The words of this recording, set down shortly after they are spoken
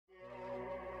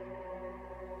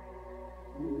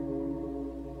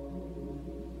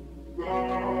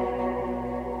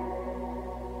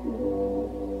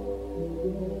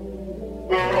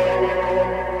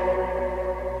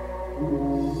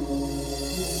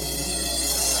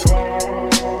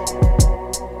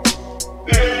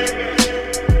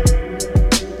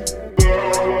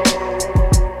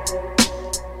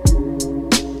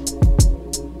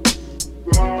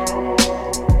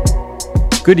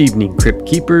Good evening, Crypt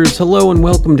Keepers. Hello and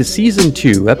welcome to Season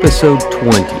 2, Episode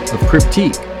 20 of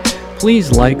Cryptique.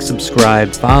 Please like,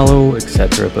 subscribe, follow,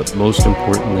 etc., but most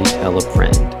importantly, tell a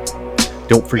friend.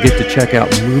 Don't forget to check out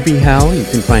Movie How. You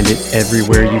can find it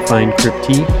everywhere you find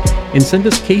Cryptique. And send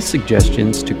us case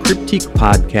suggestions to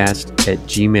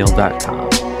cryptiquepodcast@gmail.com.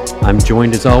 I'm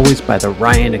joined as always by the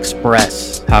Ryan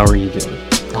Express. How are you doing?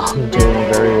 I'm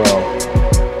doing very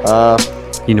well.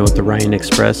 You know what the Ryan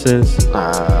Express is?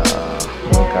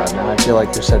 Oh god, now I feel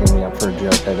like you're setting me up for a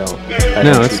joke.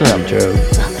 No, it's not a joke.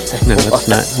 No, it's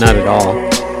not at all.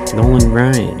 Nolan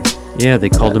Ryan. Yeah, they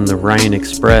called him the Ryan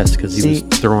Express because he was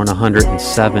throwing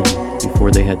 107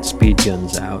 before they had speed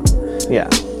guns out. Yeah.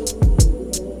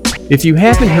 If you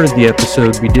haven't heard the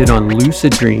episode we did on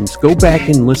lucid dreams, go back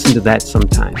and listen to that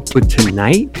sometime. But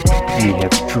tonight, we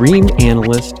have dream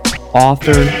analyst,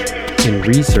 author, and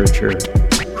researcher,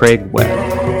 Craig Webb.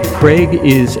 Craig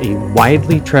is a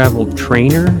widely traveled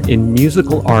trainer and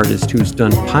musical artist who's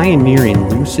done pioneering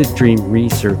lucid dream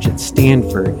research at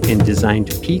Stanford and designed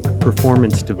peak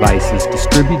performance devices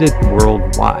distributed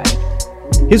worldwide.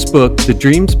 His book, The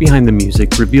Dreams Behind the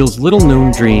Music, reveals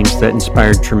little-known dreams that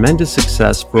inspired tremendous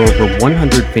success for over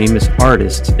 100 famous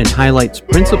artists and highlights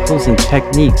principles and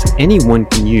techniques anyone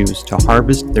can use to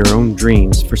harvest their own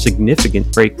dreams for significant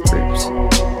breakthroughs.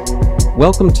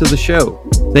 Welcome to the show.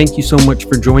 Thank you so much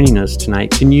for joining us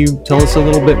tonight. Can you tell us a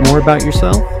little bit more about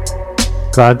yourself?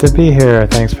 Glad to be here.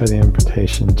 Thanks for the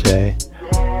invitation, Jay.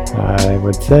 I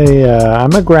would say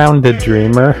I'm a grounded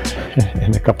dreamer,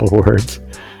 in a couple of words.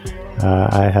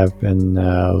 I have been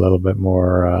a little bit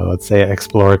more, let's say,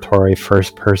 exploratory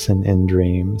first person in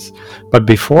dreams. But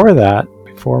before that,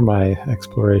 before my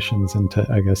explorations into,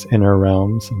 I guess, inner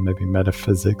realms and maybe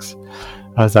metaphysics,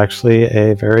 I was actually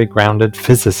a very grounded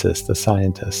physicist, a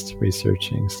scientist,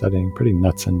 researching, studying pretty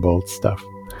nuts and bolts stuff.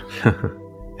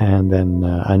 And then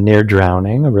a near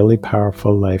drowning, a really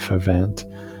powerful life event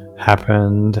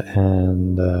happened,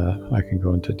 and I can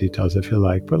go into details if you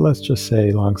like, but let's just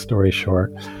say, long story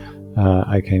short,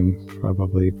 I came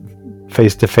probably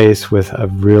face to face with a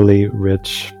really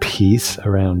rich piece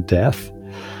around death.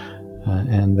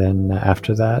 And then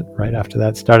right after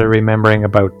that, started remembering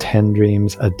about 10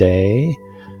 dreams a day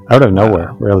out of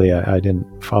nowhere. Really, I didn't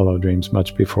follow dreams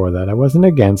much before that. I wasn't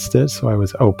against it, so I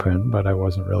was open, but I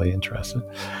wasn't really interested.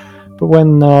 But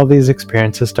when all these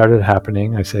experiences started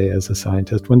happening, I say as a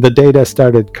scientist, when the data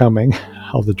started coming,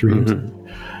 all the dreams,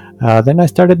 then I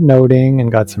started noting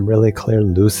and got some really clear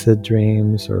lucid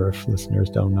dreams, or if listeners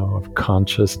don't know, of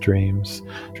conscious dreams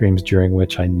during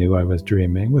which I knew I was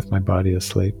dreaming with my body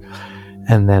asleep.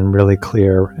 And then really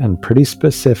clear and pretty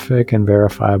specific and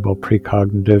verifiable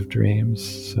precognitive dreams,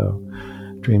 so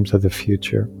dreams of the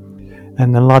future.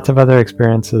 And then lots of other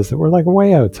experiences that were like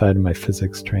way outside of my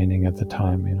physics training at the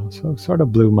time, so sort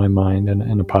of blew my mind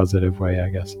in a positive way, I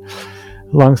guess.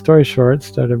 Long story short,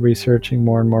 started researching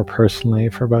more and more personally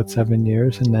for about 7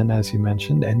 years, and then, as you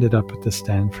mentioned, ended up at the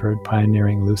Stanford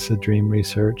pioneering lucid dream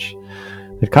research.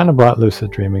 It kind of brought lucid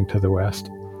dreaming to the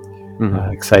West.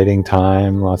 Exciting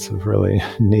time, lots of really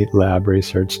neat lab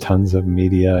research, tons of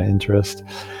media interest,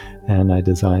 and I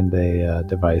designed a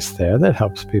device there that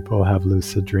helps people have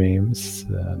lucid dreams.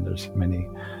 There's many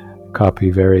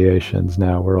copy variations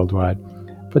now worldwide.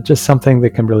 But just something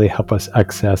that can really help us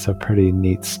access a pretty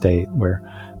neat state where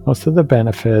most of the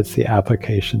benefits, the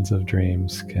applications of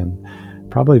dreams can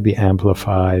probably be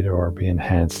amplified or be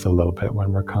enhanced a little bit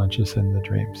when we're conscious in the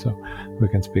dream. So we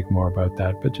can speak more about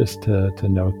that. But just to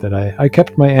note that I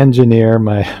kept my engineer,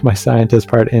 my scientist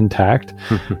part intact,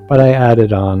 but I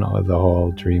added on the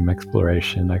whole dream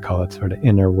exploration. I call it sort of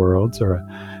inner worlds, or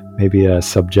maybe a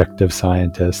subjective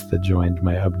scientist that joined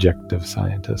my objective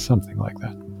scientist, something like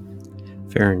that.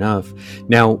 Fair enough.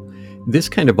 Now, this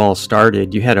kind of all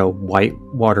started, you had a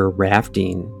whitewater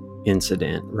rafting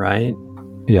incident, right?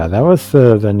 Yeah, that was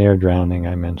the near drowning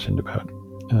I mentioned about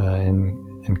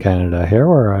in Canada here,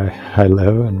 where I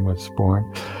live and was born.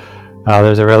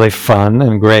 There's a really fun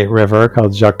and great river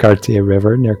called Jacques-Cartier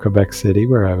River near Quebec City,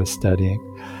 where I was studying.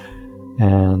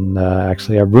 And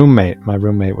actually my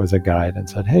roommate was a guide and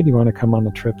said, "Hey, do you want to come on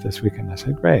a trip this weekend?" I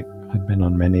said, "Great." I'd been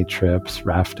on many trips,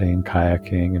 rafting,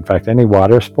 kayaking. In fact, any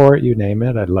water sport, you name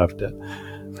it, I loved it.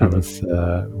 That was,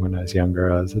 when I was younger,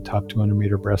 I was a top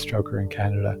 200-meter breaststroker in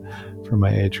Canada for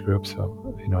my age group.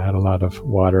 So, I had a lot of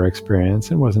water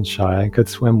experience and wasn't shy. I could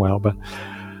swim well, but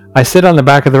I sit on the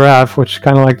back of the raft, which is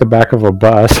kind of like the back of a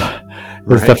bus.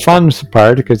 It's the fun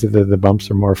part because the bumps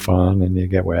are more fun and you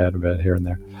get wet a bit here and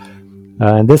there.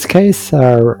 In this case,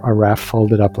 our raft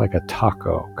folded up like a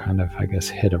taco, kind of, I guess,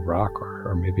 hit a rock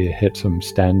or maybe it hit some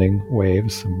standing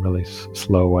waves, some really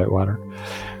slow white water.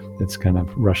 it's kind of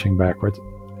rushing backwards.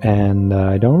 And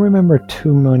I don't remember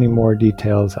too many more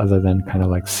details other than kind of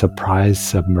like surprise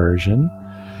submersion.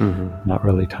 Not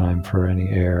really time for any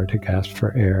air, to gasp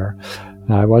for air.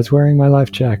 I was wearing my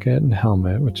life jacket and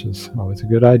helmet, which is always a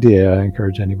good idea. I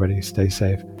encourage anybody to stay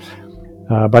safe.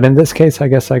 But in this case, I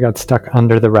guess I got stuck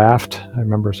under the raft. I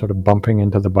remember sort of bumping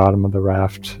into the bottom of the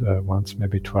raft once,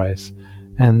 maybe twice.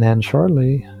 And then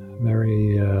shortly,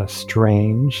 very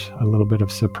strange, a little bit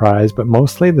of surprise, but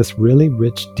mostly this really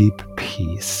rich, deep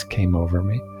peace came over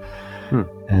me.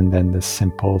 And then this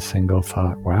simple single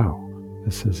thought, wow,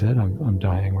 this is it. I'm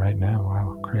dying right now.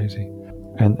 Wow, crazy.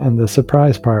 And the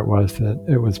surprise part was that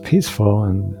it was peaceful,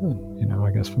 and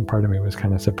I guess one part of me was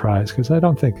kind of surprised because I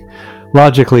don't think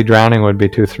logically drowning would be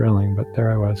too thrilling, but there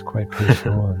I was, quite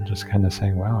peaceful and just kind of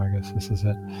saying, wow, I guess this is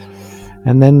it.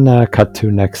 And then cut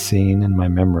to next scene in my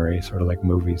memory, sort of like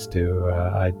movies do.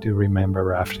 I do remember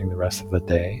rafting the rest of the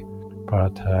day,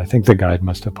 but I think the guide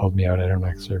must have pulled me out. I don't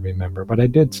actually remember, but I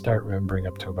did start remembering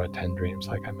up to about 10 dreams,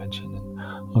 like I mentioned, and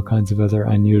all kinds of other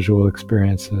unusual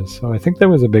experiences. So I think there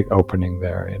was a big opening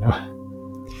there,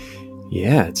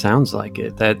 Yeah, it sounds like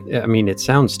it. It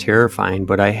sounds terrifying,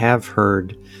 but I have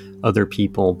heard other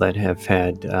people that have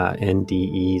had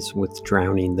NDEs with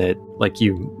drowning that, like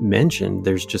you mentioned,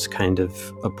 there's just kind of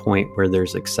a point where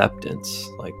there's acceptance,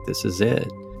 like this is it.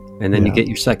 And then you get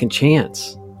your second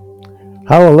chance.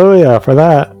 Hallelujah for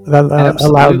that. That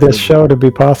allowed this show to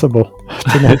be possible.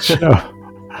 Tonight's show.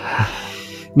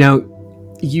 Now,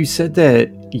 you said that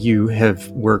you have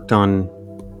worked on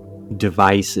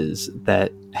devices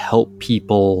that help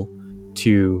people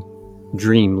to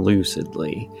dream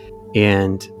lucidly.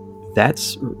 And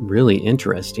that's really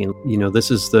interesting. This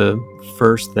is the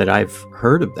first that I've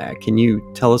heard of that. Can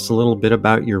you tell us a little bit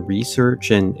about your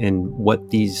research and what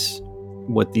these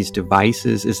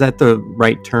devices, is that the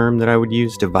right term that I would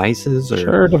use, devices? Or?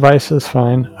 Sure, devices,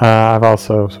 fine. I've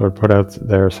also sort of put out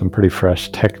there some pretty fresh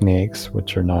techniques,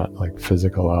 which are not like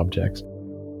physical objects.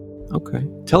 Okay.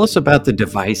 Tell us about the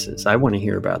devices. I want to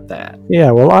hear about that.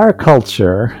 Yeah, well, our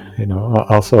culture,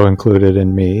 also included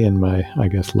in me and my, I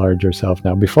guess, larger self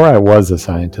now. Before I was a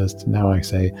scientist, now I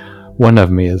say one of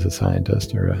me is a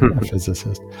scientist or a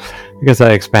physicist, because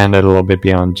I expanded a little bit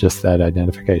beyond just that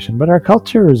identification. But our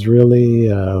culture is really,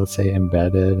 let's say,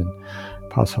 embedded and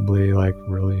possibly like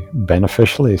really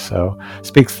beneficially so,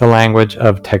 speaks the language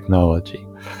of technology.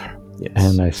 Yes.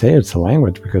 And I say it's a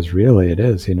language because really it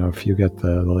is. If you get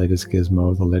the latest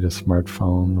gizmo, the latest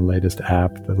smartphone, the latest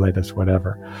app, the latest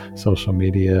whatever, social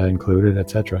media included,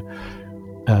 etc.,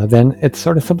 then it's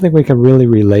sort of something we can really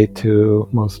relate to.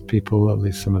 Most people, at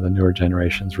least some of the newer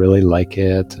generations, really like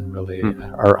it and really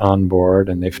are on board,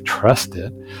 and they've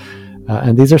trusted it.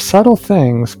 And these are subtle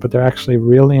things, but they're actually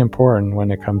really important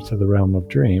when it comes to the realm of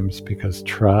dreams, because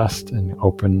trust and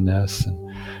openness and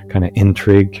kind of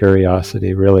intrigue,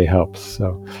 curiosity really helps.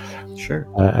 So sure.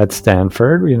 At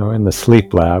Stanford, in the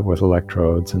sleep lab with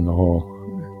electrodes and the whole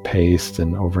paste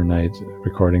and overnight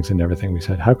recordings and everything, we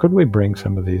said, how could we bring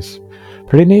some of these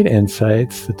pretty neat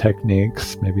insights, the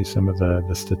techniques, maybe some of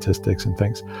the statistics and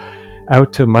things,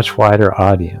 out to a much wider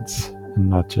audience, and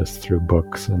not just through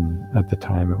books. And at the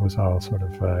time, it was all sort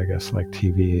of, I guess, like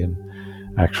TV and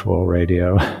actual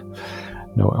radio.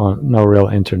 No real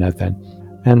internet then.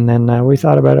 And then we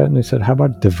thought about it, and we said, how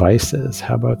about devices?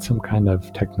 How about some kind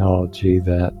of technology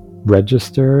that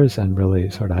registers and really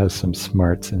sort of has some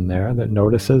smarts in there, that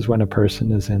notices when a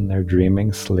person is in their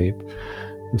dreaming sleep,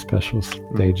 the special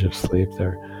stage of sleep.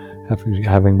 They're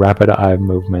having rapid eye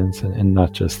movements, and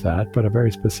not just that, but a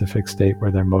very specific state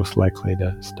where they're most likely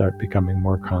to start becoming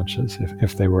more conscious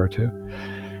if they were to.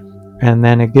 And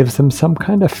then it gives them some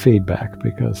kind of feedback,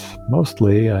 because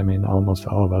mostly, almost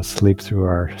all of us sleep through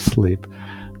our sleep.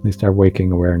 At least our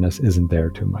waking awareness isn't there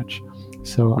too much.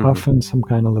 So often some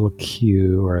kind of little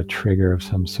cue or a trigger of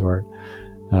some sort.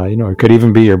 It could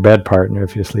even be your bed partner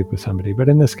if you sleep with somebody. But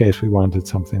in this case, we wanted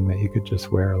something that you could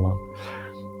just wear alone.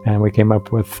 And we came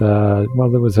up with, there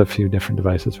was a few different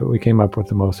devices, but we came up with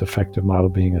the most effective model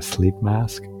being a sleep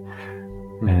mask.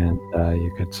 And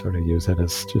you could sort of use it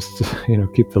as just,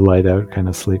 keep the light out kind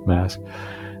of sleep mask.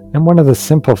 And one of the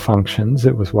simple functions,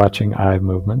 it was watching eye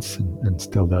movements, and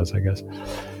still does, I guess.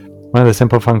 One of the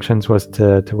simple functions was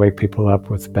to wake people up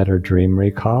with better dream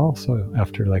recall. So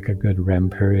after like a good REM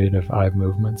period of eye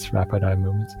movements, rapid eye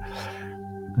movements,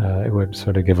 it would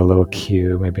sort of give a little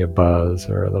cue, maybe a buzz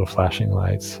or a little flashing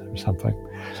lights or something.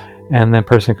 And the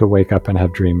person could wake up and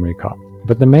have dream recall.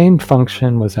 But the main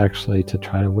function was actually to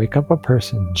try to wake up a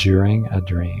person during a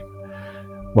dream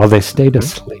while they stayed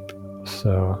asleep.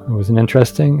 So it was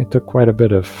it took quite a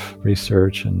bit of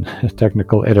research and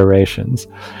technical iterations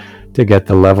to get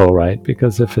the level right,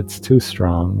 because if it's too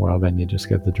strong, well, then you just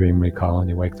get the dream recall and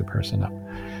you wake the person up.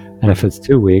 And if it's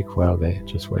too weak, well, they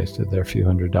just wasted their few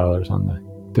 $100s on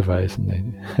the device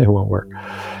and it won't work.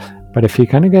 But if you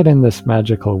kind of get in this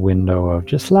magical window of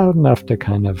just loud enough to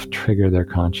kind of trigger their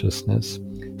consciousness,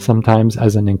 sometimes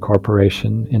as an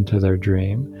incorporation into their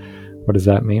dream. What does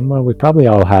that mean? Well, we probably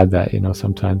all had that.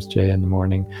 Sometimes, Jay, in the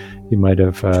morning, you might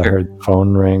have heard the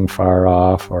phone ring far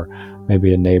off, or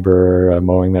maybe a neighbor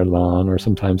mowing their lawn, or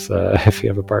sometimes if you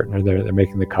have a partner, they're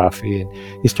making the coffee, and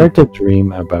you start to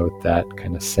dream about that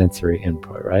kind of sensory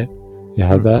input, right? You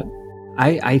have that?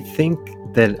 I think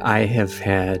that I have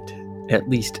had at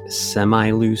least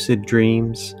semi-lucid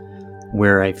dreams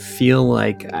where I feel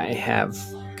like I have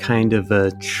kind of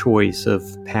a choice of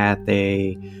path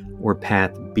A or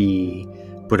path B,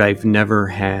 but I've never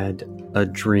had a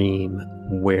dream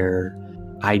where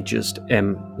I just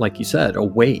am, like you said,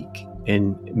 awake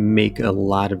and make a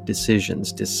lot of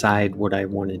decisions, decide what I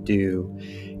want to do.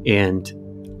 And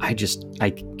I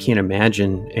can't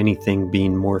imagine anything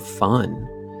being more fun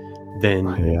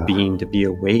than being to be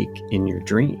awake in your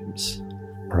dreams.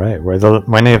 Right, where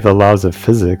many of the laws of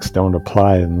physics don't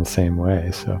apply in the same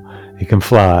way. So you can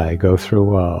fly, go through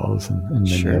walls, and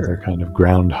many other kind of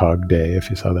Groundhog Day, if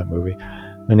you saw that movie.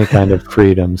 Many kind of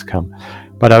freedoms come.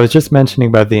 But I was just mentioning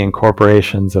about the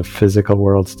incorporations of physical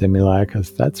world stimuli,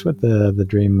 because that's what the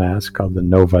dream mask called the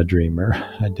Nova Dreamer.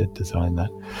 I did design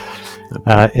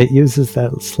that. It uses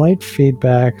that slight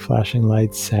feedback, flashing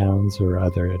lights, sounds, or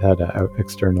other. It had an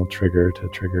external trigger to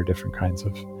trigger different kinds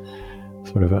of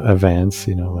sort of events,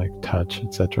 like touch,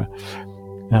 etc.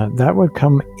 That would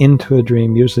come into a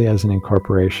dream usually as an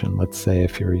incorporation. Let's say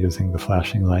if you're using the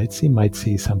flashing lights, you might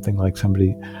see something like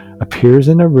somebody appears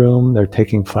in a room, they're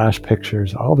taking flash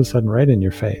pictures all of a sudden right in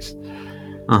your face.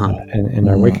 And in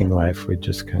our waking life, we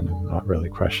just kind of not really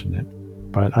question it.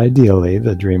 But ideally,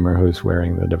 the dreamer who's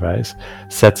wearing the device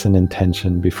sets an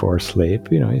intention before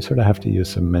sleep. You sort of have to use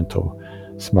some mental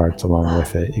smarts along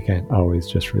with it. You can't always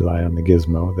just rely on the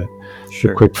gizmo,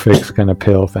 the quick fix kind of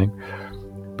pill thing.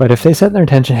 But if they set their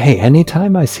intention, hey,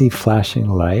 anytime I see flashing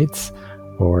lights,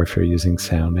 or if you're using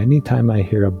sound, anytime I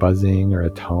hear a buzzing or a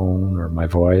tone or my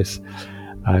voice,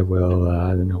 I will,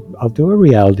 I'll do a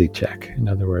reality check. In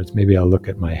other words, maybe I'll look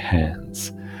at my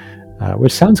hands,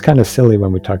 which sounds kind of silly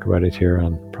when we talk about it here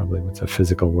on probably what's a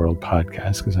Physical World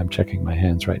podcast, because I'm checking my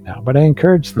hands right now. But I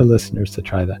encourage the listeners to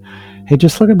try that. Hey,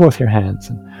 just look at both your hands.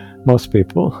 And most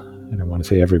people, I don't want to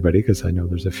say everybody, because I know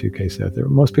there's a few cases out there,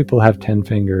 most people have 10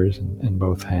 fingers in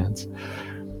both hands.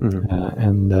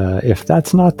 And if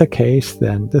that's not the case,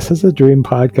 then this is a dream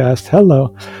podcast.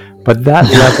 Hello. But that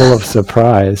level of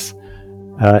surprise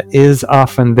is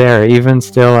often there, even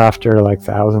still after like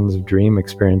thousands of dream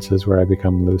experiences where I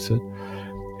become lucid.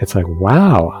 It's like,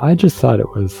 wow, I just thought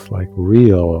it was like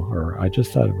real, or I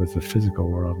just thought it was the physical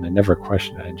world, and I never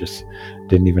questioned it. I just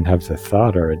didn't even have the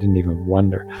thought, or I didn't even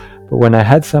wonder. But when I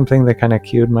had something that kind of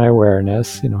cued my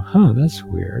awareness, that's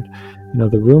weird.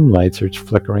 The room lights are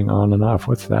flickering on and off.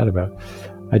 What's that about?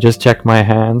 I just check my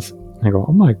hands, and I go,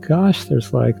 oh my gosh,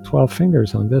 there's like 12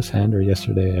 fingers on this hand. Or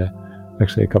yesterday,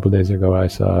 actually a couple of days ago, I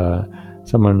saw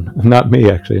someone, not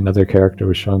me actually, another character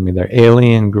was showing me their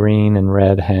alien green and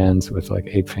red hands with like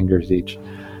 8 fingers each.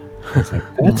 I was like,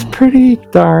 that's pretty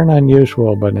darn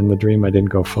unusual, but in the dream I didn't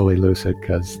go fully lucid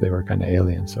because they were kind of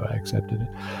alien, so I accepted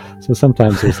it. So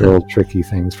sometimes there's little tricky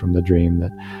things from the dream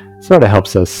that sort of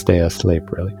helps us stay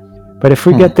asleep, really. But if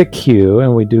we get the cue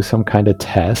and we do some kind of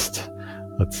test,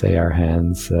 let's say our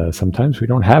hands, sometimes we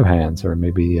don't have hands, or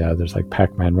maybe there's like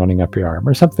Pac-Man running up your arm,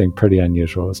 or something pretty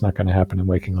unusual. It's not going to happen in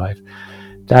waking life.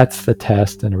 That's the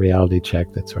test and a reality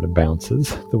check that sort of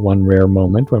bounces. The one rare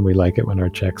moment when we like it, when our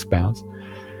checks bounce.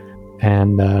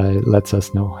 And lets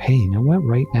us know, hey, you know what?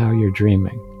 Right now you're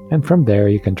dreaming. And from there,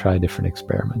 you can try different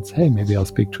experiments. Hey, maybe I'll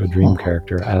speak to a dream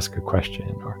character, ask a question,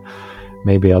 or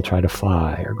maybe I'll try to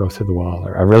fly or go through the wall,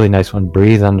 or a really nice one,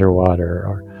 breathe underwater.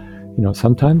 Or,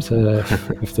 sometimes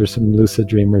if there's some lucid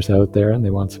dreamers out there and they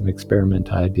want some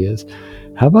experiment ideas,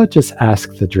 how about just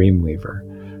ask the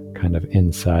Dreamweaver, kind of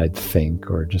inside think,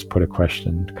 or just put a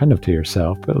question kind of to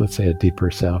yourself, but let's say a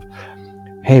deeper self.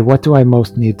 Hey, what do I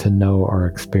most need to know or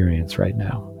experience right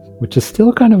now? Which is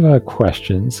still kind of a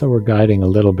question, so we're guiding a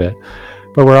little bit,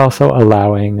 but we're also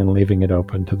allowing and leaving it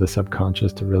open to the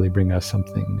subconscious to really bring us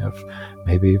something of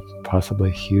maybe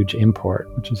possibly huge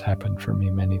import, which has happened for me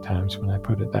many times when I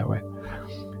put it that way.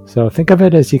 So think of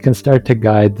it as you can start to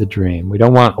guide the dream. We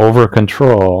don't want over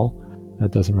control.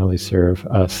 That doesn't really serve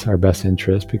us our best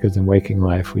interest, because in waking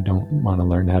life, we don't want to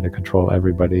learn how to control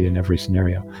everybody in every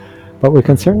scenario. But we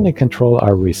can certainly control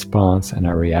our response and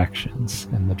our reactions,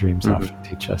 and the dreams Mm-hmm. often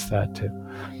teach us that too.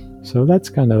 So that's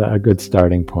kind of a good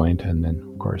starting point, and then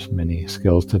of course many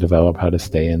skills to develop: how to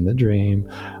stay in the dream,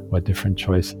 what different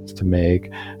choices to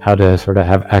make, how to sort of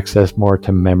have access more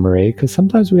to memory, because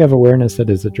sometimes we have awareness that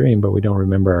is a dream, but we don't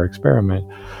remember our experiment.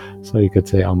 So you could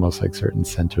say almost like certain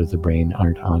centers of the brain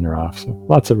aren't on or off. So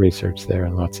lots of research there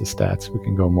and lots of stats. We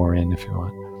can go more in if you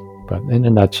want. But in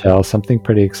a nutshell, something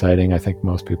pretty exciting I think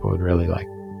most people would really like.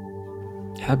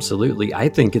 Absolutely. I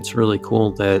think it's really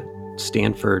cool that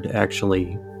Stanford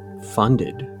actually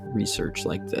funded research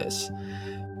like this.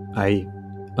 I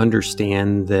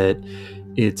understand that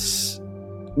it's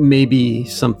maybe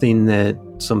something that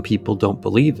some people don't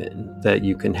believe in, that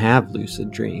you can have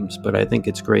lucid dreams, but I think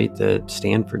it's great that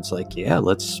Stanford's like, yeah,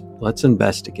 let's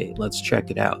investigate, let's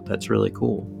check it out. That's really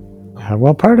cool.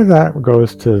 Well, part of that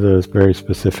goes to those very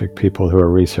specific people who are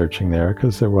researching there,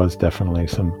 because there was definitely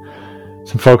some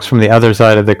folks from the other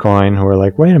side of the coin who were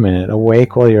like, wait a minute,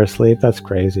 awake while you're asleep? That's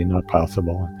crazy, not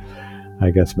possible.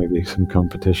 I guess maybe some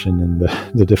competition in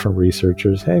the different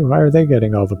researchers. Hey, why are they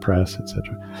getting all the press,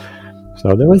 etc.?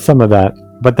 So there was some of that.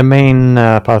 But the main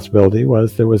possibility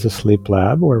was there was a sleep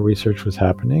lab where research was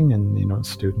happening, and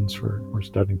students were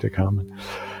starting to come. And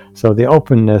so the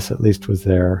openness at least was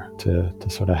there to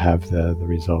sort of have the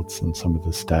results and some of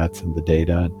the stats and the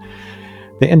data. And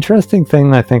the interesting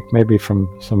thing, I think, maybe from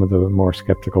some of the more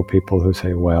skeptical people who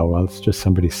say, well, it's just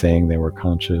somebody saying they were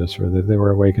conscious or that they were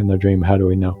awake in their dream, how do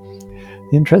we know?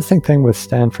 The interesting thing with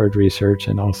Stanford research,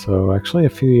 and also actually a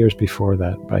few years before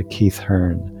that by Keith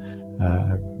Hearn,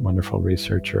 a wonderful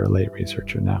researcher, a late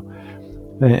researcher now,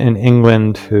 in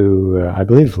England, who I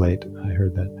believe late, I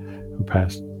heard that, who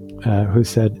passed, who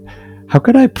said, how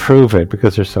could I prove it?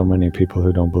 Because there's so many people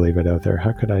who don't believe it out there.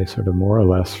 How could I sort of more or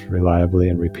less reliably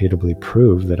and repeatably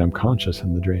prove that I'm conscious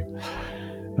in the dream?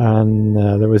 And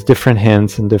there was different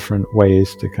hints and different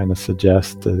ways to kind of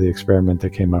suggest the experiment they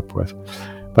came up with.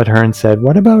 But Hearn said,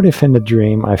 what about if in a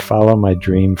dream I follow my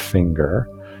dream finger,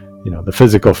 the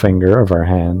physical finger of our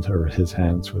hands, or his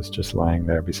hands was just lying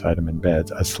there beside him in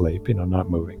bed, asleep, not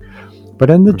moving. But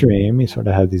in the dream, he sort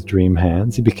of had these dream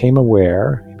hands. He became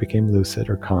aware, he became lucid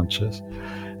or conscious,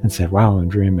 and said, wow, I'm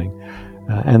dreaming.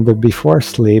 And before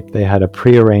sleep, they had a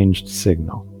prearranged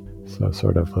signal. So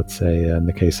sort of, let's say, in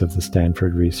the case of the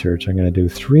Stanford research, I'm going to do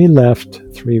 3 left,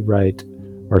 3 right,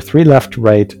 or 3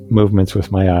 left-right movements with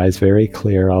my eyes, very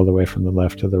clear all the way from the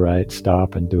left to the right,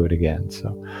 stop and do it again.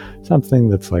 So something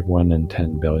that's like 1 in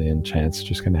 10 billion chance,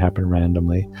 just going to happen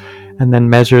randomly. And then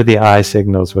measure the eye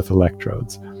signals with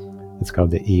electrodes. It's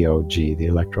called the EOG, the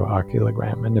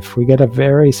electrooculogram. And if we get a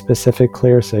very specific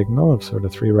clear signal of sort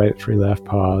of 3 right, 3 left,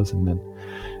 pause, and then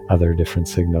other different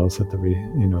signals that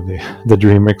the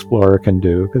dream explorer can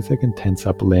do, because they can tense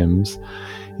up limbs.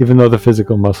 Even though the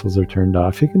physical muscles are turned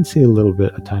off, you can see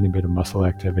a tiny bit of muscle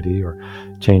activity or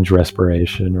change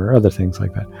respiration or other things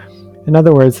like that. In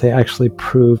other words, they actually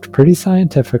proved pretty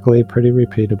scientifically, pretty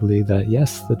repeatably that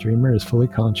yes, the dreamer is fully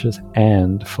conscious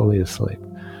and fully asleep.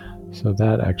 So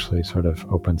that actually sort of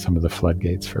opened some of the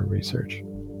floodgates for research.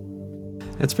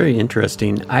 That's very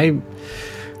interesting. I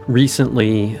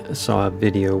recently saw a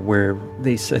video where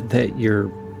they said that your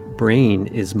brain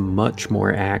is much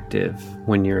more active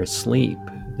when you're asleep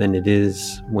than it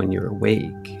is when you're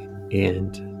awake.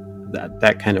 And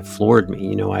that kind of floored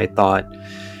me. I thought,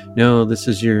 no, this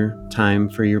is your time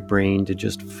for your brain to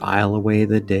just file away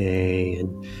the day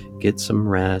and get some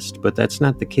rest. But that's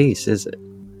not the case, is it?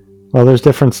 Well, there's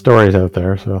different stories out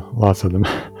there, so lots of them.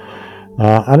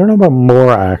 I don't know about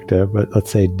more active, but let's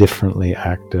say differently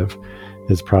active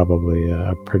is probably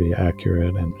a pretty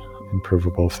accurate and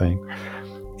provable thing.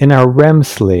 In our REM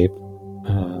sleep,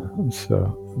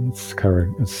 so it's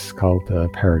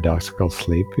called paradoxical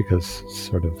sleep, because it's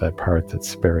sort of that part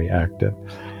that's very active.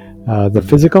 The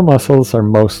physical muscles are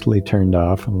mostly turned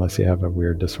off unless you have a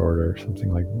weird disorder,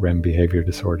 something like REM behavior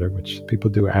disorder, which people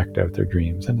do act out their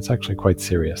dreams, and it's actually quite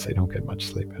serious. They don't get much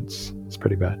sleep. It's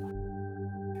pretty bad.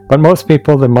 But most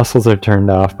people, the muscles are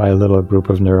turned off by a little group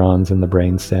of neurons in the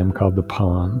brainstem called the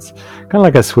pons. Kind of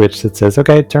like a switch that says,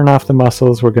 okay, turn off the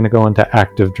muscles, we're going to go into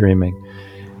active dreaming.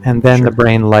 And then the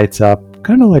brain lights up,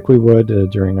 kind of like we would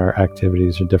during our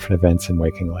activities or different events in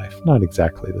waking life. Not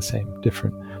exactly the same,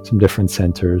 some different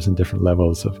centers and different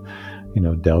levels of,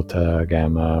 delta,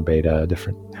 gamma, beta,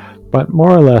 different, but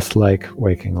more or less like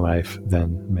waking life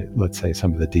than, let's say,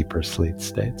 some of the deeper sleep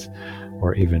states,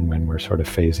 or even when we're sort of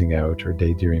phasing out or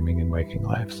daydreaming in waking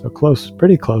life. So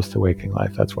pretty close to waking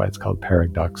life. That's why it's called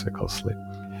paradoxical sleep.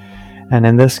 And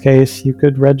in this case, you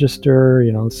could register,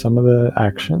 some of the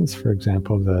actions. For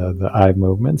example, the eye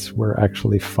movements were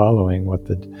actually following what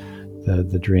the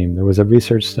the dream. There was a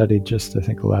research study just, I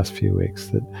think, the last few weeks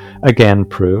that again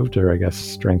proved, or I guess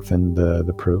strengthened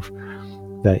the proof,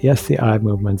 that yes, the eye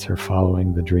movements are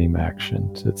following the dream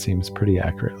action. It seems pretty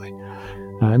accurately.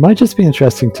 It might just be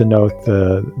interesting to note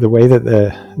the way that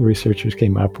the researchers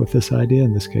came up with this idea.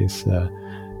 In this case,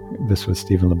 this was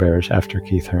Stephen LaBerge after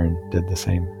Keith Hearn did the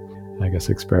same, I guess,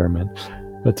 experiment.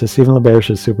 But Stephen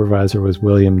LaBerge's supervisor was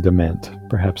William Dement,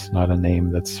 perhaps not a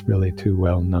name that's really too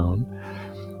well known.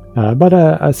 But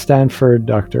a Stanford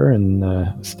doctor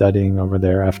and studying over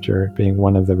there after being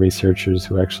one of the researchers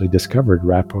who actually discovered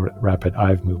rapid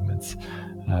eye movements,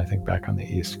 I think back on the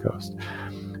East Coast.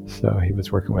 So he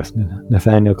was working with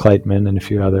Nathaniel Kleitman and a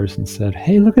few others and said,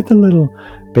 hey, look at the little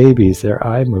babies. Their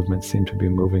eye movements seem to be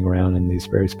moving around in these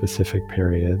very specific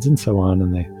periods and so on.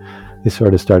 And they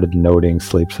sort of started noting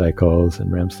sleep cycles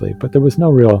and REM sleep. But there was no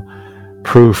real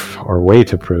proof or way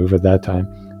to prove at that time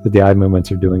that the eye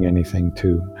movements are doing anything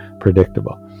too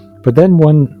predictable. But then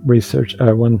one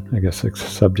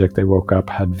subject they woke up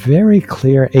had very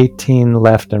clear 18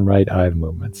 left and right eye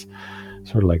movements.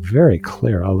 Sort of like very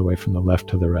clear all the way from the left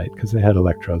to the right, because they had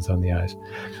electrodes on the eyes.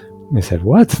 And they said,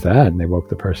 what's that? And they woke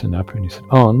the person up and he said,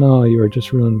 oh no, you were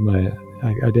just ruined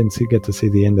I didn't get to see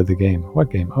the end of the game.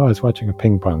 What game? Oh, I was watching a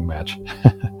ping pong match.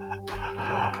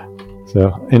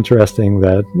 So interesting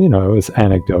that, it was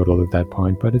anecdotal at that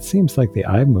point, but it seems like the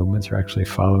eye movements are actually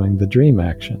following the dream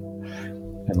action.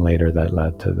 And later that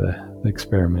led to the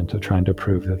experiment of trying to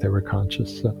prove that they were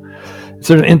conscious. So it's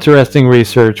sort of interesting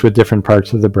research with different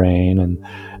parts of the brain and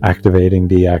activating,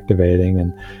 deactivating.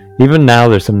 And even now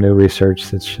there's some new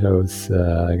research that shows,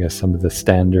 I guess, some of the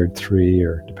standard 3,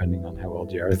 or depending on how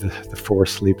old you are, the 4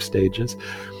 sleep stages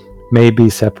may be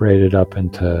separated up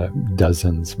into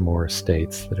dozens more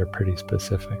states that are pretty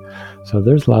specific. So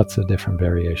there's lots of different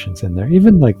variations in there,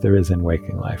 even like there is in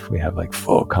waking life. We have like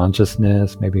full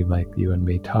consciousness, maybe like you and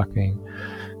me talking.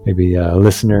 Maybe a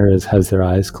listener has their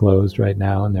eyes closed right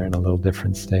now and they're in a little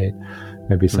different state.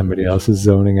 Maybe somebody else is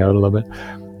zoning out a little bit.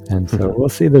 And so we'll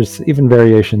see there's even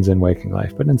variations in waking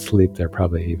life, but in sleep they're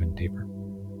probably even deeper.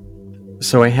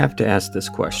 So I have to ask this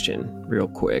question real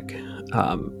quick.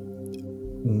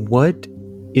 What,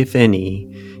 if any,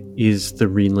 is the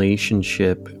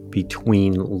relationship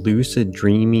between lucid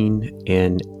dreaming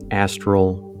and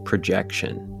astral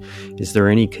projection? Is there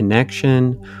any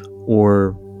connection,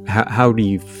 or how do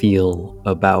you feel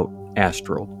about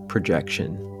astral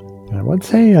projection? I would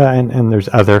say, and there's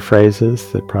other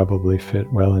phrases that probably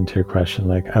fit well into your question,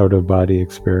 like out-of-body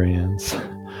experience,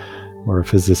 or a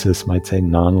physicist might say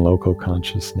non-local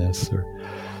consciousness, or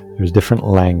there's different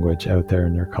language out there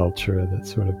in their culture that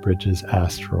sort of bridges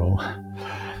astral.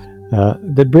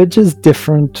 That bridges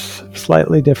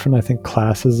slightly different, I think,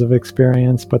 classes of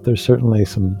experience, but there's certainly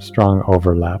some strong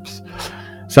overlaps.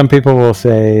 Some people will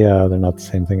say they're not the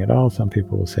same thing at all. Some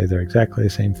people will say they're exactly the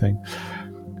same thing.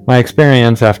 My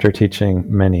experience after teaching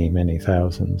many, many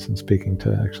thousands and speaking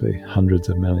to actually hundreds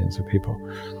of millions of people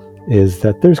is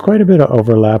that there's quite a bit of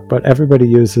overlap, but everybody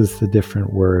uses the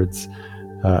different words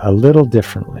a little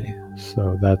differently.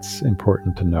 So that's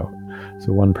important to note.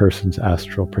 So one person's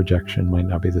astral projection might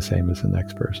not be the same as the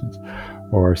next person's,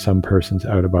 or some person's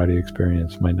out-of-body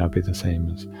experience might not be the same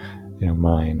as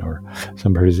mine, or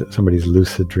somebody's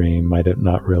lucid dream might have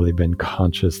not really been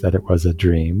conscious that it was a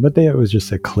dream, but it was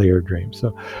just a clear dream.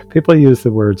 So people use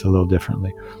the words a little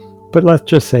differently. But let's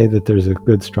just say that there's a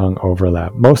good, strong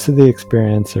overlap. Most of the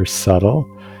experience are subtle.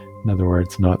 In other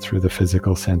words, not through the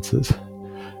physical senses.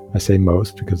 I say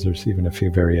most because there's even a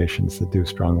few variations that do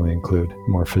strongly include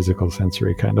more physical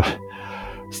sensory kind of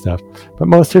stuff. But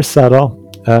most are subtle.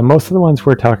 Most of the ones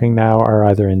we're talking now are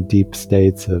either in deep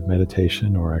states of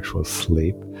meditation or actual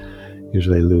sleep.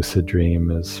 Usually lucid dream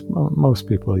is, most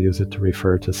people use it to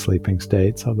refer to sleeping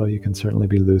states, although you can certainly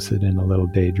be lucid in a little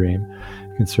daydream.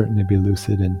 You can certainly be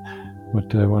lucid in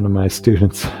what one of my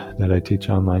students that I teach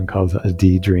online calls a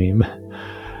D-dream.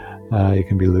 You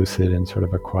can be lucid in sort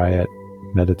of a quiet,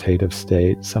 meditative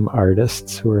state. Some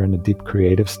artists who are in a deep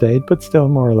creative state, but still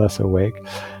more or less awake,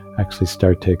 actually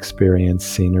start to experience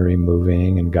scenery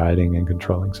moving and guiding and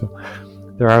controlling. So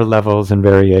there are levels and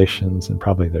variations, and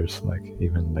probably there's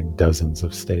even dozens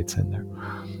of states in there.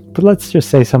 But let's just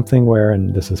say something where,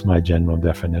 and this is my general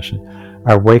definition,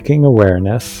 our waking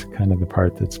awareness, kind of the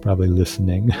part that's probably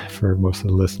listening for most of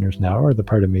the listeners now, or the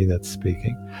part of me that's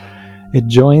speaking, it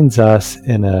joins us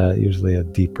in usually a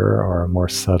deeper or a more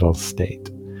subtle state.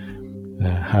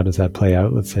 How does that play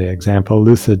out? Let's say, example,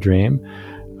 lucid dream.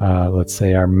 Let's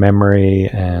say our memory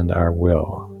and our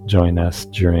will join us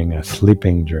during a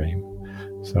sleeping dream.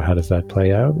 So how does that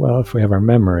play out? Well, if we have our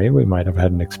memory, we might have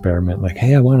had an experiment like,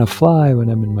 hey, I want to fly when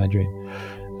I'm in my dream.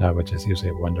 which is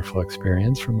usually a wonderful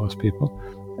experience for most people.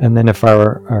 And then if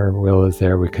our will is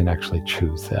there, we can actually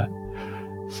choose that.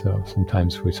 So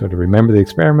sometimes we sort of remember the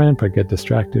experiment but get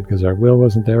distracted because our will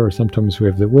wasn't there, or sometimes we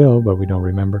have the will but we don't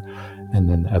remember, and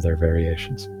then other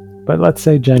variations. But let's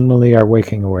say generally our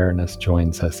waking awareness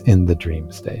joins us in the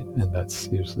dream state, and that's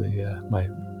usually my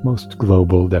most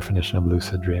global definition of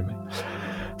lucid dreaming.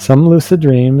 Some lucid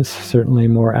dreams, certainly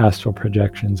more astral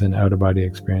projections and out-of-body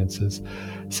experiences,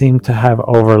 seem to have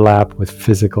overlap with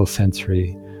physical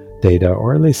sensory data,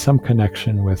 or at least some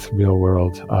connection with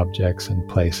real-world objects and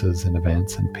places and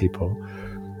events and people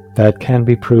that can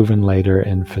be proven later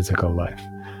in physical life.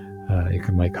 You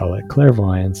might call it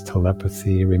clairvoyance,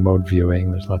 telepathy, remote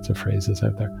viewing. There's lots of phrases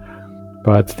out there.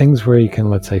 But things where you can,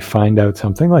 let's say, find out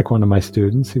something, like one of my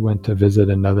students, he went to visit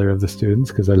another of the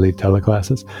students because I lead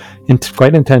teleclasses,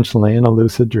 quite intentionally in a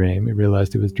lucid dream. He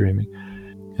realized he was dreaming.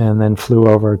 And then flew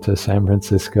over to San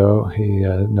Francisco. He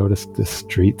noticed the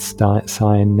street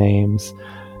sign names,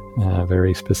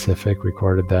 very specific,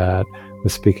 recorded that,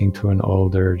 was speaking to an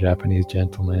older Japanese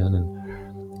gentleman,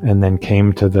 and then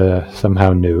came to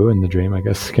somehow knew in the dream, I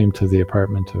guess, came to the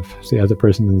apartment of the other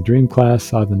person in the dream class,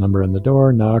 saw the number on the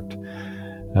door, knocked,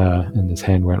 and his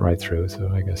hand went right through. So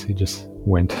I guess he just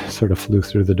sort of flew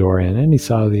through the door in, and he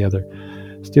saw the other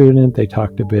student. They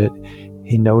talked a bit.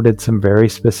 He noted some very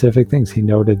specific things. He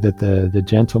noted that the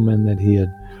gentleman that he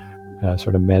had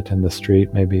sort of met in the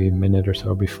street maybe a minute or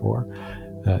so before,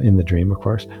 in the dream, of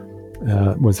course,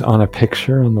 was on a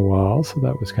picture on the wall. So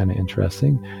that was kind of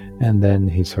interesting. And then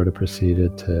he sort of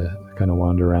proceeded to kind of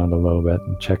wander around a little bit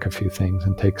and check a few things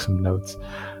and take some notes,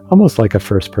 almost like a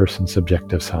first-person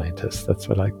subjective scientist. That's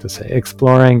what I like to say.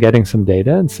 Exploring, getting some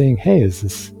data and seeing, hey,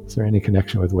 is there any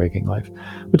connection with waking life?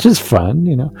 Which is fun,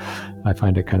 I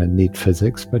find it kind of neat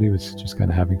physics, but he was just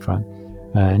kind of having fun.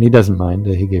 And he doesn't mind.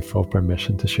 He gave full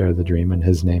permission to share the dream, and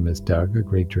his name is Doug, a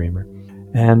great dreamer.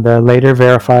 And later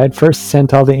verified, first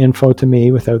sent all the info to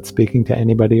me without speaking to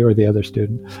anybody or the other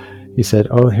student. He said,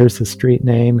 oh, here's the street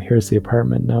name, here's the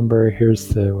apartment number,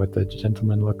 here's what the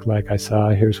gentleman looked like I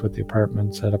saw, here's what the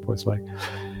apartment setup was like.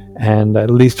 And at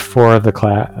least 4 of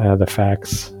the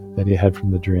facts that he had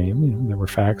from the dream, there were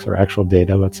facts or actual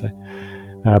data, let's say,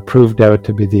 proved out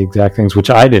to be the exact things, which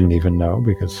I didn't even know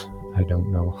because I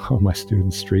don't know all my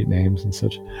students' street names and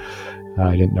such.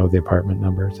 I didn't know the apartment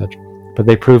number, etc. But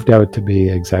they proved out to be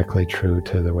exactly true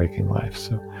to the waking life.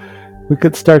 So we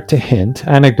could start to hint,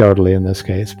 anecdotally in this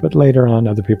case, but later on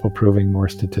other people proving more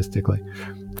statistically,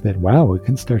 that, wow, we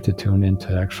can start to tune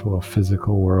into actual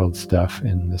physical world stuff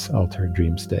in this altered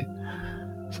dream state.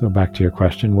 So back to your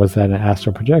question, was that an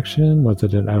astral projection? Was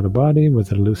it an out-of-body?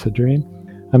 Was it a lucid dream?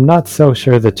 I'm not so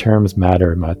sure the terms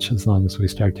matter much as long as we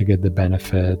start to get the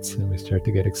benefits and we start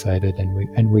to get excited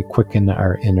and we quicken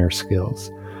our inner skills.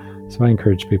 So I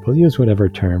encourage people, use whatever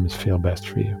terms feel best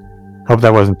for you. Hope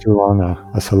that wasn't too long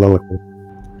a soliloquy.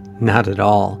 Not at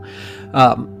all.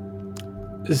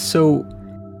 So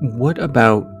what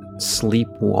about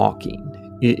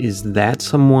sleepwalking? Is that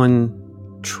someone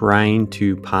trying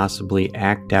to possibly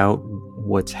act out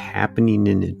what's happening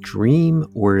in a dream,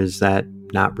 or is that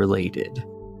not related?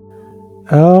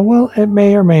 Well, it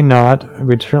may or may not.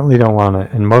 We certainly don't want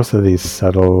to, in most of these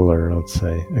subtle or, let's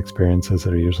say, experiences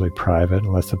that are usually private,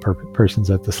 unless the person's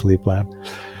at the sleep lab,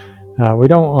 we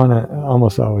don't want to,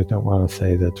 almost always don't want to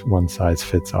say that one size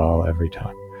fits all every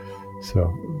time. So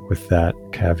with that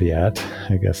caveat,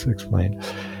 I guess explain.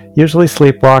 Usually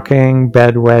sleepwalking,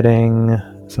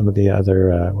 bedwetting, some of the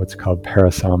other what's called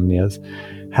parasomnias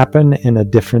happen in a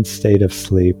different state of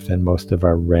sleep than most of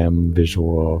our REM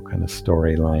visual kind of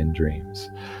storyline dreams.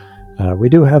 We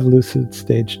do have lucid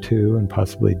stage 2 and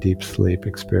possibly deep sleep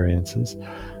experiences.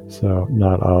 So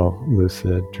not all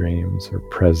lucid dreams are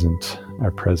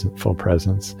full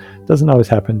presence. It doesn't always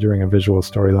happen during a visual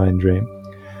storyline dream.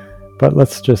 But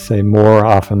let's just say more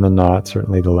often than not,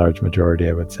 certainly the large majority,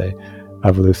 I would say,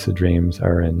 of lucid dreams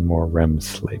are in more REM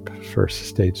sleep. First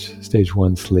stage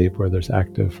 1 sleep, where there's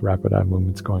active rapid eye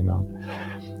movements going on.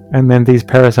 And then these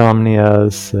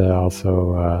parasomnias,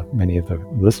 also many of the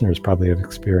listeners probably have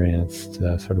experienced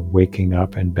sort of waking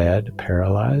up in bed,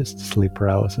 paralyzed, sleep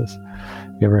paralysis.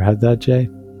 You ever had that, Jay?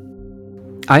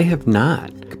 I have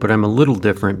not, but I'm a little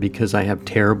different because I have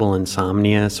terrible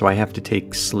insomnia, so I have to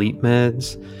take sleep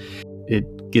meds.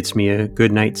 It gets me a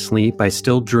good night's sleep. I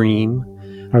still dream.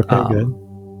 Okay,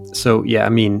 good. So, yeah, I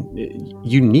mean,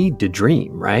 you need to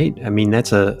dream, right? I mean,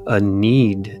 that's a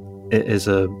need as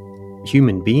a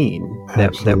human being,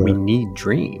 that we need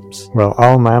dreams. Well,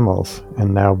 all mammals,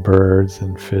 and now birds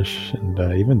and fish and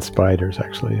even spiders,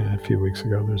 actually. A few weeks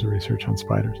ago, there's a research on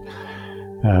spiders.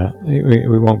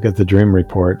 We won't get the dream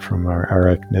report from our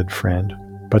arachnid friend,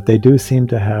 but they do seem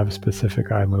to have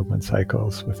specific eye movement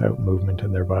cycles without movement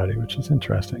in their body, which is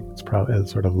interesting. It's probably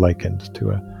sort of likened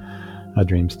to a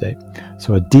dream state.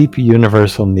 So a deep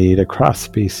universal need across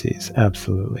species,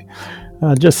 absolutely.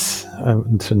 Just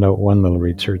to note one little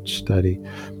research study,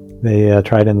 they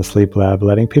tried in the sleep lab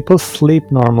letting people sleep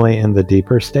normally in the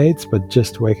deeper states, but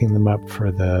just waking them up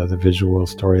for the visual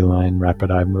storyline,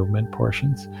 rapid eye movement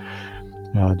portions.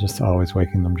 Just always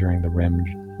waking them during the REM,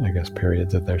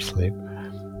 periods of their sleep.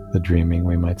 The dreaming,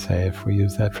 we might say, if we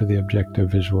use that for the objective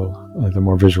visual, the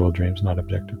more visual dreams, not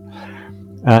objective.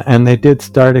 And they did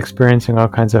start experiencing all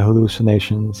kinds of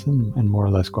hallucinations and more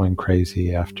or less going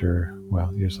crazy after,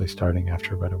 usually starting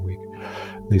after about a week,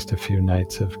 at least a few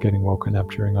nights of getting woken up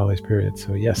during all these periods.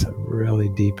 So yes, a really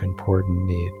deep, important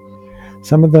need.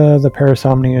 Some of the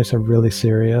parasomnias are really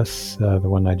serious. The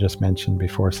one I just mentioned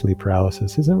before, sleep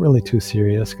paralysis, isn't really too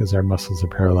serious because our muscles are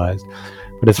paralyzed,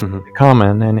 but it's really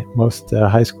common, and most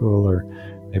high school or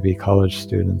maybe college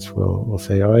students will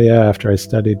say, oh yeah, after I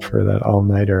studied for that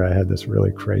all-nighter, I had this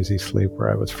really crazy sleep where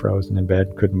I was frozen in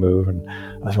bed, couldn't move, and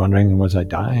I was wondering, was I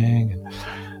dying?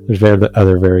 And there's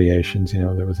other variations,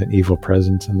 there was an evil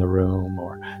presence in the room,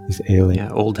 or these alien...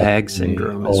 Yeah, old hag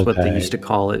syndrome is what they used to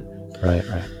call it. Right.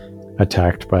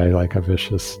 Attacked by like a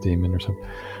vicious demon or something.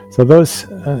 So those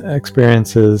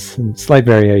experiences and slight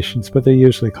variations, but they're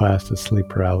usually classed as sleep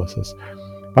paralysis.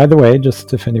 By the way,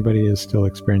 just if anybody is still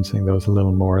experiencing those a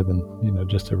little more than,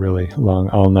 just a really long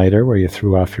all-nighter where you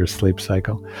threw off your sleep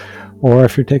cycle, or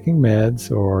if you're taking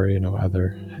meds or,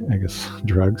 other,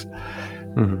 drugs,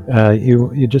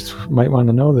 you just might want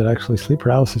to know that actually sleep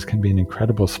paralysis can be an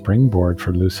incredible springboard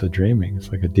for lucid dreaming.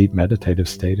 It's like a deep meditative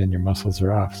state and your muscles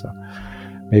are off. So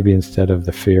maybe instead of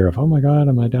the fear of, oh my God,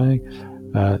 am I dying?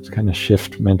 It's kind of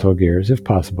shift mental gears, if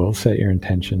possible. Set your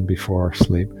intention before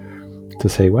sleep to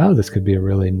say, wow, this could be a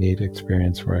really neat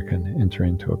experience where I can enter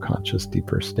into a conscious,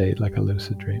 deeper state like a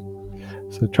lucid dream.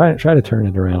 So try to turn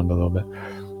it around a little bit.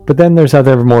 But then there's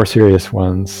other more serious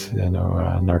ones,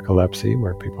 narcolepsy,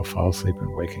 where people fall asleep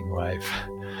in waking life,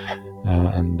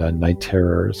 and night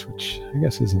terrors, which I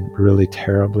guess isn't really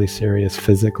terribly serious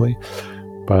physically,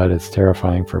 but it's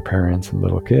terrifying for parents and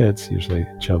little kids, usually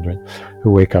children, who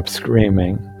wake up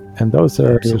screaming. And those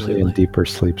are usually in deeper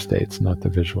sleep states, not the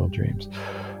visual dreams.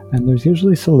 And there's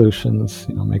usually solutions,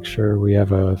 make sure we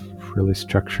have a really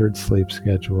structured sleep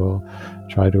schedule,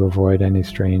 try to avoid any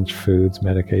strange foods,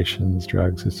 medications,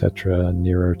 drugs, etc.,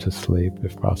 nearer to sleep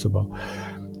if possible.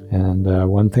 And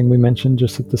one thing we mentioned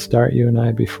just at the start, you and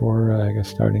I, before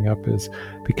starting up, is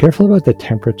be careful about the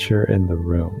temperature in the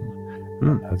room.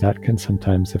 That can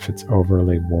sometimes, if it's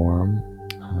overly warm,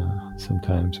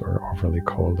 sometimes, or overly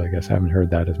cold, I haven't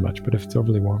heard that as much, but if it's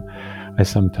overly warm, I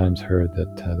sometimes heard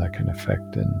that can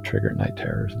affect and trigger night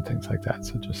terrors and things like that.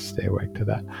 So just stay awake to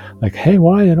that. Like, hey,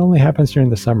 why? It only happens during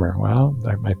the summer. Well,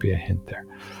 there might be a hint there.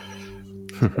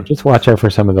 So just watch out for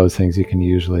some of those things you can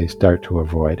usually start to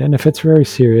avoid. And if it's very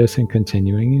serious and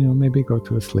continuing, maybe go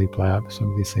to a sleep lab.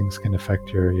 Some of these things can affect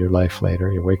your life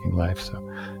later, your waking life. So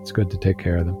it's good to take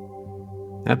care of them.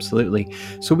 Absolutely.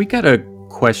 So we got a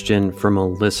question from a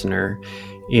listener,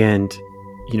 and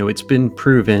it's been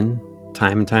proven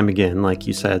time and time again, like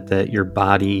you said, that your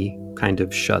body kind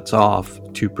of shuts off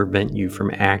to prevent you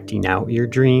from acting out your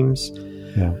dreams.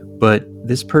 Yeah. But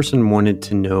this person wanted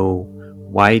to know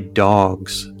why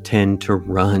dogs tend to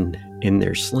run in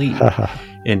their sleep.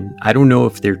 And I don't know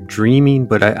if they're dreaming,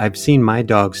 but I've seen my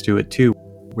dogs do it too,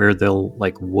 where they'll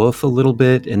like woof a little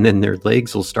bit and then their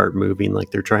legs will start moving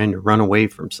like they're trying to run away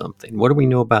from something. What do we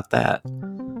know about that?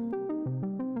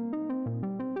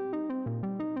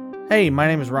 Hey, my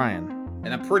name is Ryan.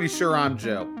 And I'm pretty sure I'm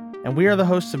Joe. And we are the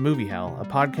hosts of Movie Hell, a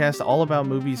podcast all about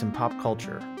movies and pop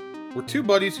culture. We're two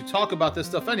buddies who talk about this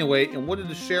stuff anyway and wanted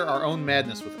to share our own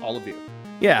madness with all of you.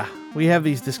 Yeah, we have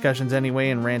these discussions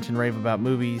anyway and rant and rave about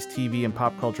movies, TV, and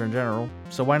pop culture in general,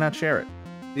 so why not share it?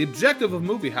 The objective of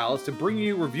Movie Howl is to bring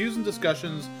you reviews and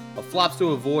discussions of flops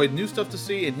to avoid, new stuff to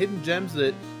see, and hidden gems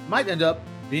that might end up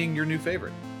being your new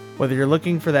favorite. Whether you're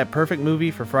looking for that perfect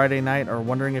movie for Friday night or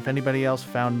wondering if anybody else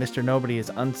found Mr. Nobody as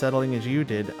unsettling as you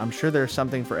did, I'm sure there's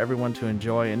something for everyone to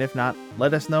enjoy, and if not,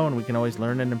 let us know and we can always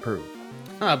learn and improve.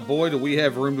 Boy, do we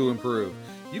have room to improve.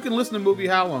 You can listen to Movie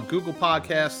Howl on Google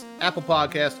Podcasts, Apple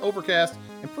Podcasts, Overcast,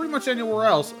 and pretty much anywhere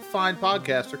else fine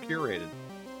podcasts are curated.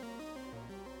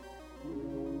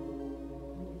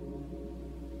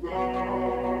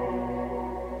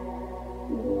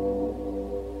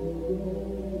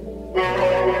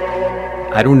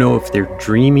 I don't know if they're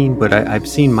dreaming, but I've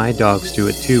seen my dogs do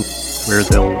it too. where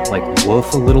they'll like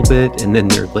woof a little bit and then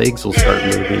their legs will start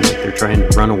moving like they're trying to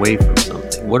run away from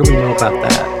something. What do we know about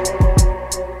that?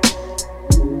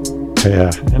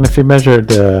 Yeah, and if you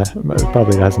measured, it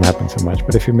probably hasn't happened so much,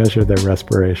 but if you measure their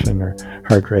respiration or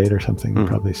heart rate or something, you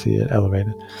probably see it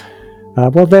elevated.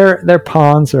 Well, their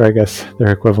pawns, or I guess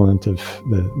their equivalent of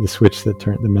the switch that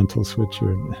the mental switch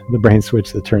or the brain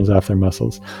switch that turns off their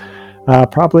muscles,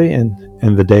 probably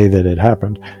in the day that it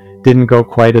happened, didn't go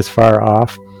quite as far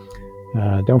off.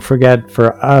 Don't forget,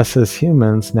 for us as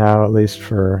humans now, at least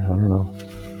for, I don't know,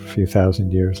 a few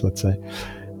thousand years, let's say,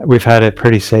 we've had it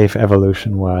pretty safe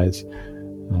evolution-wise,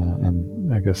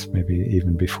 and I guess maybe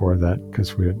even before that,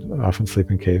 because we would often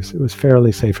sleep in caves. It was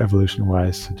fairly safe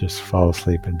evolution-wise to just fall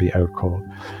asleep and be out cold.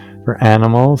 For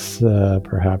animals,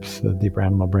 perhaps the deeper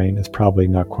animal brain is probably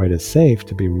not quite as safe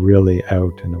to be really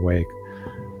out and awake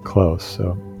close.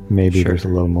 So maybe there's a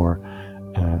little more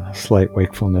slight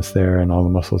wakefulness there, and all the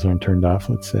muscles aren't turned off.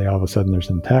 Let's say all of a sudden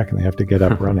there's an attack and they have to get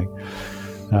up running.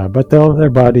 But their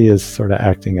body is sort of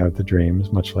acting out the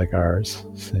dreams, much like ours.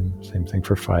 Same thing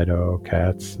for Fido,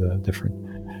 cats, different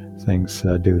things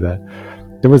do that.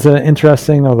 There was an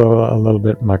interesting, although a little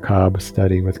bit macabre,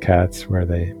 study with cats where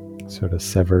they sort of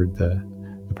severed the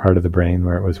part of the brain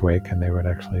where it was awake, and they would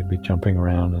actually be jumping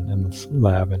around in the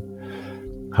lab.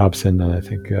 And Hobson, I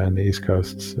think on the East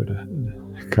Coast, sort of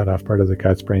cut off part of the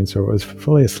cat's brain, so it was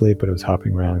fully asleep, but it was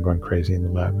hopping around and going crazy in the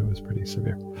lab. It was pretty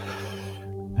severe.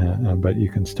 But you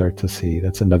can start to see,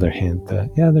 that's another hint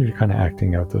that, they're kind of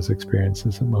acting out those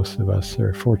experiences that most of us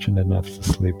are fortunate enough to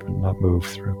sleep and not move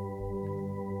through.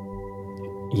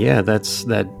 Yeah,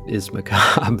 that is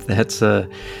macabre. That's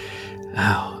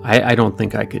I don't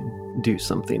think I could do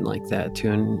something like that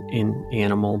to an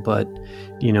animal, but,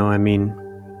 I mean,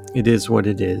 it is what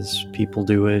it is. People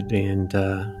do it, and,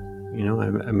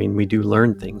 I mean, we do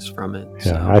learn things from it. Yeah,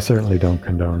 so. I certainly don't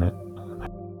condone it.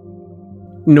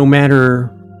 No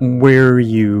matter where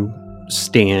you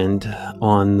stand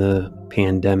on the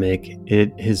pandemic,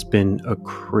 it has been a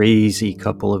crazy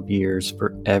couple of years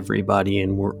for everybody,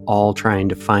 and we're all trying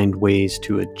to find ways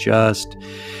to adjust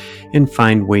and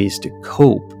find ways to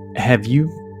cope. Have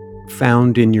you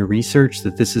found in your research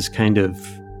that this has kind of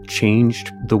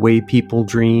changed the way people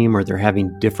dream, or they're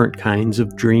having different kinds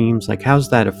of dreams? Like,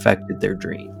 how's that affected their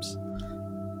dreams?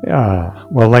 Yeah,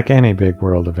 well, like any big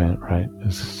world event, right,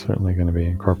 is certainly going to be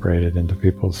incorporated into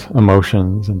people's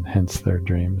emotions and hence their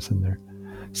dreams and their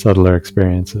subtler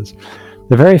experiences.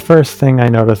 The very first thing I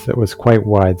noticed that was quite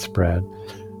widespread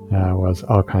was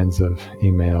all kinds of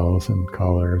emails and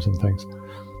callers and things.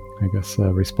 I guess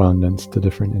respondents to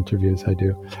different interviews I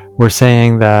do were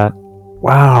saying that,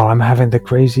 wow, I'm having the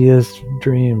craziest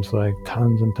dreams, like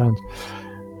tons and tons.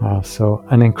 So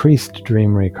an increased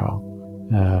dream recall.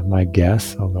 My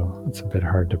guess, although it's a bit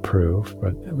hard to prove,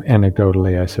 but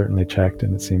anecdotally I certainly checked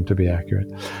and it seemed to be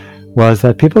accurate, was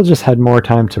that people just had more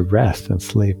time to rest and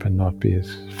sleep and not be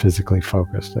as physically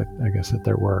focused, I guess, at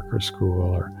their work or school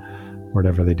or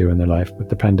whatever they do in their life. But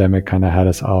the pandemic kind of had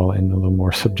us all in a little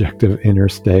more subjective inner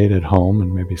state at home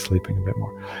and maybe sleeping a bit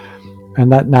more. And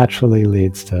that naturally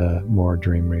leads to more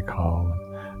dream recall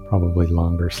and probably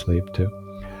longer sleep too.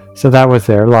 So that was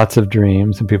there, lots of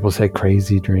dreams, and people say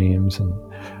crazy dreams, and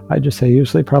I just say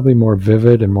usually probably more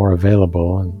vivid and more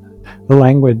available. And the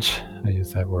language, I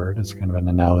use that word as kind of an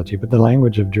analogy, but the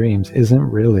language of dreams isn't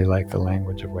really like the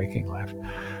language of waking life.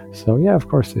 So yeah, of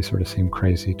course they sort of seem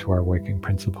crazy to our waking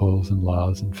principles and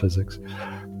laws and physics.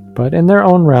 But in their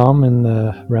own realm, in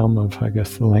the realm of, I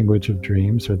guess, the language of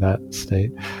dreams or that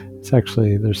state, it's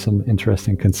actually, there's some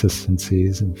interesting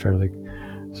consistencies and fairly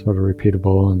sort of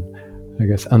repeatable and I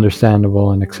guess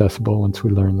understandable and accessible once we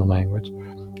learn the language.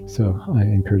 So I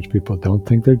encourage people, don't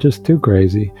think they're just too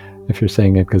crazy. If you're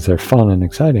saying it because they're fun and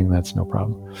exciting, that's no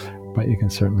problem. But you can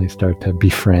certainly start to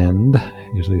befriend,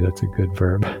 usually that's a good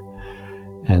verb,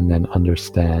 and then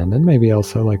understand, and maybe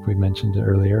also, like we mentioned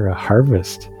earlier, a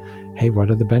harvest. Hey,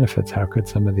 what are the benefits? How could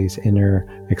some of these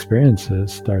inner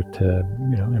experiences start to,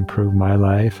 improve my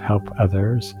life, help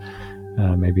others?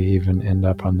 Maybe even end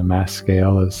up on the mass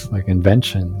scale as like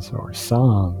inventions or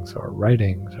songs or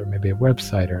writings or maybe a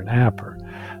website or an app or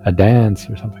a dance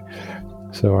or something.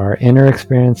 So our inner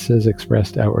experiences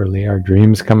expressed outwardly, our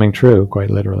dreams coming true,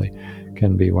 quite literally,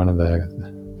 can be one of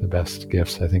the best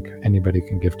gifts I think anybody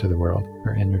can give to the world,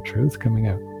 our inner truth coming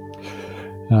out.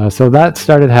 So that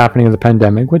started happening in the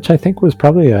pandemic, which I think was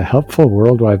probably a helpful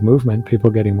worldwide movement,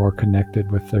 people getting more connected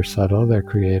with their subtle, their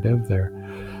creative,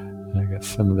 I guess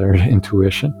some of their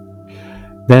intuition.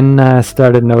 Then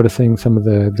started noticing some of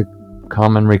the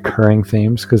common recurring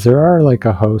themes, because there are like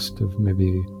a host of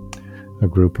maybe a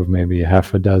group of maybe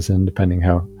half a dozen, depending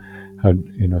how how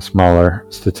smaller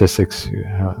statistics,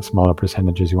 smaller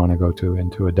percentages you want to go to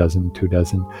into a dozen, 2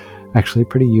 dozen, actually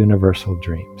pretty universal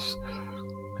dreams.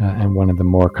 And one of the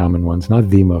more common ones, not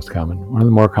the most common, one of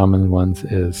the more common ones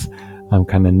is I'm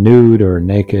kind of nude or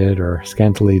naked or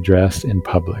scantily dressed in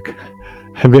public.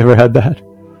 Have you ever had that?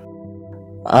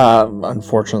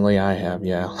 Unfortunately, I have,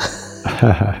 yeah.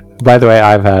 By the way,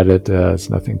 I've had it. It's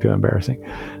nothing too embarrassing.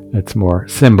 It's more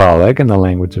symbolic in the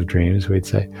language of dreams, we'd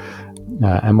say.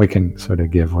 And we can sort of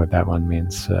give what that one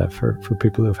means for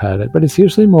people who've had it. But it's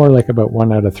usually more like about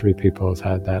 1 out of 3 people has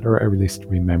had that, or at least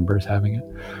remembers having it.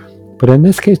 But in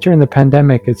this case, during the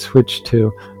pandemic, it switched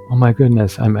to, oh my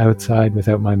goodness, I'm outside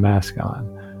without my mask on.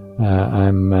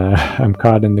 I'm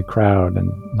caught in the crowd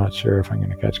and not sure if I'm going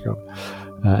to catch COVID.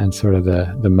 And sort of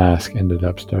the mask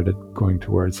started going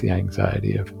towards the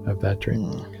anxiety of that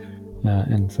dream.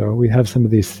 And so we have some of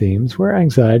these themes where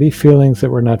anxiety, feelings that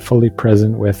we're not fully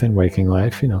present with in waking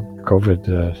life,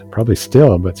 COVID probably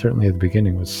still, but certainly at the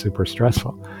beginning was super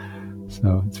stressful.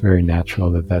 So it's very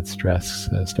natural that stress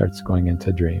starts going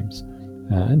into dreams.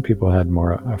 And people had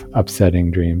more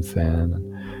upsetting dreams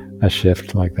then, a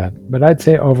shift like that. But I'd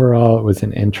say overall it was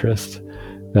an interest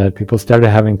that people started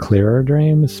having clearer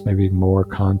dreams, maybe more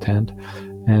content,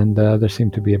 and there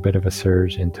seemed to be a bit of a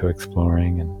surge into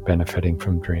exploring and benefiting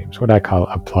from dreams, what I call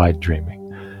applied dreaming.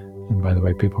 And by the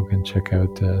way, people can check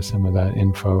out some of that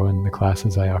info and the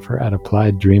classes I offer at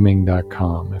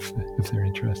applieddreaming.com if they're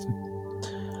interested.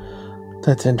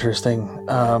 That's interesting.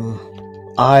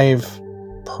 I've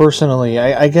personally,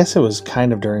 I guess it was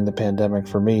kind of during the pandemic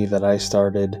for me that I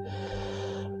started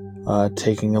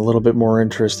taking a little bit more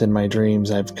interest in my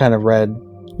dreams. I've kind of read,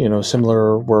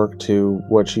 similar work to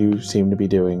what you seem to be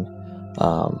doing.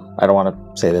 I don't want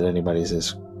to say that anybody's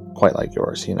is quite like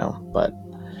yours, but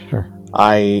sure.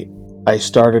 I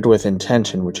started with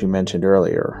intention, which you mentioned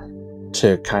earlier,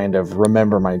 to kind of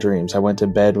remember my dreams. I went to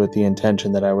bed with the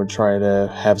intention that I would try to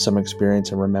have some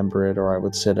experience and remember it, or I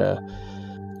would sit a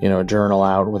journal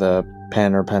out with a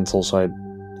pen or pencil, so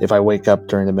if I wake up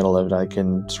during the middle of it, I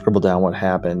can scribble down what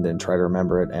happened and try to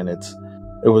remember it. And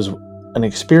it was an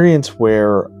experience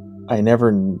where I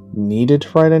never needed to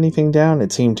write anything down.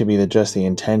 It seemed to be that just the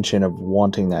intention of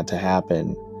wanting that to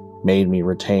happen made me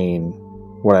retain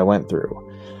what I went through.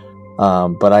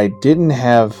 But I didn't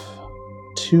have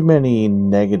too many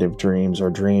negative dreams or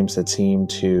dreams that seemed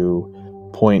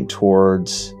to point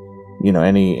towards,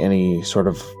 any sort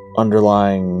of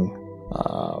underlying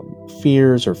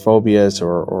fears or phobias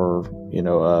or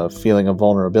a feeling of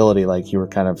vulnerability, like you were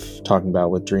kind of talking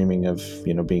about with dreaming of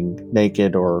being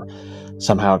naked or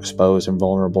somehow exposed and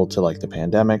vulnerable to like the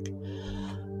pandemic,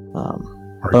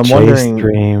 or chase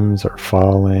dreams or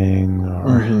falling,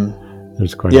 or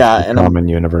there's quite a few common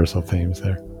universal themes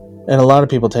there. And a lot of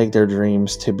people take their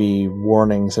dreams to be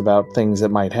warnings about things that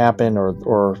might happen,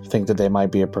 or think that they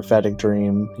might be a prophetic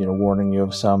dream, warning you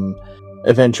of some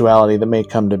eventuality that may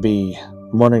come to be.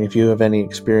 I'm wondering if you have any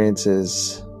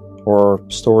experiences or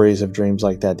stories of dreams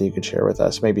like that you could share with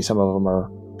us. Maybe some of them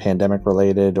are pandemic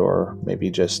related, or maybe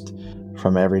just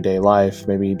from everyday life,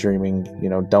 maybe dreaming,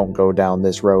 don't go down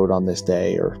this road on this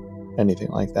day, or anything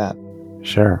like that.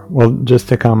 Sure. Well, just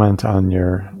to comment on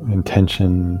your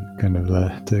intention, kind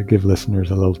of to give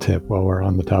listeners a little tip while we're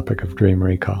on the topic of dream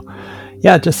recall.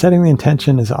 Yeah, just setting the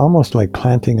intention is almost like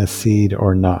planting a seed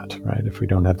or not, right? If we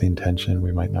don't have the intention,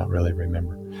 we might not really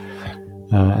remember.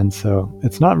 And so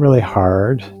it's not really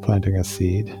hard planting a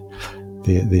seed,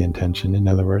 the intention, in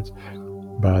other words,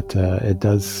 but it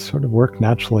does sort of work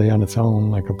naturally on its own,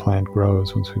 like a plant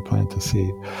grows once we plant a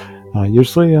seed.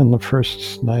 Usually on the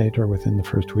first night or within the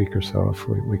first week or so, if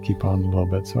we keep on a little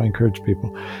bit. So I encourage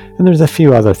people. And there's a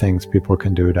few other things people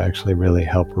can do to actually really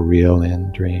help reel in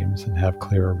dreams and have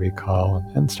clearer recall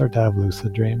and start to have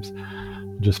lucid dreams.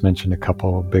 I'll just mention a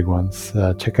couple of big ones.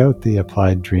 Check out the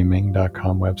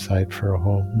applieddreaming.com website for a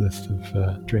whole list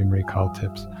of dream recall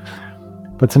tips.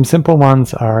 But some simple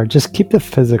ones are just keep the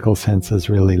physical senses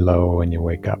really low when you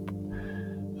wake up.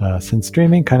 Since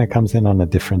dreaming kind of comes in on a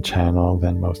different channel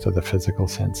than most of the physical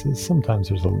senses, sometimes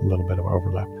there's a little bit of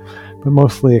overlap, but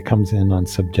mostly it comes in on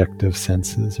subjective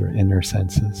senses or inner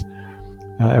senses.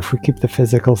 If we keep the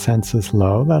physical senses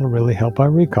low, that'll really help our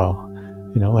recall.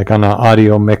 Like on an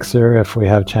audio mixer, if we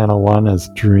have channel 1 as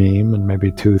dream and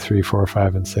maybe 2, 3, 4,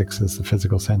 5, and 6 as the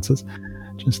physical senses,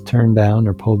 just turn down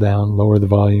or pull down, lower the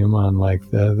volume on like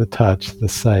the touch, the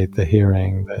sight, the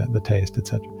hearing, the taste,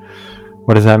 etc.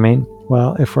 What does that mean?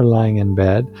 Well, if we're lying in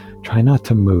bed, try not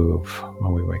to move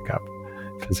when we wake up.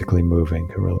 Physically moving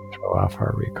can really throw off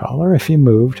our recall. Or if you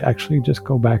moved, actually just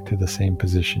go back to the same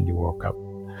position you woke up.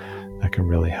 that can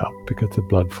really help, because the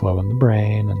blood flow in the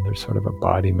brain, and there's sort of a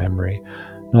body memory,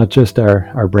 not just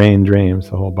our brain dreams,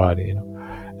 the whole body,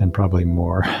 and probably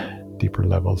more deeper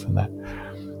levels than that.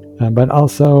 But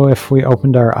also, if we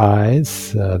opened our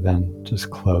eyes, then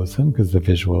just close them, because the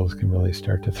visuals can really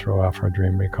start to throw off our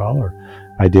dream recall. Or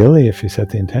ideally, if you set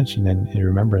the intention and you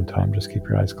remember in time, just keep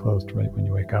your eyes closed right when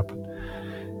you wake up.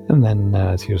 And then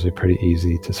it's usually pretty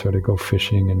easy to sort of go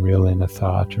fishing and reel in a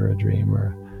thought or a dream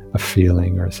or a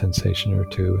feeling or a sensation or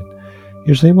two. And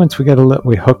usually once we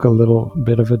we hook a little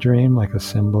bit of a dream, like a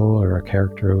symbol or a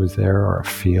character who was there, or a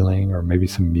feeling, or maybe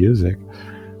some music,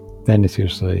 then it's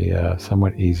usually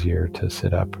somewhat easier to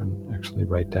sit up and actually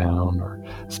write down or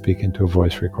speak into a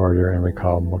voice recorder and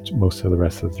recall most of the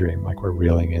rest of the dream, like we're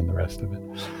reeling in the rest of it.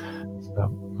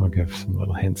 So I'll give some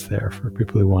little hints there for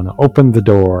people who want to open the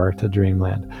door to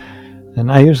dreamland.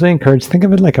 And I usually encourage, think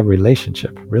of it like a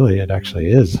relationship. Really, it actually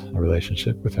is a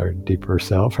relationship with our deeper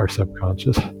self, our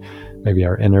subconscious, maybe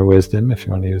our inner wisdom, if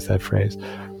you want to use that phrase.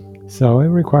 So it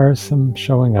requires some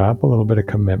showing up, a little bit of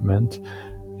commitment.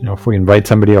 If we invite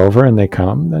somebody over and they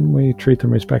come, then we treat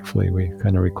them respectfully. We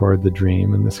kind of record the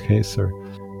dream in this case, or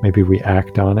maybe we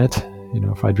act on it.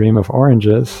 If I dream of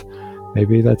oranges,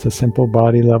 maybe that's a simple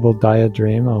body level diet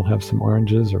dream. I'll have some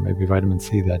oranges, or maybe vitamin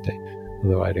C that day.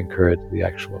 Although I'd encourage the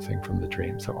actual thing from the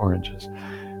dream, so oranges.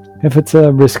 If it's a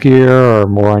riskier or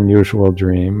more unusual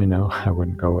dream, I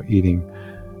wouldn't go eating,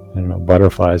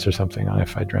 butterflies or something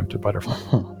if I dreamt of butterflies.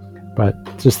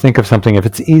 But just think of something, if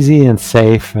it's easy and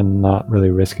safe and not really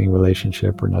risking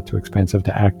relationship or not too expensive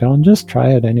to act on, just try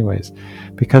it anyways,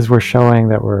 because we're showing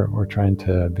that we're trying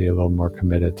to be a little more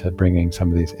committed to bringing some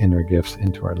of these inner gifts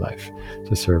into our life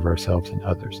to serve ourselves and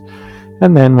others.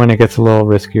 And then when it gets a little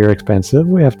riskier, expensive,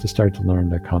 we have to start to learn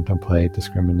to contemplate,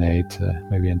 discriminate,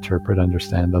 maybe interpret,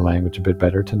 understand the language a bit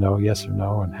better to know yes or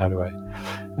no and how do I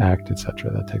act,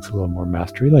 etc. That takes a little more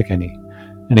mastery, like any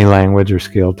language or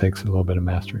skill takes a little bit of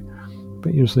mastery.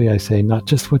 But usually I say, not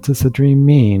just what does the dream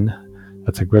mean?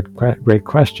 That's a great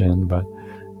question, but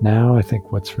now I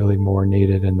think what's really more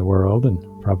needed in the world, and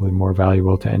probably more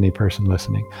valuable to any person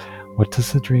listening, what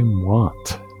does the dream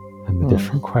want? And the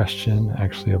different question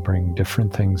actually will bring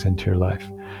different things into your life.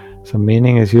 So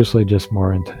meaning is usually just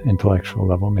more intellectual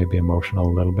level, maybe emotional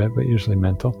a little bit, but usually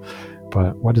mental.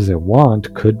 But what does it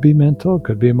want? Could be mental,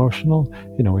 could be emotional.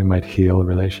 We might heal a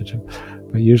relationship.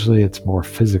 But usually it's more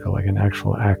physical, like an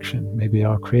actual action. Maybe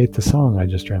I'll create the song I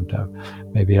just dreamt of.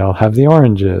 Maybe I'll have the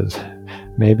oranges.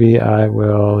 Maybe I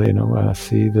will,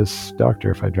 see this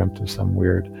doctor if I dreamt of some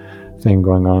weird thing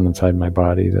going on inside my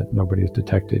body that nobody's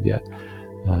detected yet.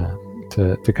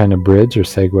 To kind of bridge or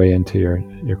segue into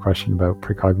your question about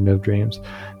precognitive dreams,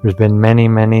 there's been many,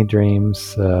 many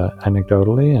dreams,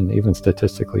 anecdotally and even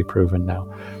statistically proven now,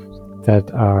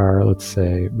 that are, let's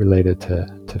say, related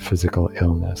to physical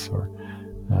illness or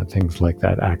things like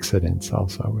that, accidents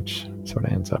also, which sort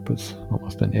of ends up as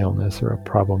almost an illness or a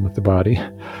problem with the body.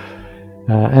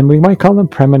 And we might call them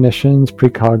premonitions,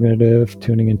 precognitive,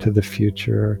 tuning into the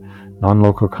future,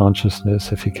 non-local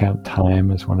consciousness, if you count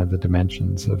time as one of the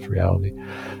dimensions of reality.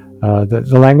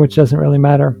 The language doesn't really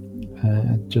matter,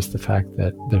 just the fact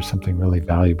that there's something really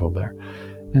valuable there.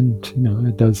 And,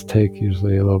 it does take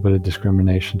usually a little bit of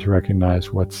discrimination to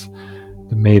recognize what's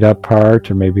the made-up part,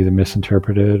 or maybe the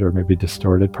misinterpreted or maybe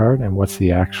distorted part, and what's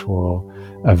the actual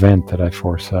event that I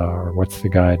foresaw, or what's the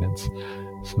guidance.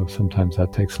 So sometimes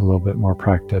that takes a little bit more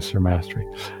practice or mastery.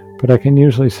 But I can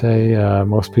usually say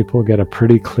most people get a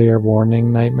pretty clear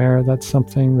warning nightmare that's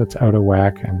something that's out of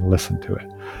whack, and listen to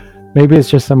it. Maybe it's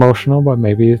just emotional, but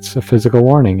maybe it's a physical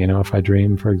warning. If I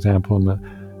dream, for example,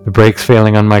 the brakes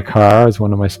failing on my car, as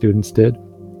one of my students did,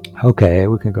 okay,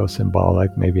 we can go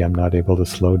symbolic. Maybe I'm not able to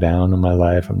slow down in my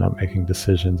life. I'm not making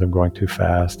decisions. I'm going too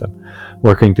fast. I'm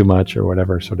working too much, or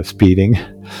whatever, sort of speeding.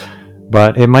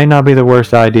 But it might not be the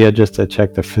worst idea just to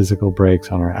check the physical brakes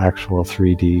on our actual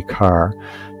 3D car,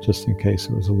 just in case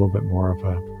it was a little bit more of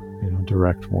a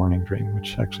direct warning dream,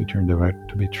 which actually turned out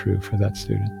to be true for that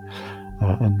student.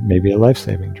 And maybe a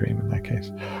life-saving dream in that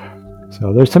case.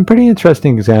 So there's some pretty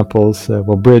interesting examples.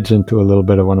 We'll bridge into a little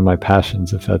bit of one of my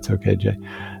passions, if that's okay, Jay.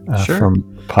 Sure.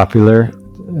 From popular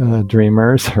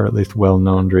dreamers, or at least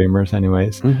well-known dreamers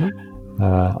anyways. Mm-hmm.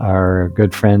 Our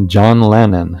good friend John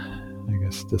Lennon, I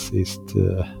guess deceased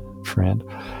friend,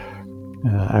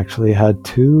 actually had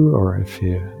two, or if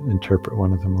you interpret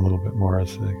one of them a little bit more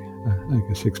as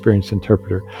experienced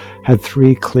interpreter, had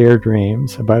 3 clear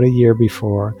dreams about a year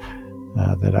before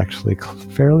that actually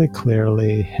fairly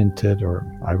clearly hinted, or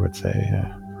I would say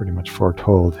pretty much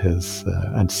foretold his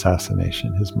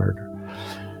assassination, his murder.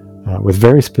 with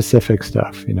very specific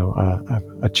stuff.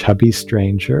 A chubby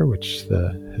stranger, which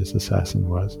his assassin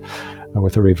was,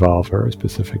 with a revolver, a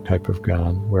specific type of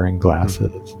gun, wearing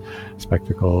glasses,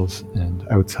 spectacles, and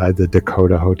outside the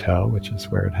Dakota Hotel, which is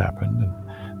where it happened and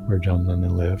where John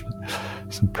Lennon lived.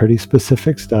 Some pretty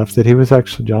specific stuff that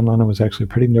John Lennon was actually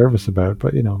pretty nervous about,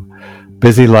 but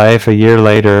busy life. A year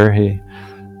later, he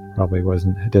probably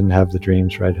didn't have the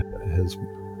dreams right at his,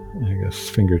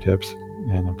 fingertips,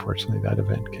 and unfortunately that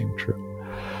event came true.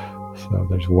 So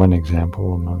there's one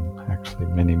example among actually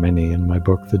many, many in my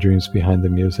book, The Dreams Behind the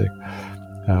Music.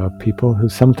 People who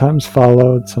sometimes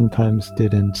followed, sometimes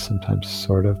didn't, sometimes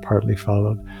sort of partly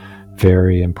followed.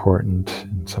 Very important,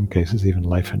 in some cases even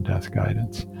life and death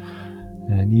guidance.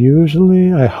 And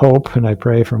usually I hope and I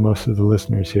pray for most of the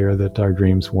listeners here that our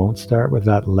dreams won't start with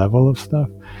that level of stuff.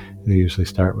 They usually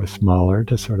start with smaller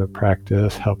to sort of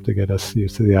practice, help to get us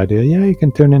used to the idea, you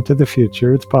can tune into the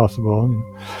future, it's possible,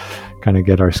 kind of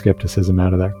get our skepticism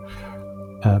out of there.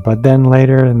 But then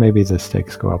later, maybe the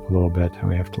stakes go up a little bit, and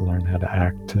we have to learn how to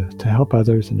act to help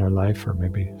others in our life, or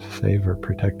maybe save or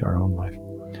protect our own life.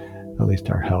 At least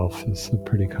our health is a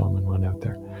pretty common one out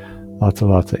there. Lots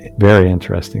of very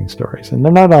interesting stories. And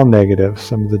they're not all negative.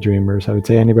 Some of the dreamers, I would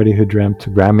say anybody who dreamt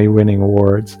Grammy-winning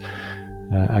awards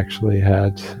actually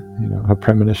had a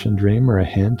premonition dream or a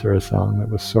hint or a song that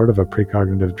was sort of a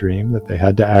precognitive dream that they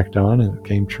had to act on, and it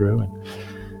came true,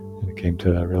 and it came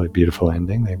to a really beautiful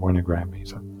ending. They won a Grammy.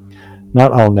 So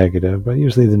not all negative, but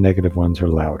usually the negative ones are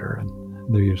louder,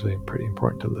 and they're usually pretty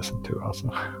important to listen to also.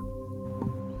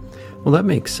 Well, that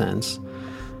makes sense.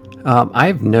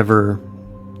 I've never,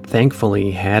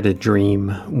 thankfully, had a dream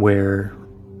where,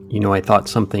 I thought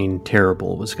something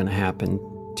terrible was going to happen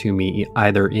to me,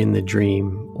 either in the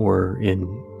dream or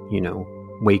in,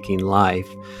 waking life.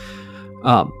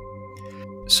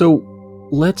 So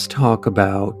let's talk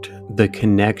about the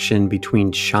connection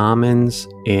between shamans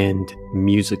and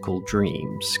musical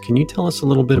dreams. Can you tell us a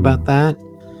little bit about that?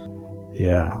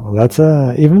 Yeah, well, that's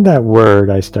even that word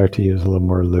I start to use a little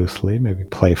more loosely, maybe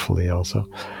playfully also.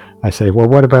 I say, well,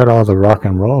 what about all the rock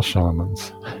and roll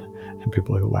shamans? And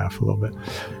people will laugh a little bit.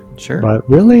 Sure. But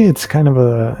really, it's kind of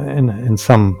in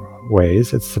some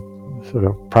ways, it's the sort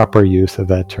of proper use of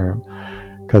that term,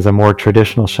 because a more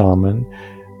traditional shaman,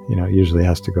 usually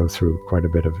has to go through quite a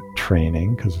bit of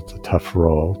training, because it's a tough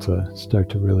role to start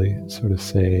to really sort of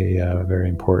say very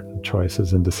important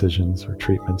choices and decisions or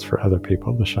treatments for other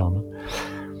people, the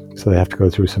shaman. So they have to go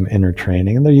through some inner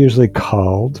training, and they're usually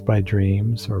called by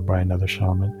dreams or by another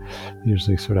shaman. They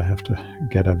usually sort of have to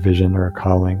get a vision or a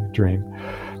calling dream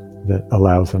that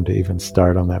allows them to even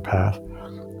start on that path,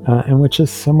 and which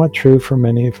is somewhat true for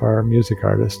many of our music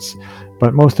artists.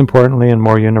 But most importantly and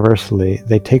more universally,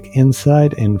 they take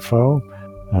inside info,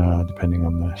 depending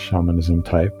on the shamanism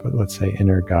type, but let's say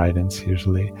inner guidance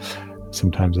usually,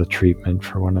 sometimes a treatment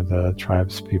for one of the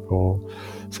tribes people,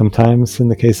 sometimes in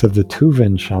the case of the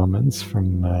Tuvan shamans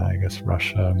from,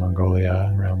 Russia,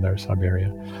 Mongolia, around there,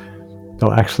 Siberia,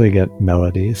 they'll actually get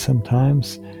melodies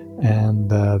sometimes, and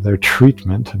their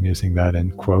treatment, I'm using that in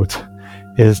quotes,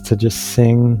 is to just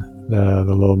sing the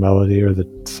little melody or the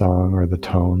song or the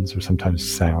tones or sometimes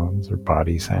sounds or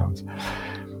body sounds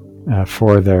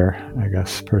for their,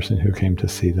 person who came to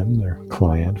see them, their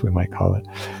client, we might call it,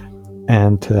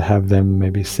 and to have them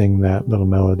maybe sing that little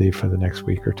melody for the next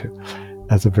week or two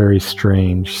as a very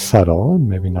strange, subtle, and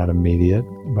maybe not immediate,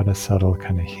 but a subtle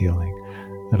kind of healing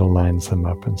that aligns them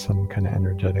up in some kind of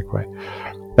energetic way.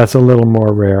 That's a little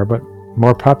more rare, but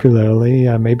more popularly,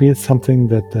 maybe it's something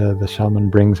that the shaman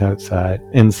brings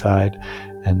inside,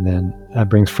 and then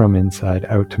brings from inside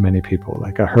out to many people,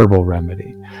 like a herbal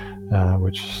remedy,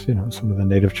 which, some of the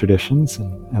native traditions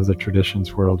and other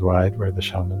traditions worldwide where the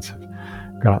shamans have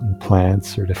gotten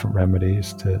plants or different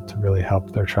remedies to really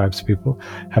help their tribes people,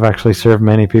 have actually served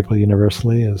many people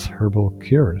universally as herbal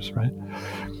cures, right?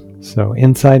 So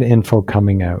inside info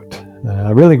coming out.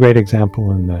 A really great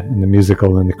example in the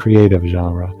musical and the creative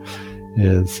genre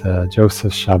is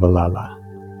Joseph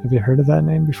Shabalala. Have you heard of that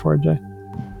name before, Jay?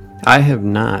 I have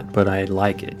not, but I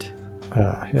like it.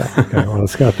 Yeah. Okay. Well,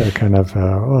 it's got that kind of,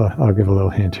 I'll give a little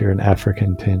hint here, an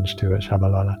African tinge to it,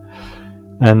 Shabalala.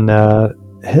 And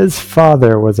his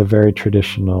father was a very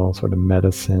traditional sort of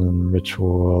medicine,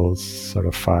 rituals, sort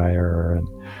of fire, and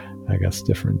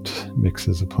different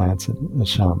mixes of plants, and a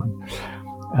shaman.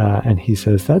 And he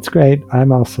says, that's great.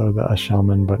 I'm also a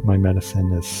shaman, but my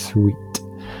medicine is sweet.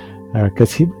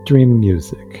 Because he would dream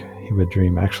music. He would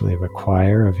dream actually of a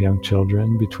choir of young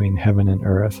children between heaven and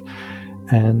earth.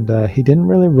 And he didn't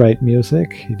really write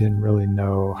music. He didn't really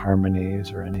know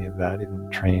harmonies or any of that. He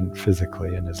didn't train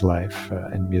physically in his life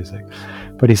in music.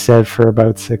 But he said for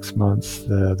about 6 months,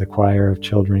 the choir of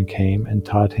children came and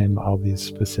taught him all these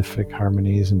specific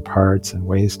harmonies and parts and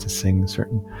ways to sing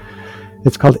certain.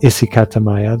 It's called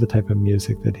Isikatamaya, the type of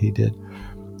music that he did.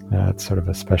 It's sort of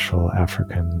a special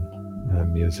African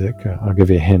music. I'll give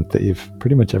you a hint that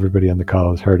pretty much everybody on the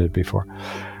call has heard it before.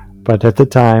 But at the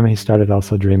time, he started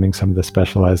also dreaming some of the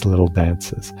specialized little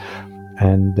dances.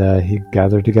 And he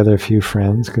gathered together a few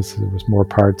friends because there was more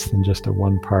parts than just a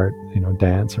one-part,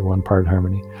 dance or one-part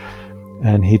harmony.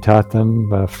 And he taught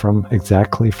them from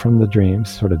the dreams,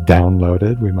 sort of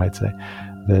downloaded, we might say,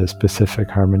 the specific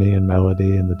harmony and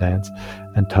melody in the dance,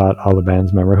 and taught all the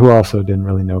band's members who also didn't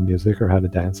really know music or how to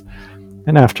dance.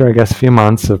 And after, I guess, a few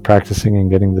months of practicing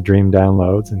and getting the dream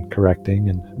downloads and correcting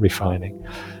and refining,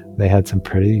 they had some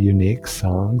pretty unique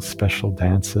songs, special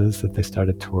dances that they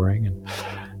started touring.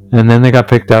 And then they got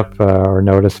picked up or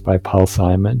noticed by Paul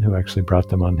Simon, who actually brought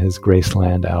them on his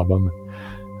Graceland album.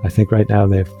 I think right now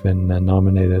they've been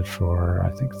nominated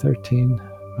for, 13,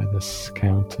 by this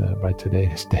count, by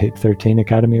today's date, 13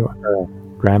 Academy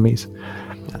Grammys.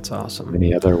 That's awesome.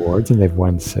 Many other awards, and they've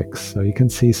won 6. So you can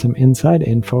see some inside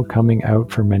info coming out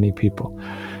for many people.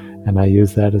 And I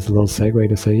use that as a little segue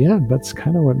to say, yeah, that's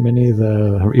kind of what many of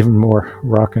the even more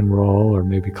rock and roll or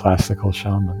maybe classical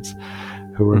shamans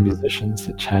who were musicians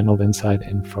that channeled inside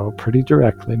info pretty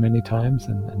directly many times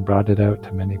and brought it out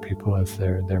to many people as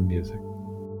their music.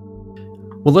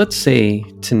 Well, let's say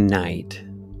tonight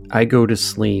I go to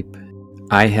sleep,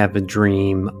 I have a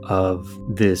dream of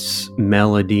this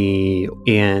melody,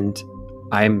 and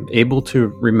I'm able to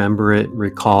remember it,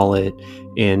 recall it,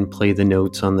 and play the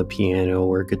notes on the piano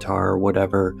or guitar or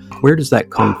whatever. Where does that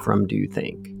come from, do you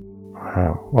think?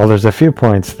 Wow. Well, there's a few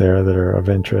points there that are of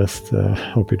interest.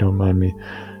 Hope you don't mind me,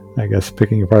 I guess,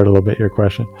 picking apart a little bit your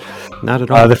question. Not at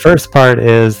all. The first part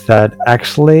is that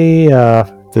actually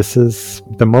this is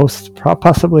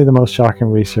possibly the most shocking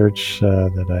research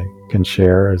that I can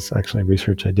share. Is actually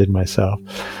research I did myself.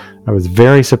 I was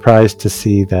very surprised to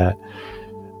see that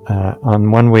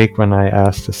on one week when I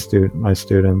asked my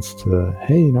students to,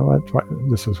 hey, you know what?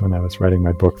 This was when I was writing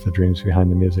my book, The Dreams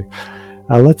Behind the Music.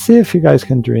 Let's see if you guys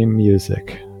can dream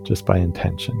music just by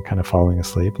intention, kind of falling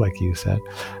asleep, like you said.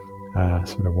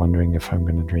 Sort of wondering if I'm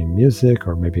going to dream music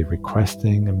or maybe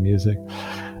requesting a music.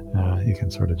 You can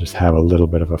sort of just have a little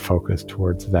bit of a focus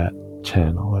towards that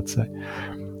channel, let's say.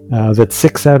 That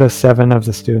 6 out of 7 of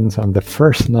the students on the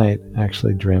first night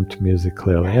actually dreamt music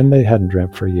clearly, and they hadn't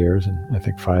dreamt for years, and I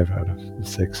think 5 out of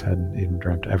 6 hadn't even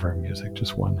dreamt ever music.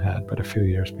 Just 1 had, but a few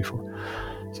years before.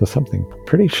 So something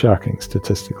pretty shocking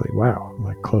statistically. Wow,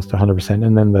 like close to 100%.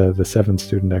 And then the 7th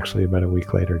student actually about a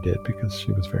week later did, because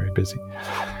she was very busy.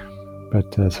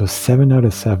 But so 7 out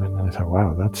of 7, and I thought,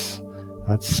 wow, that's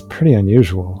pretty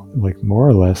unusual. Like more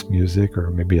or less music,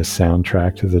 or maybe a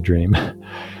soundtrack to the dream,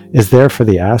 is there for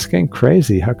the asking.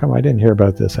 Crazy. How come I didn't hear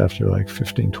about this after like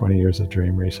 15, 20 years of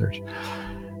dream research?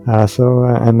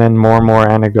 And then more and more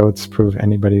anecdotes prove,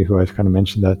 anybody who I've kind of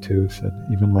mentioned that to said,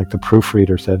 even like the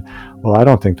proofreader said, well, I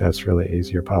don't think that's really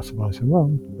easy or possible. I said,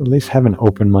 well, at least have an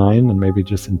open mind and maybe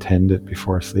just intend it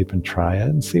before sleep and try it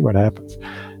and see what happens.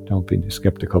 Don't be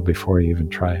skeptical before you even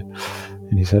try it.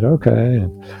 And he said, okay,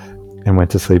 and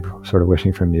went to sleep sort of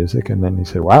wishing for music. And then he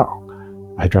said, wow,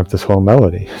 I dreamt this whole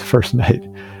melody first night.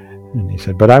 And he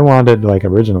said, but I wanted like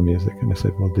original music. And I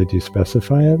said, well, did you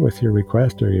specify it with your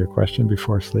request or your question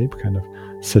before sleep? Kind of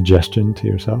suggestion to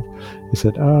yourself. He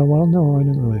said, well, no, I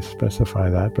didn't really specify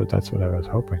that, but that's what I was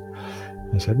hoping.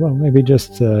 I said, well, maybe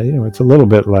just, it's a little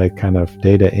bit like kind of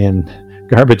data in,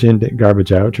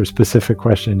 garbage out, or specific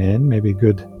question in, maybe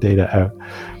good data out.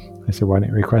 I said, why don't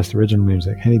you request original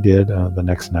music? And he did the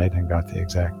next night and got the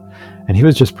exact. And he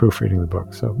was just proofreading the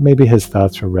book. So maybe his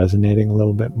thoughts were resonating a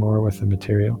little bit more with the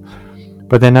material.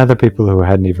 But then other people who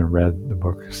hadn't even read the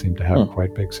book seemed to have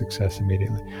quite big success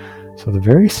immediately. So the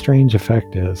very strange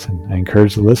effect is, and I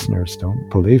encourage the listeners, don't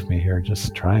believe me here,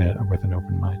 just try it with an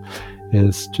open mind,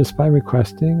 is just by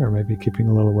requesting or maybe keeping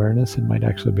a little awareness, it might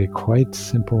actually be quite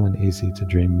simple and easy to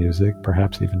dream music,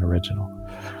 perhaps even original.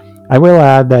 I will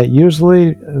add that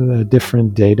usually the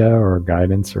different data or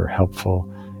guidance or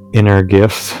helpful inner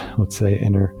gifts, let's say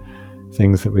inner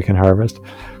things that we can harvest,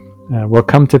 will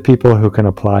come to people who can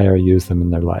apply or use them in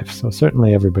their life. So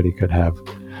certainly everybody could have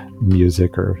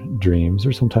music or dreams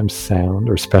or sometimes sound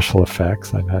or special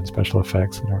effects. I've had special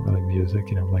effects that aren't really music,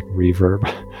 like reverb,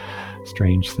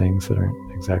 strange things that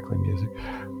aren't exactly music.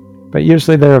 But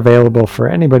usually they're available for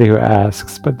anybody who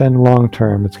asks, but then long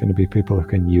term it's going to be people who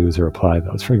can use or apply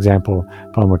those. For example,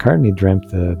 Paul McCartney dreamt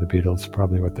the Beatles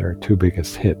probably with their 2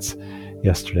 biggest hits,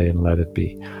 Yesterday and Let It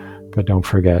Be. But don't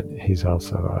forget, he's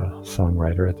also a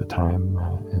songwriter at the time,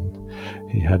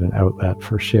 and he had an outlet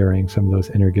for sharing some of those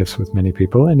inner gifts with many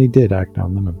people, and he did act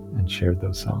on them and shared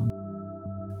those songs.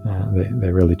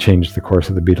 They really changed the course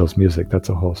of the Beatles' music. That's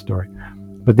a whole story.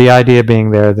 But the idea being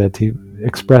there that he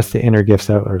expressed the inner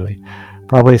gifts outwardly.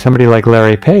 Probably somebody like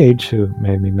Larry Page, who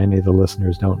maybe many of the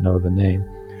listeners don't know the name,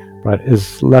 but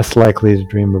is less likely to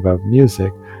dream about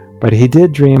music. But he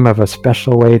did dream of a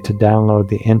special way to download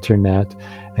the internet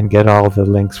and get all the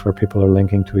links where people are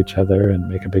linking to each other and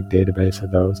make a big database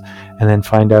of those, and then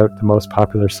find out the most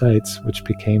popular sites, which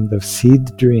became the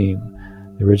Seed Dream,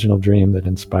 the original dream that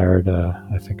inspired,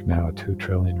 I think now a $2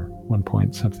 trillion or 1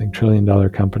 point something trillion dollar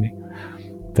company.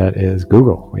 That is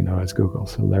Google, we know as Google.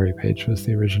 So Larry Page was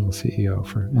the original CEO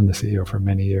and the CEO for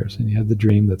many years, and he had the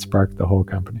dream that sparked the whole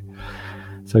company.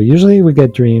 So usually we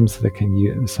get dreams that can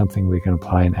use something we can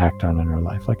apply and act on in our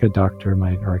life, like a doctor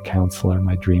or a counselor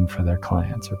might dream for their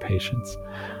clients or patients,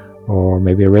 or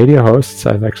maybe a radio host.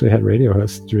 I've actually had radio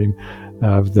hosts dream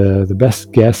of the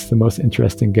best guests, the most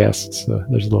interesting guests. So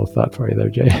there's a little thought for you there,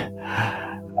 Jay.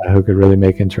 Who could really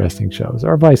make interesting shows,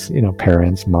 or vice,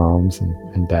 parents, moms,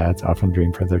 and dads often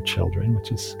dream for their children,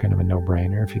 which is kind of a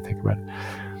no-brainer if you think about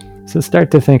it. So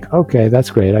start to think, okay, that's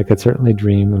great. I could certainly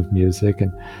dream of music,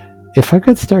 and if I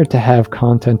could start to have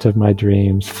content of my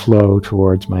dreams flow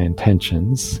towards my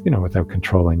intentions, without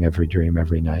controlling every dream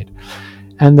every night,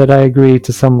 and that I agree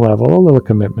to some level, a little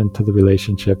commitment to the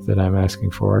relationship that I'm asking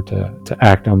for, to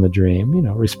act on the dream,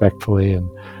 respectfully and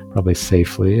probably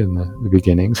safely in the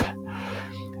beginnings,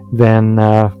 then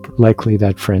likely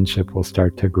that friendship will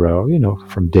start to grow,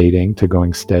 from dating to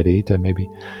going steady to maybe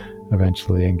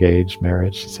eventually engaged,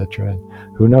 marriage, etc.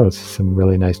 And who knows, some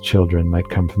really nice children might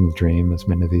come from the dream, as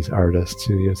many of these artists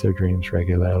who use their dreams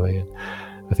regularly. And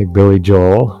I think Billy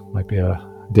Joel might be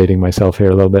dating myself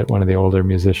here a little bit, one of the older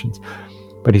musicians.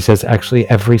 But he says, actually,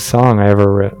 every song I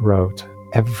ever wrote,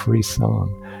 every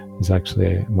song is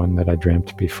actually one that I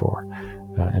dreamt before.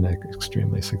 And an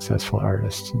extremely successful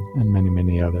artist, and many,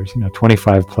 many others.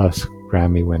 25 plus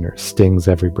Grammy winners, Sting's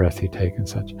Every Breath You Take and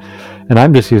such. And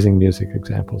I'm just using music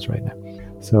examples right now.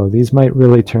 So these might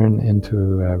really turn into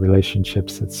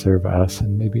relationships that serve us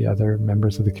and maybe other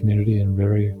members of the community in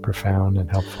very profound and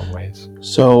helpful ways.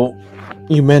 So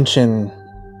you mention,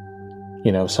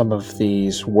 some of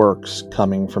these works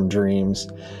coming from dreams,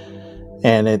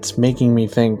 and it's making me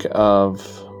think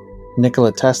of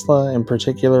Nikola Tesla in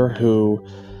particular, who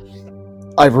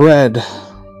I've read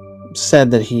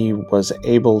said that he was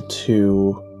able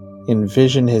to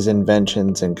envision his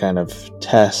inventions and kind of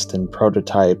test and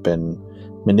prototype and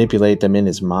manipulate them in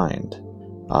his mind.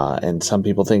 And some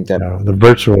people think that the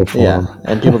virtual form. Yeah,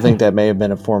 and people think that may have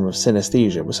been a form of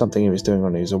synesthesia. It was something he was doing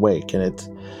when he was awake. And it's,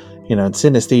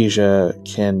 synesthesia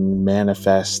can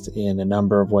manifest in a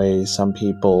number of ways. Some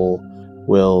people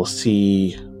will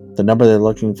see the number they're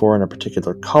looking for in a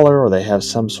particular color, or they have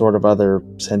some sort of other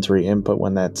sensory input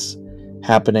when that's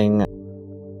happening.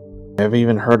 I've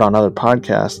even heard on other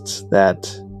podcasts that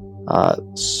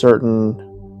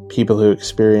certain people who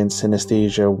experience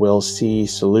synesthesia will see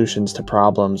solutions to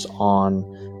problems on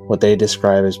what they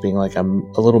describe as being like a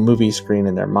little movie screen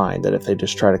in their mind, that if they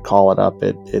just try to call it up,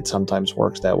 it sometimes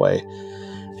works that way.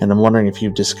 And I'm wondering if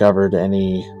you've discovered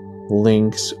any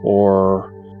links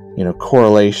or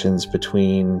correlations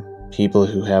between people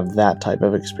who have that type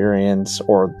of experience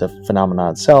or the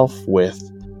phenomenon itself with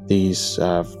these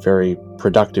very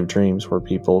productive dreams where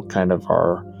people kind of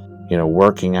are,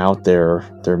 working out their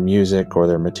music or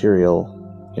their material,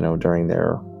 during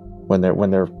when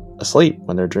they're asleep,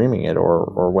 when they're dreaming it,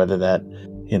 or whether that,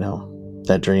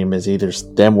 that dream is either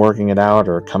them working it out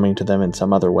or coming to them in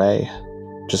some other way.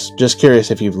 Just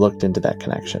curious if you've looked into that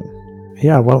connection.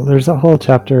 Yeah, well, there's a whole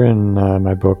chapter in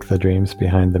my book, The Dreams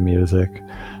Behind the Music.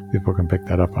 People can pick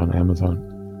that up on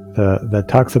Amazon. That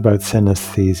talks about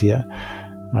synesthesia.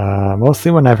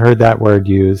 Mostly when I've heard that word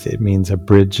used, it means a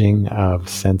bridging of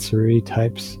sensory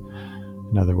types.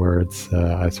 In other words,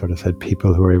 I sort of said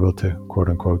people who are able to, quote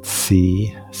unquote,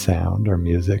 see sound or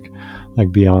music. Like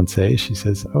Beyonce, she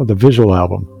says, the visual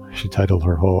album. She titled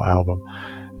her whole album.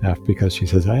 Because she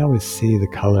says, I always see the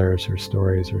colors or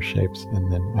stories or shapes,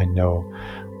 and then I know,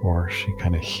 or she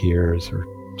kind of hears, or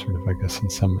sort of, I guess, in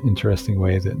some interesting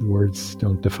way that the words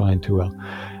don't define too well,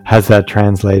 has that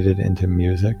translated into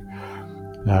music.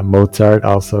 Mozart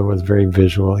also was very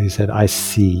visual. He said, I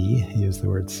see, he used the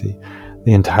word see,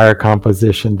 the entire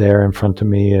composition there in front of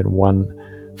me in one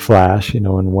flash, in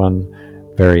one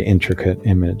very intricate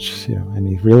image, and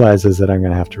he realizes that I'm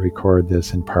going to have to record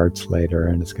this in parts later,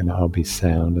 and it's going to all be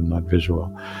sound and not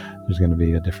visual. There's going to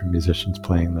be different musicians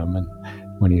playing them, and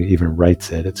when he even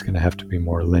writes it, it's going to have to be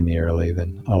more linearly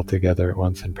than all together at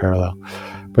once in parallel.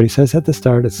 But he says at the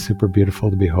start, it's super beautiful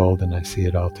to behold, and I see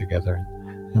it all together,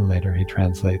 and later he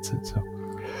translates it. So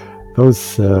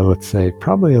those, let's say,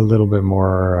 probably a little bit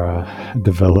more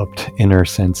developed inner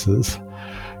senses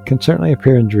can certainly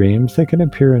appear in dreams. They can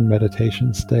appear in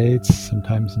meditation states,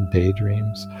 sometimes in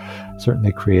daydreams.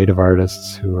 Certainly creative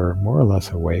artists who are more or less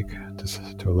awake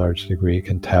to a large degree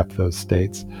can tap those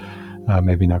states,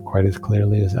 maybe not quite as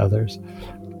clearly as others.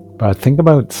 But think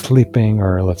about sleeping,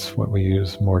 or what we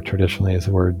use more traditionally as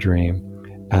the word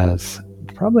dream, as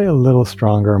probably a little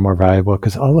stronger, more valuable,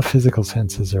 because all the physical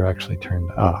senses are actually turned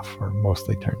off, or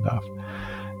mostly turned off.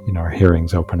 Our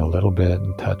hearing's open a little bit,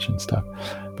 and touch and stuff.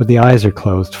 But the eyes are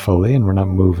closed fully, and we're not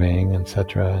moving,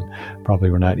 etc. And probably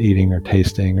we're not eating or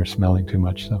tasting or smelling too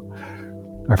much. So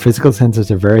our physical senses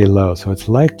are very low. So it's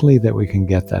likely that we can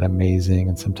get that amazing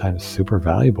and sometimes super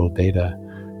valuable data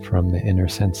from the inner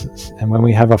senses. And when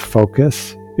we have a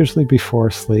focus, usually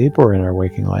before sleep or in our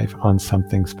waking life, on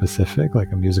something specific,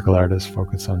 like a musical artist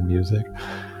focus on music,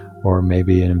 or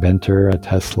maybe an inventor, a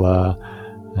Tesla,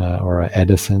 or a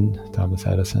Thomas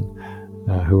Edison,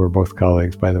 who were both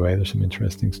colleagues, by the way. There's some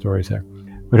interesting stories there.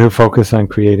 But who focus on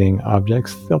creating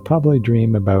objects, they'll probably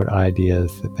dream about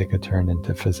ideas that they could turn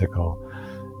into physical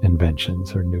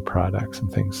inventions or new products and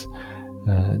things.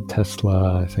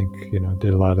 Tesla, I think,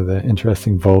 did a lot of the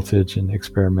interesting voltage and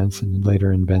experiments, and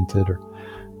later invented, or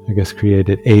I guess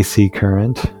created, AC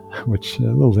current, which a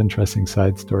little interesting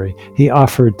side story. He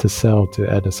offered to sell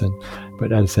to Edison,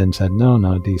 but Edison said, no,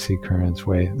 DC current's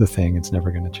the thing, it's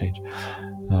never going to change.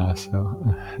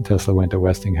 So Tesla went to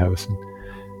Westinghouse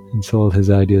and sold his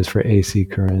ideas for AC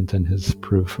current and his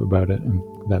proof about it, and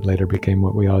that later became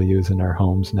what we all use in our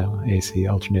homes now, AC,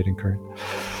 alternating current.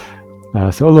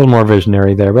 So a little more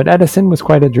visionary there, but Edison was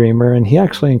quite a dreamer, and he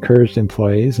actually encouraged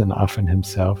employees, and often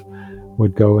himself,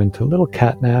 would go into little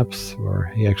catnaps, or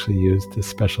he actually used this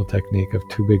special technique of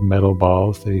 2 big metal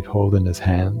balls that he'd hold in his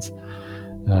hands,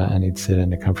 and he'd sit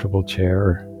in a comfortable chair,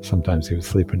 or sometimes he would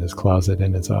sleep in his closet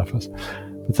in his office.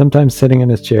 But sometimes sitting in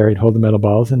his chair, he'd hold the metal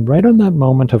balls, and right on that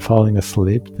moment of falling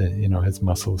asleep, his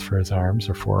muscles for his arms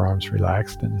or forearms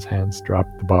relaxed, and his hands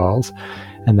dropped the balls,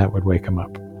 and that would wake him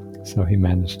up. So he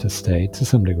managed to stay, to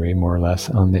some degree, more or less,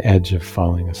 on the edge of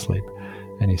falling asleep.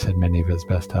 And he said many of his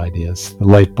best ideas, the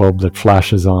light bulb that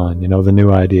flashes on, the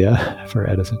new idea for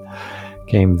Edison,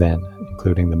 came then,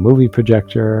 including the movie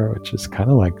projector, which is kind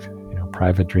of like,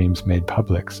 private dreams made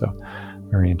public. So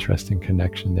very interesting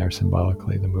connection there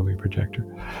symbolically, the movie projector.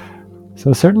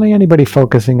 So certainly anybody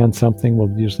focusing on something will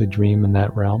usually dream in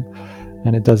that realm.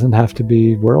 And it doesn't have to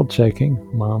be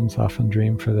world-shaking. Moms often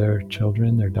dream for their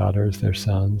children, their daughters, their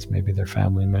sons, maybe their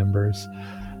family members.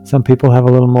 Some people have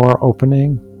a little more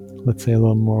opening, let's say a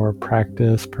little more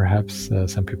practice. Perhaps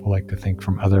some people like to think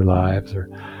from other lives, or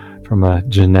from a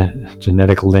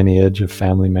genetic lineage of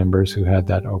family members who had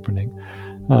that opening.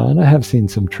 And I have seen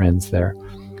some trends there.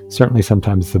 Certainly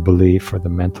sometimes the belief or the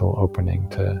mental opening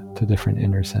to different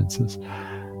inner senses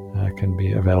can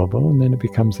be available, and then it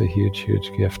becomes a huge,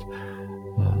 huge gift.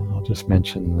 I'll just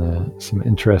mention some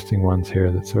interesting ones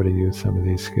here that sort of use some of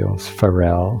these skills.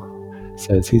 Pharrell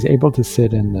says he's able to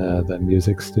sit in the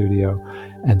music studio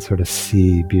and sort of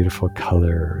see beautiful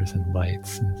colors and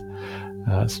lights,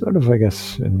 and sort of, I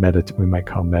guess, we might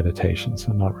call meditation,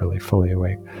 so not really fully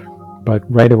awake. But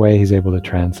right away he's able to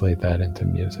translate that into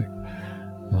music.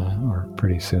 Or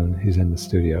pretty soon he's in the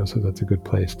studio, so that's a good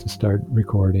place to start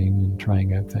recording and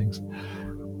trying out things.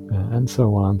 And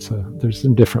so on. So there's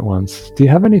some different ones. Do you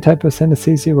have any type of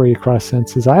synesthesia where you cross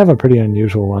senses? I have a pretty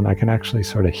unusual one. I can actually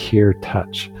sort of hear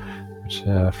touch, which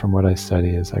from what I study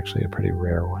is actually a pretty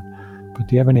rare one. But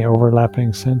do you have any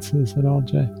overlapping senses at all,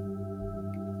 Jay?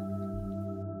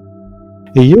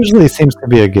 It usually seems to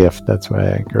be a gift. That's why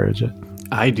I encourage it.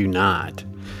 I do not,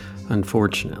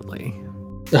 unfortunately.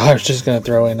 I was just going to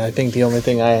throw in, I think the only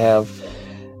thing I have,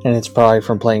 and it's probably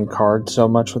from playing cards so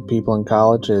much with people in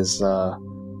college, is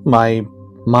my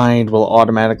mind will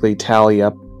automatically tally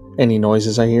up any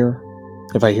noises I hear.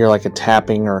 If I hear like a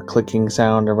tapping or a clicking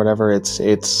sound or whatever, it's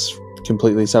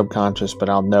completely subconscious, but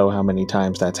I'll know how many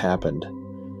times that's happened.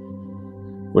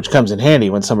 Which comes in handy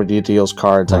when somebody deals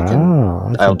cards.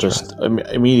 I'll just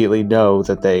immediately know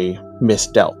that they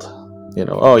misdealt.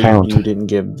 You didn't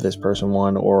give this person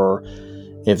one, or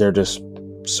if they're just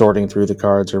sorting through the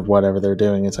cards or whatever they're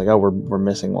doing, it's like, oh, we're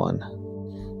missing one.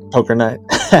 Poker night.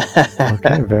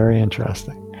 Okay, very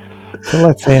interesting. So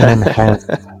let's say an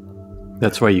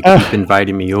That's why you keep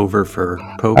inviting me over for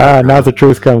poker. Now the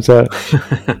truth comes out.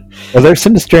 Well, there's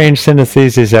some strange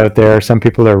synesthesias out there. Some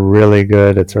people are really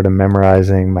good at sort of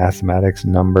memorizing mathematics,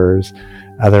 numbers.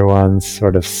 Other ones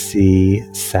sort of see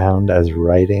sound as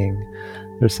writing.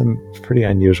 There's some pretty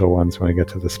unusual ones when we get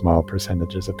to the small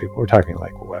percentages of people. We're talking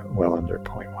like well under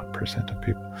 0.1% of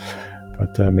people.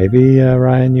 But maybe,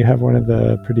 Ryan, you have one of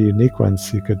the pretty unique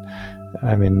ones. You could,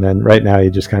 I mean, and right now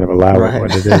you just kind of allow it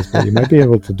what it is, but you might be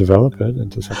able to develop it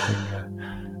into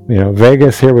something,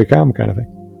 Vegas, here we come kind of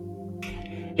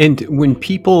thing. And when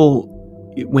people,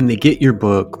 when they get your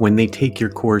book, when they take your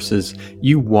courses,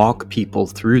 you walk people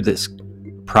through this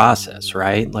process,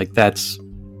 right? Like that's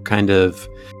kind of,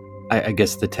 I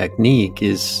guess the technique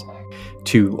is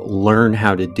to learn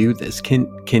how to do this.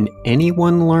 Can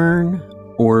anyone learn,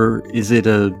 or is it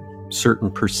a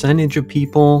certain percentage of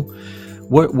people?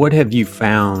 What have you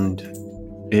found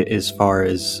as far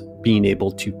as being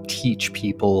able to teach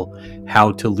people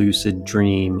how to lucid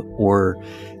dream, or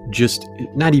just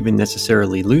not even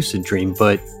necessarily lucid dream,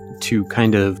 but to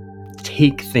kind of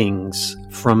take things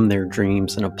from their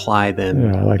dreams and apply them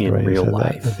in real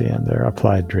life? At the end there,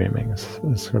 applied dreaming is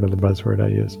sort of the buzzword I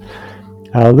use.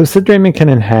 Lucid dreaming can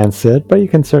enhance it, but you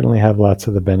can certainly have lots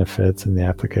of the benefits and the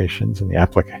applications and the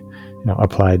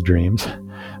applied dreams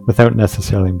without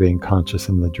necessarily being conscious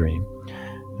in the dream.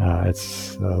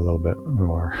 It's a little bit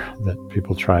more that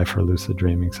people try for lucid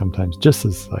dreaming sometimes, just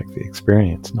as like the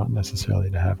experience, not necessarily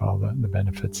to have all the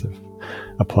benefits of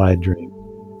applied dream.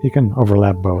 You can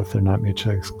overlap both. They're not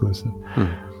mutually exclusive.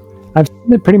 I've seen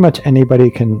that pretty much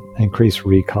anybody can increase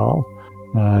recall.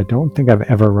 I don't think I've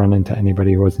ever run into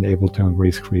anybody who wasn't able to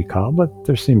increase recall, but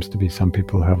there seems to be some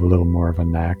people who have a little more of a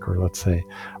knack, or let's say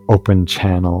open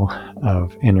channel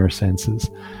of inner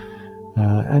senses.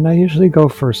 And I usually go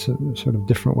for sort of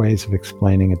different ways of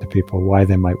explaining it to people why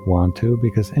they might want to,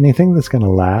 because anything that's going to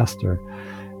last, or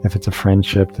if it's a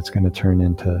friendship that's going to turn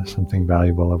into something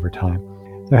valuable over time,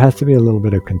 there has to be a little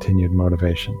bit of continued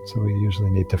motivation. So we usually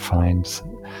need to find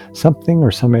something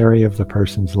or some area of the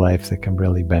person's life that can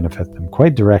really benefit them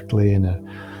quite directly in a,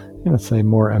 let's say,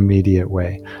 more immediate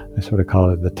way. I sort of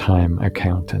call it the time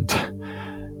accountant.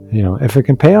 If it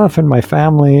can pay off in my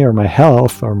family or my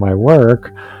health or my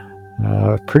work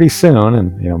pretty soon,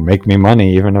 and make me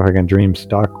money, even if I can dream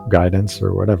stock guidance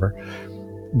or whatever,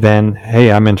 then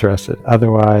hey, I'm interested.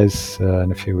 Otherwise,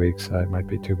 in a few weeks, I might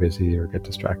be too busy or get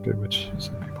distracted, which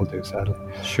some people do, sadly.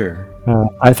 Sure.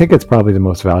 I think it's probably the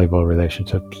most valuable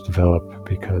relationship to develop,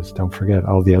 because don't forget,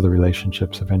 all the other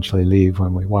relationships eventually leave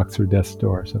when we walk through death's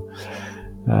door. So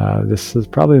this is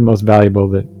probably the most valuable,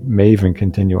 that may even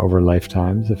continue over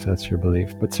lifetimes, if that's your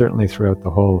belief, but certainly throughout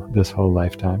this whole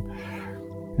lifetime.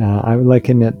 I would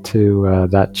liken it to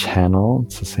that channel.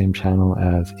 It's the same channel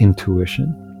as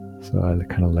intuition. So I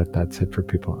kind of let that sit for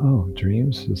people. Oh,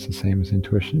 dreams is the same as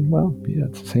intuition? Well, yeah,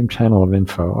 it's the same channel of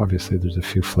info. Obviously, there's a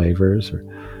few flavors or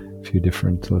a few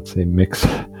different, let's say, mixed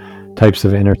types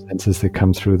of inner senses that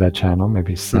come through that channel.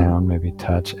 Maybe sound, maybe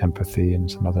touch, empathy, and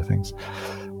some other things.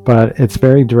 But it's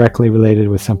very directly related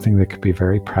with something that could be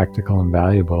very practical and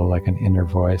valuable, like an inner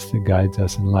voice that guides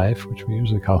us in life, which we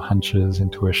usually call hunches,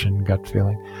 intuition, gut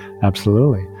feeling.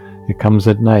 Absolutely. It comes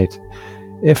at night.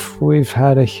 If we've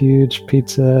had a huge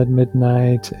pizza at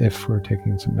midnight, if we're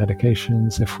taking some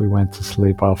medications, if we went to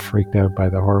sleep all freaked out by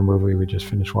the horror movie we just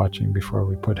finished watching before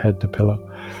we put head to pillow,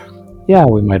 yeah,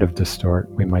 we might distort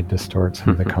some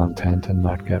of the content and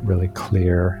not get really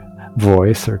clear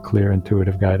voice or clear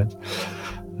intuitive guidance.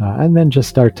 And then just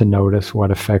start to notice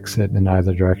what affects it in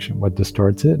either direction, what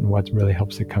distorts it and what really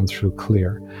helps it come through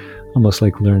clear. Almost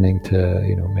like learning to,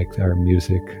 make our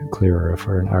music clearer if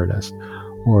we're an artist.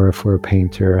 Or if we're a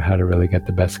painter, how to really get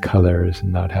the best colors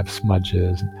and not have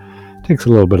smudges. It takes a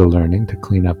little bit of learning to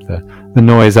clean up the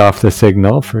noise off the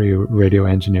signal for you radio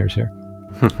engineers here.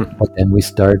 But then we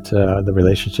start, the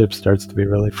relationship starts to be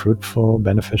really fruitful,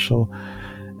 beneficial.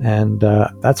 And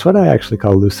that's what I actually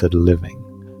call lucid living.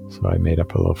 So I made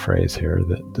up a little phrase here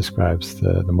that describes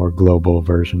the more global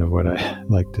version of what I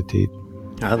like to teach.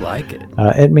 I like it.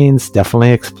 It means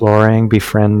definitely exploring,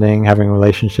 befriending, having a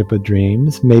relationship with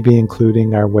dreams, maybe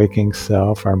including our waking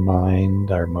self, our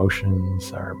mind, our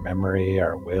emotions, our memory,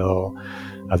 our will,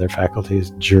 other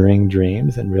faculties during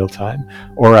dreams in real time,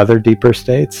 or other deeper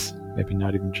states, maybe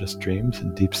not even just dreams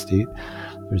and deep state.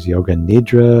 There's yoga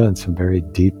nidra and some very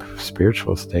deep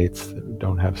spiritual states that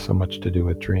don't have so much to do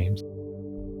with dreams.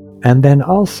 And then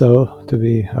also to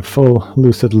be a full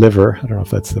lucid liver. I don't know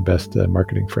if that's the best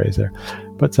marketing phrase there,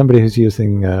 but somebody who's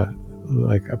using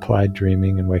like applied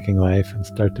dreaming and waking life and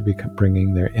start to be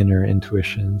bringing their inner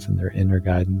intuitions and their inner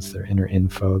guidance, their inner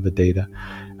info, the data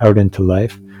out into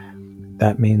life.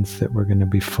 that means that we're going to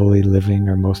be fully living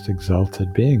our most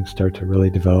exalted being, start to really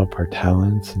develop our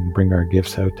talents and bring our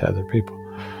gifts out to other people.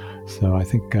 So I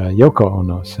think Yoko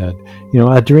Ono said,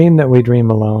 a dream that we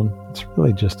dream alone, it's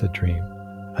really just a dream.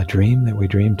 A dream that we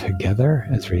dream together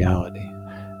is reality.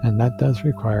 And that does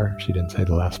require, she didn't say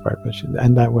the last part,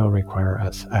 and that will require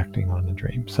us acting on a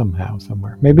dream somehow,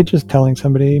 somewhere. Maybe just telling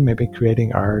somebody, maybe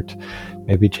creating art,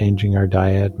 maybe changing our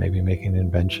diet, maybe making an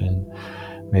invention,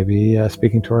 maybe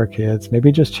speaking to our kids,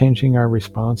 maybe just changing our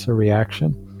response or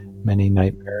reaction. Many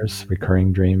nightmares,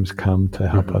 recurring dreams come to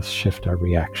help us shift our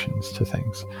reactions to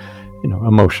things.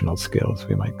 Emotional skills,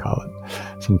 we might call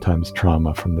it. Sometimes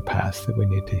trauma from the past that we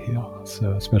need to heal.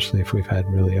 So especially if we've had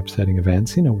really upsetting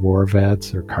events, war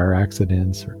vets or car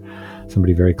accidents, or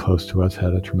somebody very close to us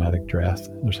had a traumatic death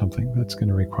or something, that's going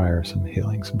to require some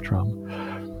healing, some trauma.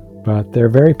 But they're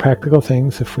very practical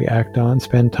things if we act on,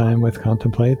 spend time with,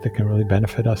 contemplate, that can really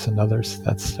benefit us and others.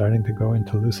 That's starting to go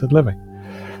into lucid living.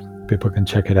 People can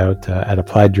check it out at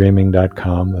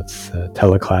applieddreaming.com. That's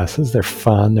teleclasses. They're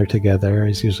fun. They're together.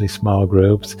 It's usually small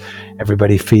groups.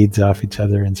 Everybody feeds off each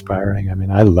other, inspiring.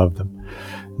 I love them.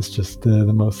 It's just the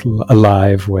most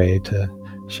alive way to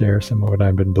share some of what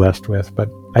I've been blessed with. But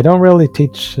I don't really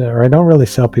teach, or I don't really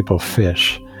sell people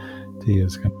fish, to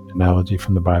use an analogy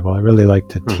from the Bible. I really like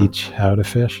to teach how to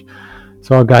fish.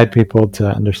 So I'll guide people to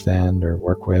understand or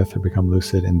work with or become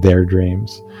lucid in their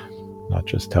dreams. Not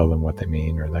just tell them what they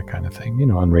mean or that kind of thing.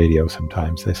 On radio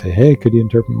sometimes they say, hey, could you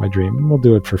interpret my dream? And we'll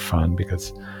do it for fun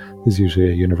because there's usually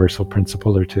a universal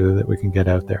principle or two that we can get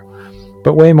out there.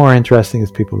 But way more interesting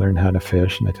is people learn how to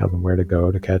fish, and I tell them where to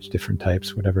go to catch different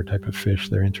types, whatever type of fish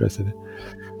they're interested in.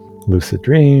 Lucid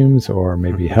dreams, or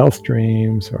maybe health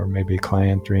dreams, or maybe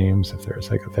client dreams if they're a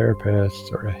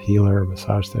psychotherapist or a healer, a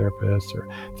massage therapist, or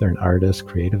if they're an artist,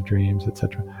 creative dreams,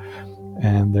 etc.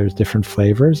 And there's different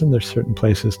flavors, and there's certain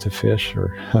places to fish,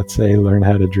 or let's say learn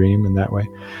how to dream in that way,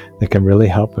 that can really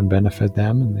help and benefit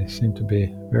them, and they seem to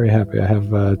be very happy. I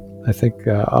have, I think,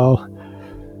 all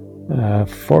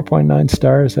 4.9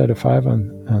 stars out of 5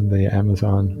 on the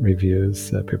Amazon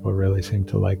reviews. People really seem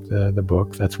to like the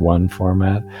book. That's one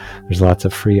format. There's lots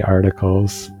of free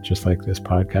articles, just like this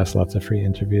podcast, lots of free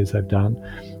interviews I've done.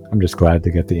 I'm just glad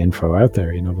to get the info out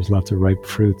there. There's lots of ripe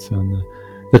fruits on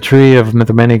the tree of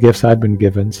the many gifts I've been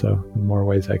given, so the more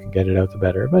ways I can get it out, the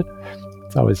better. But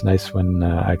it's always nice when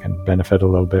I can benefit a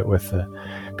little bit with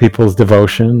people's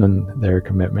devotion and their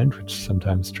commitment, which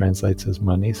sometimes translates as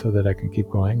money, so that I can keep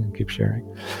going and keep sharing.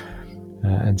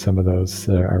 And some of those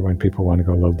are when people want to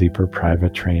go a little deeper,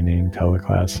 private training,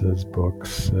 teleclasses,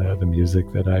 books, the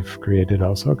music that I've created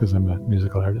also, because I'm a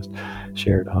musical artist,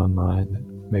 shared online that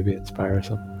maybe inspires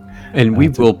them. And we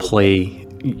will play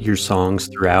your songs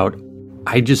throughout.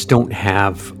 I just don't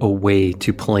have a way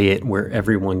to play it where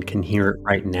everyone can hear it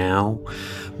right now.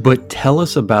 But tell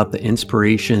us about the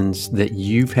inspirations that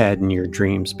you've had in your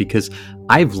dreams, because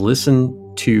I've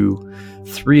listened to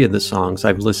 3 of the songs.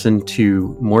 I've listened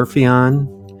to Morpheon,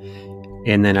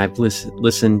 and then I've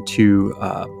listened to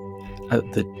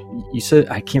you said,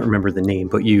 I can't remember the name,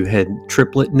 but you had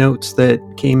triplet notes that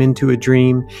came into a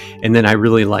dream, and then I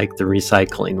really like the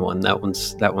recycling one. That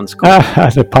one's cool.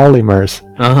 The polymers.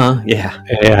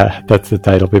 Yeah, that's the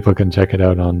title. People can check it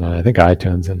out on I think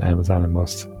iTunes and Amazon and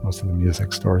most of the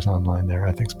music stores online there.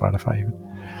 I think Spotify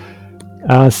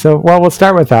even. So we'll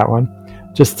start with that one,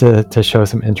 just to show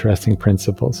some interesting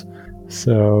principles.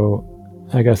 So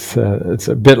I guess it's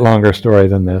a bit longer story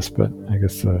than this, but I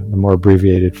guess the more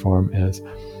abbreviated form is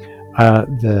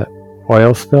the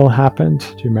oil spill happened.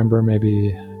 Do you remember?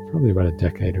 Probably about a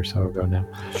decade or so ago now.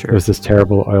 Sure. There was this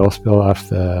terrible oil spill off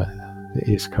the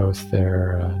East Coast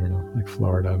there. I don't know, like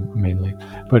Florida mainly,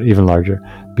 but even larger.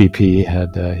 BP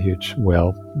had a huge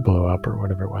well blow up or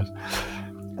whatever it was.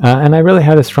 And I really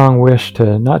had a strong wish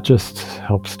to not just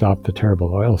help stop the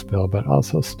terrible oil spill, but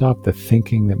also stop the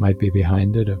thinking that might be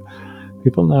behind it, of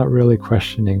people not really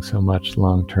questioning so much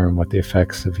long-term what the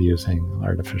effects of using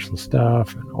artificial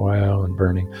stuff and oil and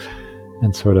burning,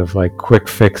 and sort of like quick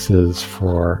fixes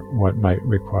for what might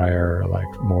require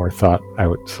like more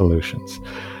thought-out solutions.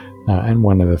 And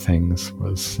one of the things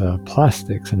was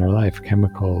plastics in our life,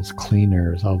 chemicals,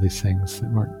 cleaners, all these things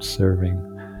that weren't serving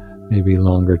maybe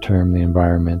longer term the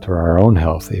environment or our own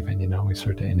health even. We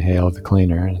sort of inhale the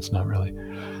cleaner and it's not really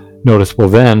noticeable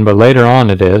then, but later on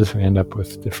it is. We end up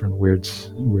with different weird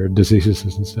diseases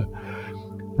and stuff.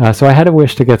 So I had a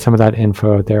wish to get some of that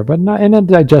info out there, but not in a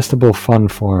digestible, fun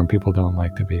form. People don't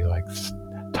like to be like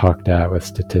talked at with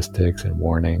statistics and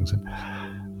warnings.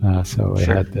 And so I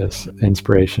had this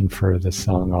inspiration for this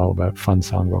song, all about fun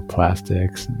song about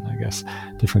plastics and I guess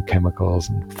different chemicals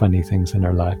and funny things in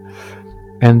our life.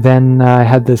 And then I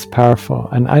had this powerful,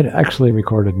 and I actually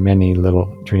recorded many little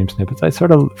dream snippets. I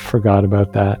sort of forgot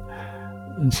about that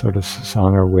sort of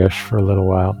song or wish for a little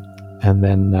while. And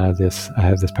then I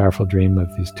have this powerful dream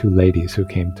of these two ladies who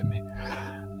came to me.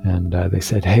 And they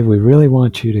said, hey, we really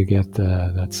want you to get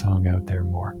that song out there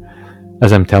more.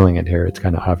 As I'm telling it here, it's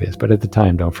kind of obvious. But at the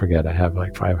time, don't forget, I have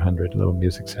like 500 little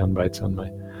music sound bites on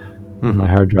my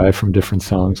hard drive from different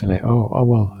songs. And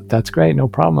well, that's great. No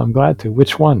problem. I'm glad to.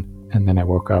 Which one? And then I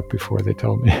woke up before they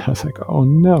told me. I was like, oh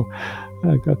no,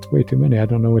 I got way too many. I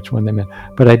don't know which one they meant.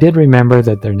 But I did remember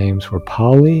that their names were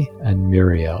Polly and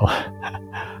Muriel.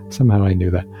 Somehow I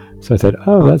knew that. So I said,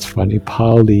 oh, that's funny.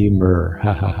 Polymer.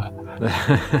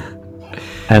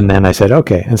 And then I said,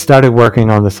 okay, and started working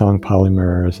on the song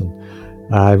Polymers.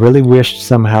 And I really wished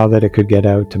somehow that it could get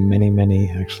out to many, many.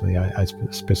 Actually, I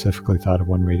specifically thought of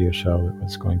one radio show that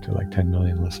was going to like 10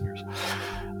 million listeners.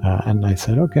 And I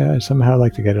said, okay, I somehow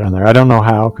like to get it on there. I don't know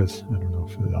how, because I don't know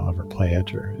if I'll ever play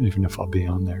it, or even if I'll be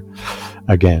on there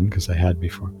again, because I had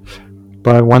before.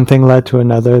 But one thing led to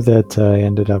another, that I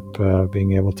ended up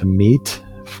being able to meet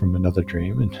from another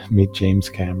dream and meet James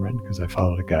Cameron, because I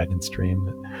followed a guidance dream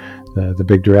that the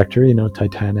big director,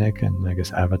 Titanic, and I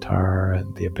guess Avatar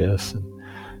and The Abyss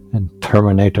and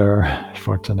Terminator,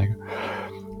 Schwarzenegger.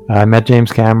 I met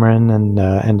James Cameron and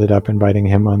ended up inviting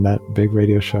him on that big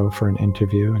radio show for an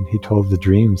interview. And he told the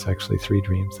dreams, actually 3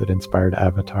 dreams that inspired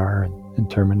Avatar and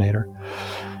Terminator.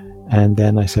 And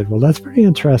then I said, well, that's pretty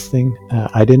interesting.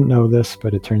 I didn't know this,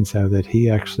 but it turns out that he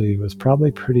actually was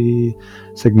probably pretty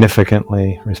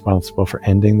significantly responsible for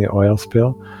ending the oil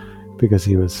spill, because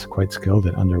he was quite skilled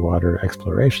at underwater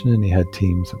exploration, and he had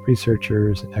teams of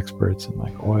researchers and experts in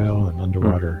like oil and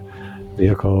underwater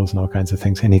vehicles and all kinds of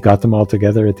things. And he got them all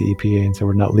together at the EPA and said,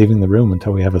 we're not leaving the room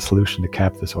until we have a solution to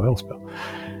cap this oil spill.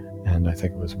 And I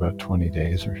think it was about 20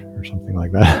 days or something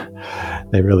like that.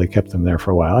 They really kept them there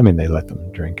for a while. I mean, they let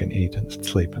them drink and eat and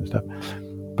sleep and stuff.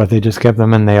 But they just kept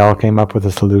them, and they all came up with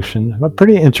a solution. A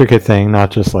pretty intricate thing,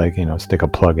 not just like, stick a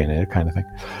plug in it kind of thing.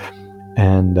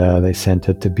 And they sent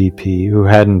it to BP, who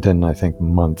hadn't in, I think,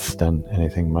 months done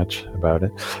anything much about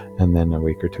it. And then a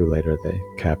week or two later, they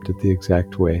capped it the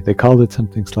exact way. They called it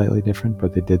something slightly different,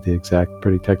 but they did the exact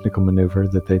pretty technical maneuver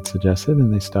that they'd suggested,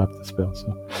 and they stopped the spill.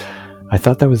 So I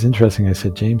thought that was interesting. I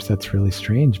said, James, that's really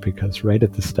strange, because right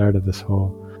at the start of this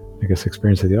whole, I guess,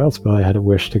 experience of the oil spill, I had a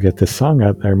wish to get this song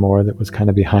out there more that was kind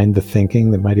of behind the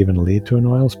thinking that might even lead to an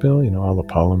oil spill, all the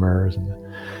polymers and the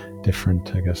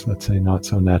different, I guess, let's say, not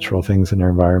so natural things in our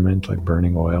environment, like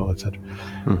burning oil, etc.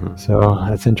 So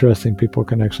that's interesting. People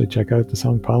can actually check out the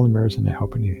song Polymers, and I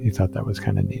hope you thought that was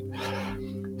kind of neat.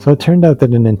 So it turned out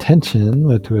that an intention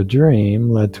led to a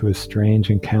dream, led to a strange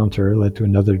encounter, led to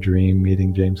another dream,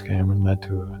 meeting James Cameron, led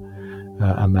to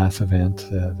a mass event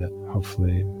that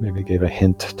hopefully maybe gave a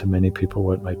hint to many people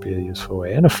what might be a useful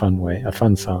way, and a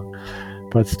fun song.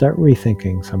 But start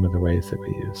rethinking some of the ways that we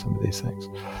use some of these things.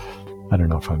 I don't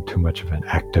know if I'm too much of an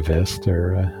activist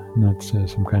or not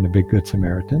some kind of big good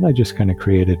Samaritan. I just kind of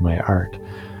created my art.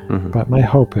 But my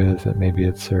hope is that maybe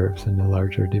it serves in a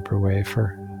larger, deeper way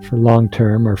for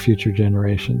long-term or future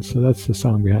generations. So that's the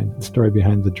story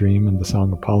behind the dream and the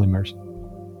song of Polymers.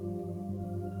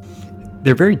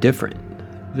 They're very different.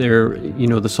 They're,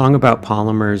 the song about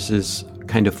polymers is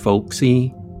kind of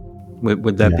folksy.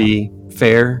 Would that be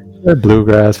fair? They're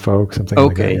bluegrass folk, something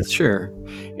like that. Okay, sure.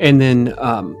 And then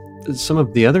some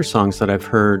of the other songs that I've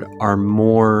heard are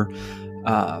more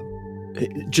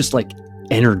just like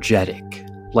energetic.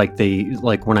 Like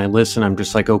when I listen, I'm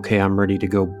just like, okay, I'm ready to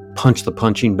go punch the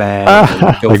punching bag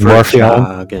and go like for Morpheus. A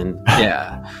jog, and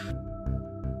yeah.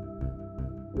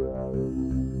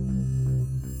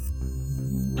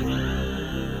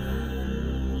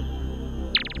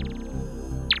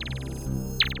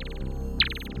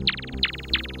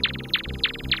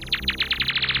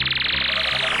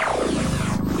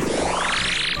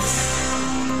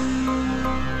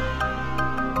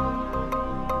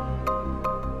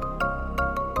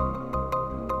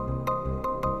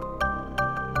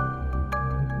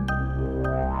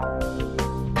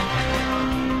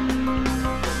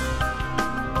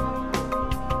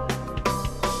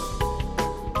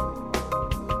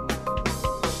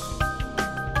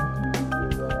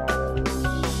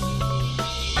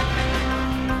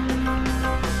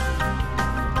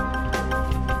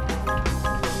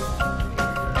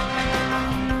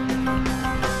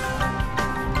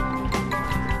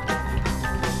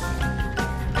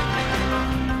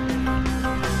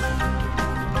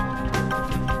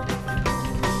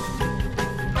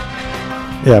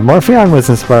 Yeah, Morpheon was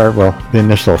inspired. Well, the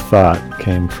initial thought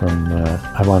came from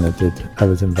I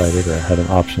was invited, or had an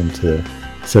option to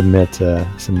submit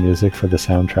some music for the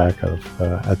soundtrack of,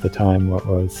 at the time, what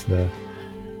was the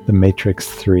Matrix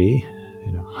 3,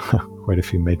 quite a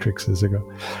few Matrixes ago.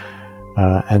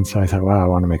 And so I thought, wow, I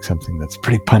want to make something that's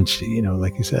pretty punchy,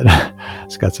 like you said.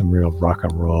 It's got some real rock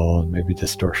and roll and maybe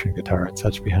distortion guitar and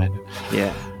such behind it.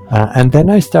 Yeah. And then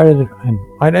I started, and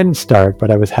I didn't start,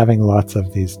 but I was having lots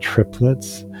of these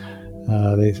triplets.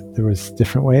 There was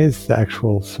different ways, the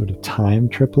actual sort of time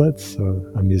triplets. So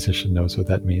a musician knows what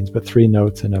that means, but 3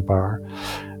 notes in a bar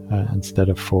instead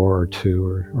of 4 or 2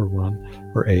 or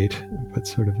 1 or 8, but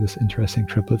sort of this interesting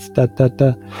triplets, da da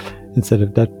da, instead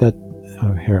of da da.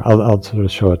 Oh, here, I'll sort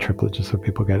of show a triplet just so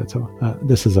people get it. So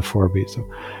this is a 4 beat. So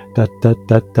da da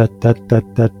da da da da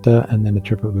da da, and then a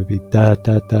triplet would be da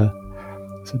da da.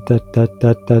 So da da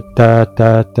da da da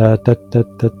da da da da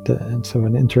da da, and so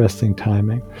an interesting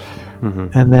timing. Mm-hmm.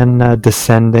 And then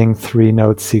descending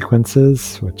 3-note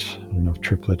sequences, which I don't know if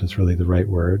triplet is really the right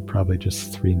word, probably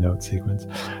just 3-note sequence,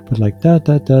 but like da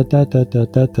da da da da da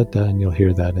da da da, and you'll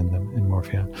hear that in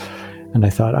Morpheon. And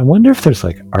I thought, I wonder if there's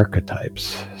like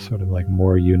archetypes, sort of like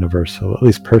more universal, at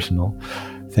least personal,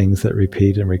 things that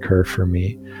repeat and recur for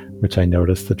me, which I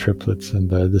noticed the triplets and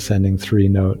the descending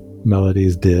 3-note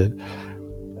melodies did.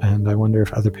 And I wonder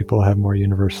if other people have more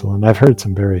universal. And I've heard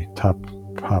some very top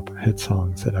pop hit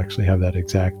songs that actually have that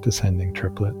exact descending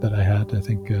triplet that I had. I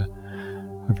think,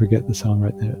 I forget the song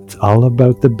right there. It's All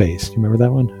About the Bass. Do you remember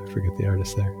that one? I forget the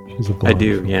artist there. She's a blonde. I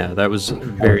do, yeah. That was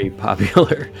very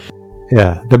popular.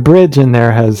 Yeah, the bridge in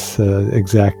there has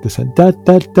exact descent. Da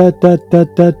da da da da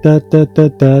da da da da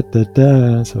da da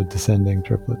da. So descending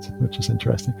triplets, which is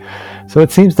interesting. So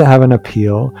it seems to have an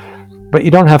appeal, but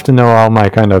you don't have to know all my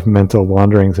kind of mental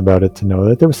wanderings about it to know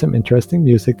that there was some interesting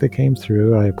music that came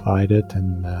through. I applied it,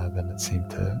 and then it seemed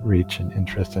to reach an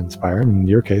interest and inspire. And in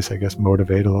your case, I guess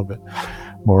motivate a little bit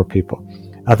more people.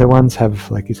 Other ones have,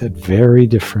 like you said, very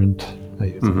different. I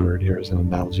use the word here as an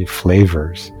analogy,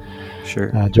 flavors.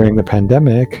 Sure. During the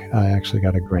pandemic, I actually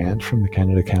got a grant from the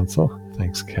Canada Council,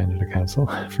 thanks Canada Council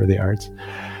for the Arts,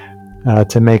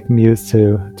 to make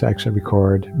music, to actually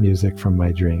record music from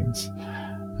my dreams.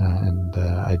 And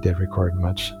I did record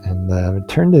much, and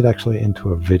turned it actually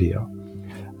into a video.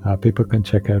 People can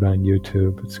check out on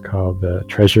YouTube. It's called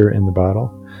Treasure in the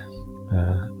Bottle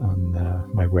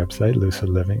on my website, Lucid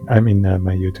Living.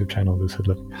 My YouTube channel, Lucid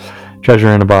Living. Treasure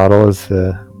in a Bottle is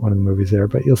one of the movies there,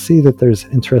 but you'll see that there's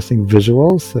interesting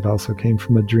visuals that also came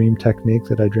from a dream technique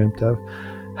that I dreamt of,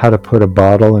 how to put a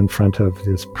bottle in front of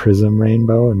this prism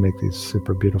rainbow and make these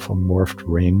super beautiful morphed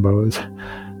rainbows,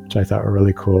 which I thought were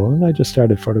really cool. And I just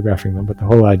started photographing them, but the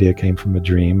whole idea came from a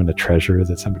dream and a treasure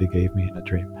that somebody gave me in a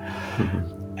dream.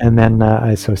 Mm-hmm. And then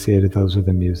I associated those with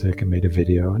the music and made a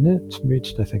video, and it's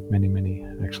reached, I think, many,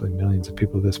 actually millions of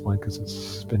people at this point, because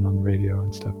it's been on the radio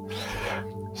and stuff.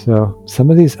 So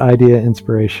some of these idea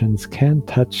inspirations can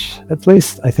touch, at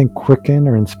least I think, quicken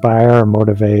or inspire or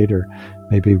motivate or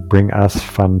maybe bring us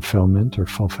fulfillment.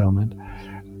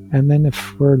 And then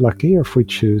if we're lucky, or if we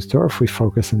choose to, or if we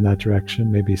focus in that direction,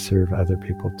 maybe serve other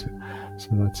people too. So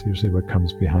that's usually what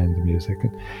comes behind the music.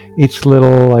 And each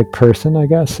little person, I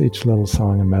guess, each little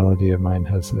song and melody of mine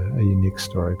has a unique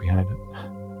story behind it.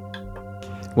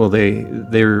 Well,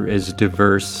 they're as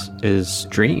diverse as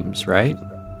dreams, right?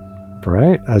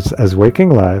 Right, as waking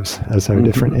lives, as our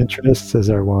different interests, as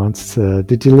our wants.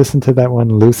 Did you listen to that one,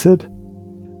 Lucid?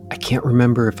 I can't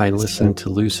remember if I listened to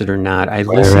Lucid or not. I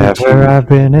listened to Wherever I've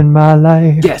been in my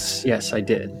life. Yes, I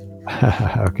did.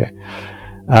 Okay.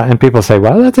 And people say,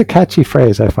 well, that's a catchy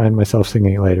phrase. I find myself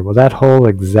singing it later. Well, that whole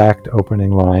exact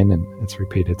opening line, and it's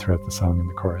repeated throughout the song in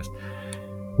the chorus.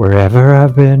 Wherever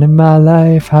I've been in my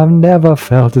life, I've never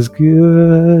felt as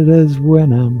good as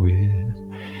when I'm with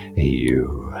you.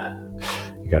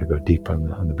 You got to go deep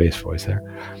on the bass voice there.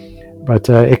 But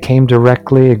it came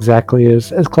directly, exactly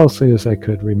as closely as I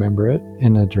could remember it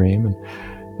in a dream. And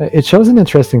it shows an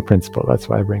interesting principle. That's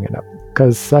why I bring it up.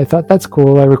 Because I thought, that's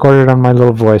cool. I recorded it on my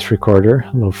little voice recorder.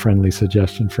 A little friendly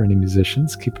suggestion for any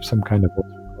musicians. Keep some kind of voice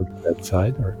recorder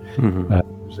bedside. Or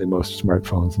usually most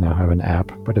smartphones now have an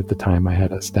app. But at the time, I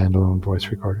had a standalone voice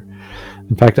recorder.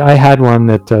 In fact, I had one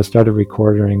that started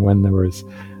recording when there was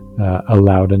a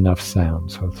loud enough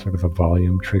sound. So it's sort of a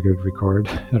volume-triggered record.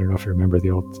 I don't know if you remember the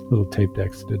old little tape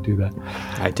decks that do that.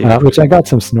 I did. Which I got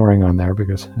some snoring on there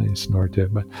because I snore too.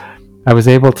 But I was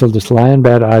able to just lie in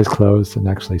bed, eyes closed, and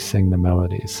actually sing the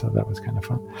melodies. So that was kind of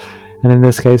fun. And in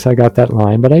this case, I got that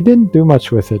line, but I didn't do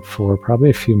much with it for probably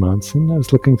a few months. And I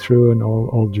was looking through an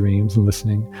old dreams and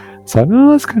listening. So,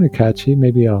 oh, that's kind of catchy.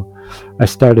 Maybe I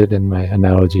started, in my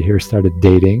analogy here, started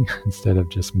dating instead of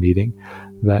just meeting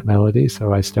that melody.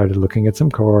 So I started looking at some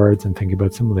chords and thinking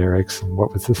about some lyrics and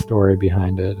what was the story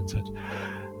behind it and such.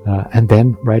 And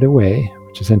then right away,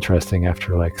 which is interesting,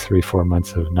 after like 3-4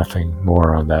 months of nothing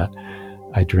more on that,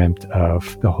 I dreamt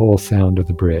of the whole sound of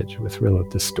the bridge with real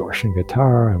distortion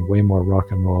guitar and way more rock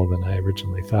and roll than I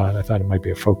originally thought. I thought it might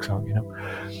be a folk song,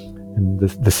 and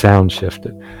the sound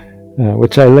shifted,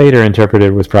 which I later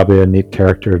interpreted was probably a neat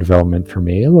character development for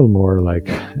me, a little more like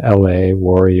LA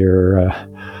warrior,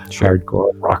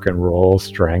 hardcore rock and roll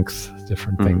strengths,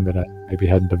 different thing that I maybe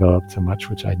hadn't developed so much,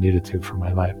 which I needed to for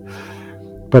my life.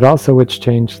 But also which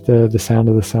changed the sound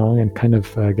of the song and kind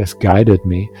of, I guess, guided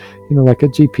me. Like a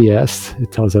GPS,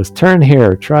 it tells us, turn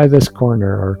here, try this corner,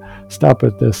 or stop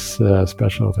at this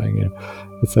special thing.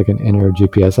 It's like an inner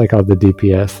GPS. I called the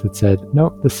DPS that said,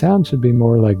 no, the sound should be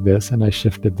more like this. And I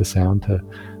shifted the sound to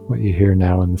what you hear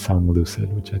now in the song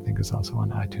Lucid, which I think is also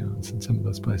on iTunes and some of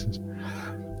those places.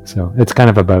 So it's kind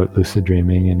of about lucid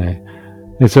dreaming, and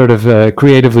I sort of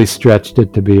creatively stretched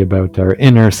it to be about our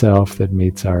inner self that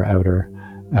meets our outer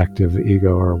active ego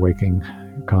or waking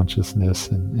consciousness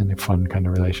in a fun kind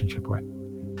of relationship way.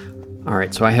 All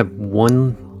right, so I have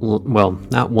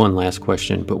not one last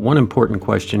question, but one important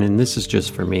question, and this is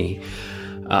just for me.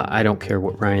 I don't care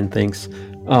what Ryan thinks.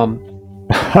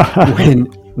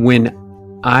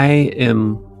 When I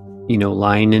am,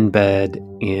 lying in bed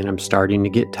and I'm starting to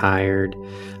get tired,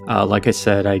 like I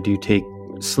said, I do take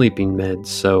sleeping meds,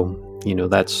 so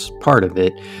that's part of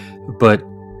it. But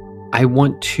I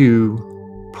want to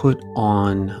put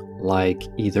on like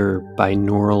either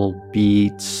binaural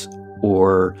beats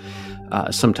or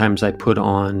sometimes I put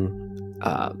on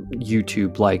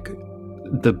YouTube like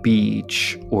the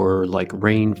beach or like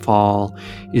rainfall.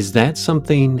 Is that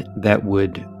something that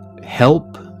would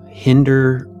help,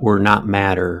 hinder, or not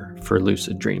matter for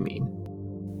lucid dreaming?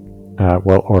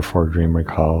 Or for dream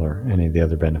recall or any of the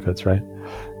other benefits, right?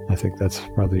 I think that's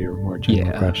probably your more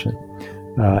general question.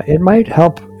 It might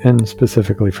help, and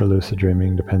specifically for lucid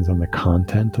dreaming, depends on the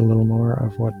content a little more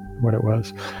of what it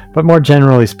was. But more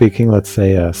generally speaking, let's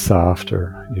say a soft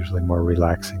or usually more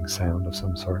relaxing sound of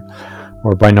some sort,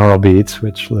 or binaural beats,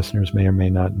 which listeners may or may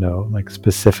not know, like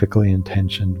specifically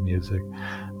intentioned music,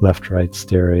 left-right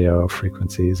stereo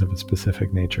frequencies of a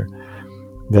specific nature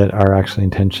that are actually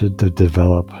intended to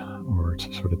develop or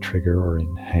to sort of trigger or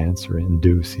enhance or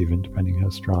induce, even depending how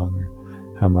strong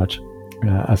or how much,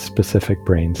 a specific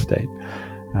brain state.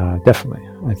 Definitely.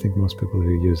 I think most people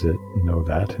who use it know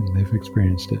that, and they've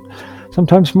experienced it.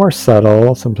 Sometimes more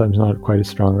subtle, sometimes not quite as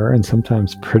stronger, and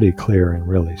sometimes pretty clear and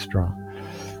really strong.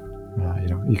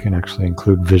 You can actually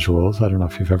include visuals. I don't know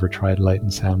if you've ever tried light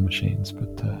and sound machines,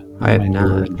 but I have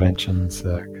not. Inventions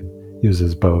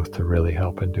uses both to really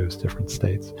help induce different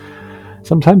states.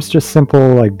 Sometimes just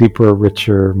simple, like deeper,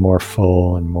 richer, more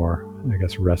full, and more, I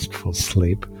guess, restful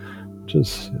sleep.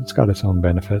 It's got its own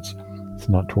benefits. It's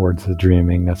not towards the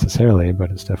dreaming necessarily, but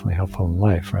it's definitely helpful in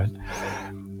life, right?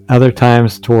 Other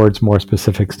times towards more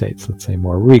specific states, let's say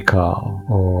more recall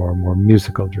or more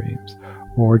musical dreams,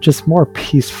 or just more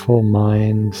peaceful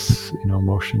minds,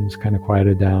 emotions kind of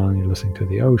quieted down. You're listening to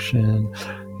the ocean,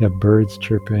 you have birds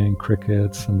chirping,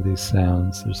 crickets, some of these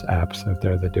sounds. There's apps out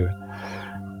there that do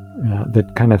it,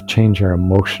 that kind of change our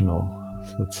emotional,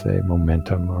 let's say,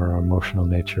 momentum or emotional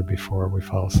nature before we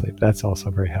fall asleep. That's also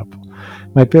very helpful.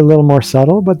 Might be a little more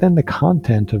subtle, but then the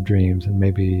content of dreams and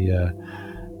maybe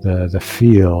the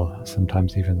feel,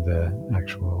 sometimes even the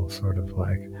actual sort of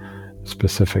like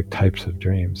specific types of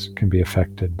dreams can be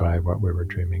affected by what we were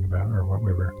dreaming about or what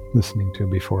we were listening to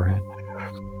beforehand.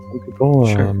 Some people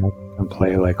can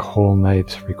play like whole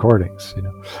night recordings,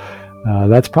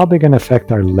 That's probably going to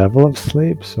affect our level of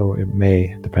sleep. So it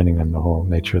may, depending on the whole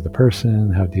nature of the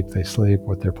person, how deep they sleep,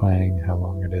 what they're playing, how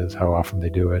long it is, how often they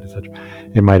do it, etc.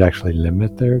 It might actually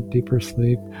limit their deeper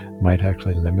sleep, might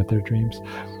actually limit their dreams.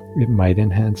 It might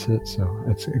enhance it. So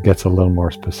it gets a little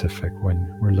more specific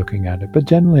when we're looking at it. But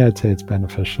generally, I'd say it's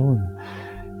beneficial.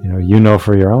 And,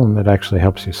 for your own, that actually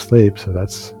helps you sleep. So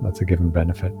that's a given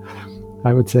benefit.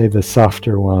 I would say the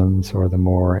softer ones or the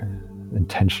more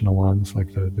intentional ones,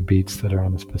 like the beats that are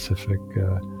on a specific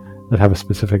that have a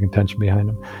specific intention behind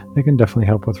them, they can definitely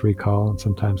help with recall and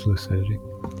sometimes lucidity.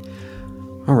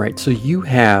 All right, so you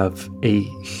have a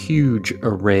huge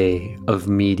array of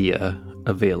media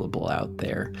available out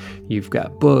there. You've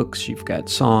got books, you've got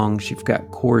songs, you've got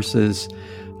courses.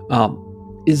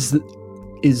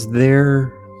 Is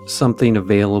there something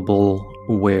available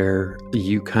where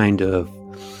you kind of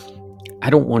I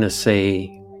don't want to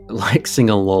say like sing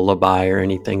a lullaby or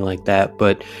anything like that,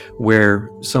 but where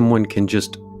someone can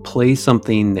just play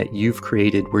something that you've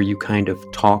created where you kind of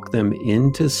talk them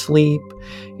into sleep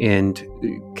and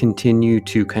continue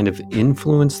to kind of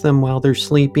influence them while they're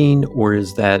sleeping, or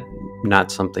is that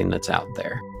not something that's out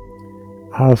there?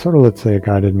 Sort of, let's say, a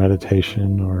guided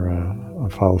meditation or a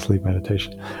fall asleep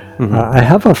meditation. I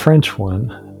have a French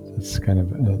one. It's kind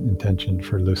of an intention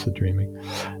for lucid dreaming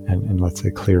and let's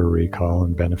say clear recall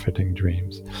and benefiting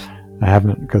dreams. I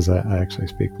haven't, because I actually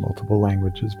speak multiple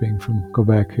languages, being from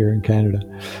Quebec here in Canada,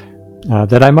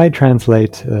 that I might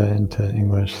translate into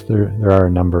English. There are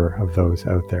a number of those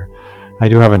out there. I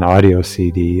do have an audio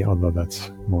CD, although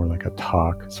that's more like a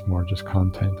talk. It's more just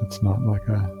content. It's not like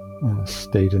a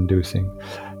state-inducing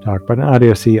talk, but an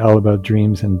audio CD all about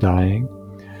dreams and dying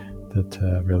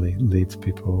that really leads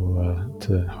people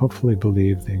to hopefully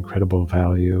believe the incredible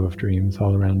value of dreams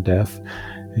all around death.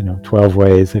 12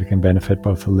 ways that it can benefit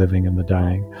both the living and the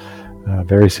dying,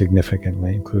 very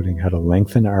significantly, including how to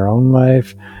lengthen our own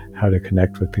life, how to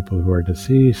connect with people who are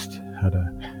deceased, how to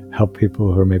help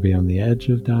people who are maybe on the edge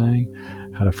of dying,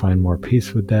 how to find more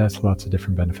peace with death, lots of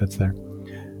different benefits there.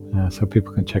 So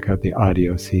people can check out the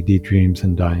audio CD, Dreams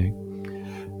and Dying.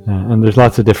 And there's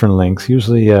lots of different links.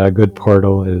 Usually a good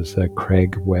portal is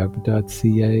craigweb.ca.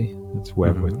 That's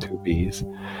web with two B's.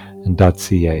 And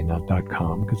 .ca, not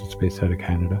 .com, because it's based out of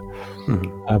Canada.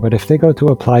 But if they go to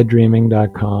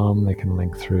applieddreaming.com, they can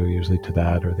link through usually to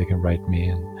that, or they can write me.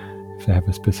 And if they have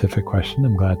a specific question,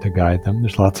 I'm glad to guide them.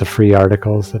 There's lots of free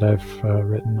articles that I've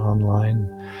written online.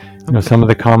 Some of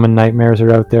the common nightmares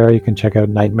are out there. You can check out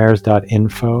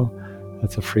nightmares.info.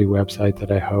 That's a free website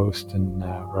that I host, and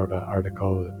wrote an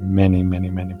article that many,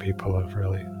 many, many people have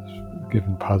really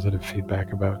given positive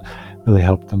feedback about. Really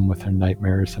helped them with their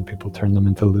nightmares. Some people turn them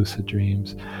into lucid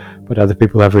dreams, but other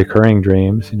people have recurring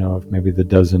dreams, of maybe the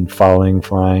dozen falling,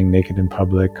 flying, naked in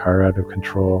public, car out of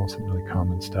control, some really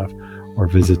common stuff, or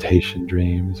visitation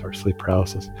dreams or sleep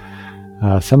paralysis.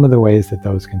 Some of the ways that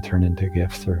those can turn into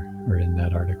gifts are in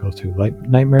that article too. Like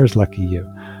nightmares, lucky you.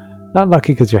 Not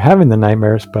lucky because you're having the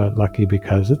nightmares, but lucky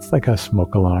because it's like a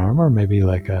smoke alarm, or maybe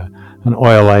like an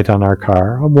oil light on our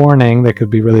car, a warning that could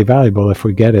be really valuable if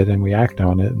we get it and we act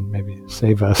on it and maybe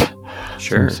save us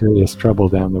some serious trouble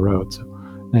down the road. So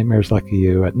nightmares, lucky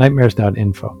you at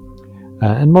nightmares.info.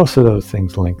 And most of those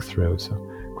things link through. So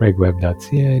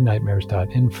craigweb.ca,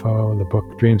 nightmares.info, the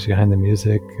book Dreams Behind the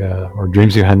Music, or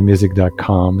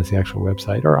dreamsbehindthemusic.com is the actual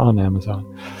website, or on Amazon.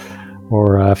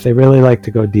 Or if they really like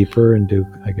to go deeper and do,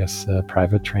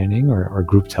 private training or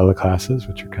group teleclasses,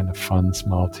 which are kind of fun,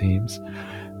 small teams,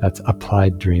 that's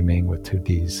applieddreaming with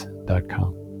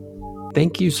 2ds.com.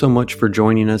 Thank you so much for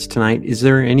joining us tonight. Is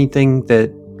there anything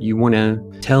that you want to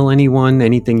tell anyone,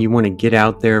 anything you want to get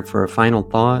out there for a final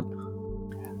thought?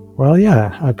 Well,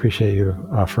 yeah, I appreciate you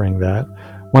offering that.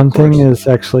 One thing is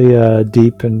actually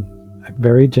deep and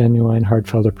very genuine,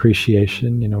 heartfelt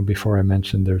appreciation. Before I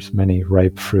mentioned there's many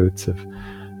ripe fruits of,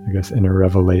 inner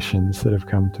revelations that have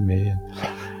come to me and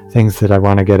things that I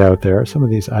want to get out there. Some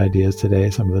of these ideas today,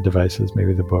 some of the devices,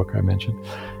 maybe the book I mentioned.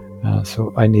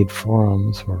 So I need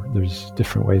forums, or there's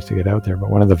different ways to get out there. But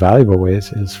one of the valuable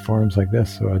ways is forums like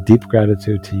this. So a deep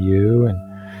gratitude to you and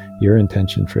your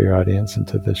intention for your audience, and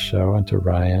to this show, and to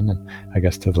Ryan,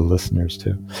 and to the listeners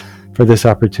too, for this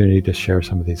opportunity to share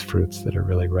some of these fruits that are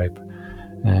really ripe.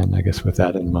 And with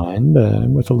that in mind,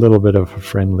 with a little bit of a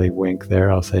friendly wink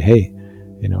there, I'll say, hey,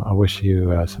 I wish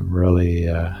you some really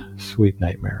sweet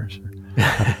nightmares.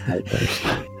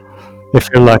 If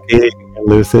you're lucky, you can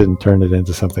lucid and turn it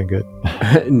into something good.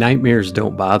 Nightmares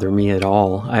don't bother me at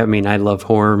all. I love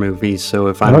horror movies, so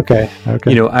if I'm okay,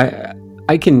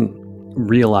 I can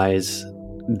realize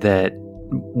that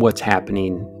what's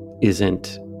happening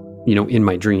isn't, in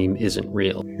my dream isn't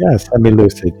real. Yeah,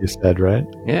 semi-lucid, you said, right?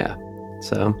 Yeah.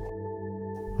 So.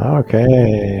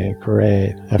 Okay,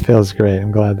 great. That feels great.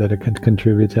 I'm glad that it can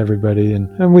contribute to everybody.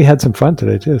 And we had some fun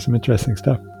today, too. Some interesting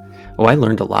stuff. Oh, I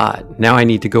learned a lot. Now I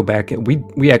need to go back.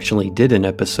 We actually did an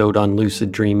episode on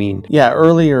lucid dreaming. Yeah,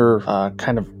 earlier,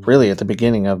 kind of really at the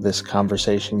beginning of this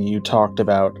conversation, you talked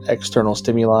about external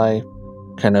stimuli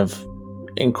kind of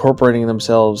incorporating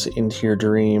themselves into your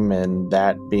dream, and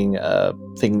that being a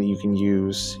thing that you can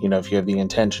use. If you have the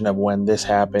intention of, when this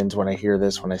happens, when I hear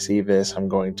this, when I see this, I'm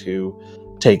going to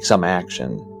take some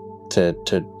action to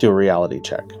do a reality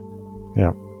check.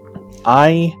 Yeah.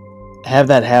 I have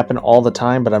that happen all the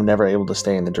time, but I'm never able to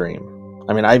stay in the dream.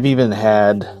 I've even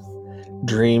had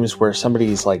dreams where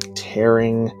somebody's like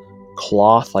tearing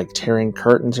cloth, like tearing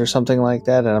curtains or something like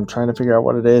that, and I'm trying to figure out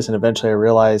what it is, and eventually I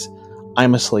realize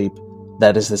I'm asleep.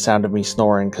 that is the sound of me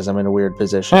snoring because I'm in a weird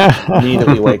position.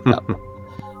 Immediately wake up.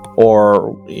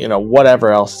 Or,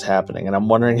 whatever else is happening. And I'm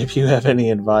wondering if you have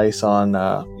any advice on,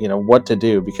 what to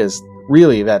do, because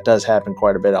really that does happen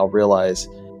quite a bit. I'll realize,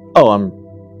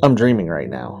 I'm dreaming right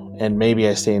now. And maybe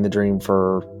I stay in the dream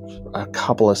for a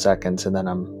couple of seconds and then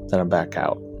I'm back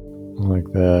out. Like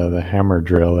the hammer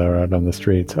drill there out on the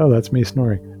streets. Oh, that's me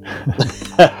snoring.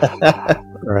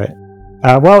 Right.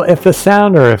 Well, if the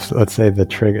sound, or if, let's say, the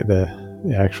trigger, the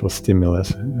actual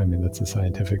stimulus, I mean, that's a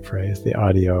scientific phrase, the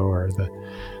audio, or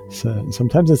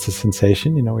sometimes it's a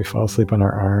sensation. We fall asleep on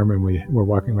our arm and we're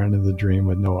walking around in the dream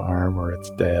with no arm, or it's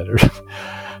dead, or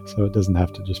so it doesn't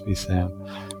have to just be sound.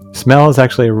 Smell is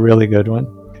actually a really good one.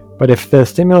 But if the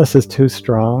stimulus is too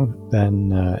strong,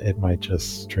 then it might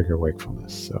just trigger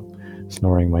wakefulness. So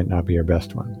snoring might not be your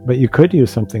best one. But you could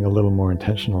use something a little more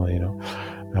intentional,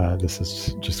 This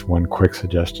is just one quick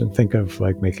suggestion. Think of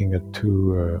like making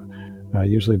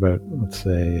usually about, let's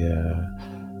say,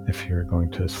 if you're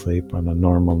going to sleep on a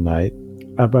normal night,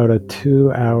 about a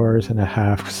 2.5 hours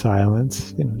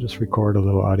silence. Just record a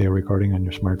little audio recording on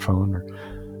your smartphone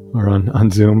or on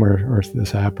Zoom or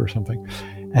this app or something.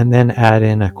 And then add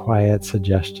in a quiet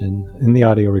suggestion in the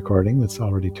audio recording that's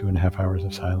already 2.5 hours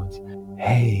of silence.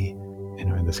 Hey,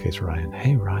 in this case, Ryan.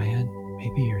 Hey, Ryan,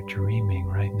 maybe you're dreaming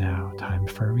right now. Time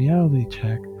for a reality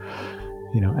check.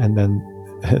 And then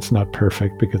it's not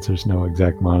perfect because there's no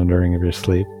exact monitoring of your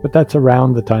sleep. But that's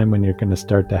around the time when you're going to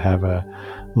start to have a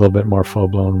little bit more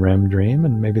full-blown REM dream.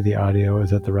 And maybe the audio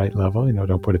is at the right level.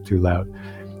 Don't put it too loud.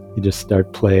 You just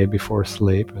start play before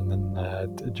sleep, and then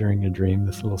during your dream,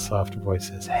 this little soft voice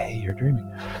says, hey, you're dreaming.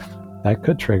 That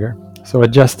could trigger. So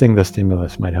adjusting the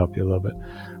stimulus might help you a little bit.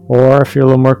 Or if you're a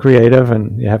little more creative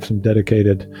and you have some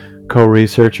dedicated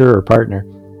co-researcher or partner,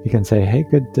 you can say, hey,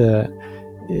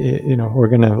 we're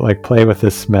going to play with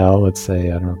this smell. Let's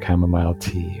say, I don't know, chamomile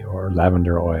tea or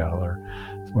lavender oil or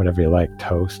whatever you like,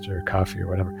 toast or coffee or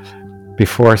whatever.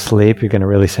 Before sleep, you're going to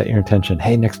really set your intention.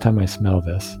 Hey, next time I smell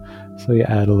this. So you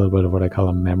add a little bit of what I call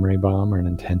a memory bomb or an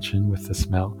intention with the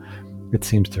smell. It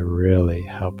seems to really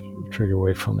help trigger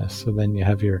wakefulness. So then you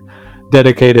have your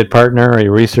dedicated partner or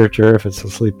your researcher. If it's a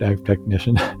sleep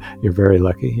technician, you're very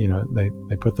lucky.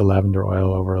 They put the lavender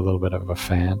oil over a little bit of a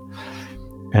fan.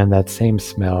 And that same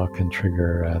smell can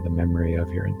trigger the memory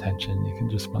of your intention. You can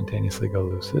just spontaneously go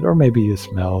lucid. Or maybe you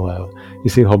smell, you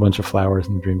see a whole bunch of flowers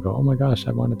in the dream, go, oh my gosh,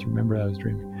 I wanted to remember I was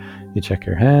dreaming. You check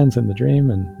your hands in the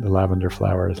dream and the lavender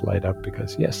flowers light up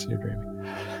because, yes, you're dreaming.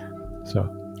 So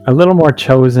a little more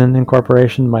chosen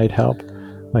incorporation might help,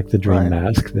 like the dream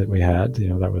mask that we had.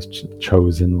 That was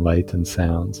chosen light and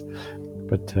sounds.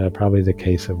 But probably the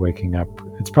case of waking up,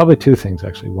 it's probably two things,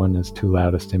 actually. One is too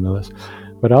loud a stimulus.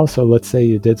 But also, let's say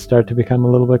you did start to become a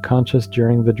little bit conscious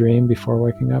during the dream before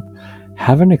waking up,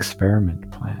 have an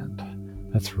experiment planned.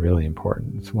 That's really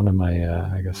important. It's one of my,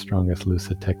 strongest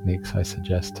lucid techniques I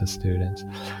suggest to students.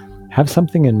 Have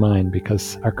something in mind,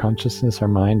 because our consciousness, our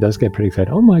mind does get pretty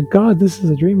excited. Oh my God, this is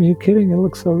a dream. Are you kidding? It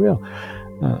looks so real,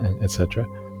 etc.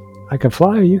 I can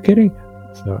fly. Are you kidding?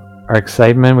 So our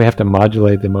excitement, we have to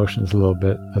modulate the emotions a little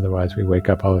bit. Otherwise, we wake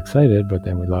up all excited, but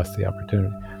then we lost the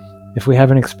opportunity. If we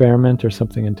have an experiment or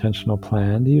something intentional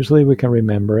planned, usually we can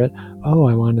remember it. Oh,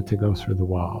 I wanted to go through the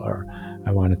wall, or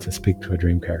I wanted to speak to a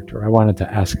dream character. I wanted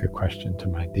to ask a question to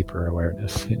my deeper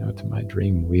awareness, to my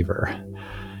dream weaver.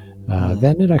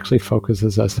 Then it actually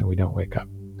focuses us and we don't wake up.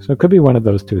 So it could be one of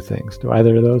those two things. Do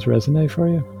either of those resonate for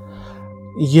you?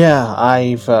 Yeah,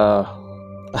 I've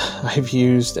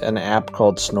used an app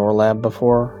called SnoreLab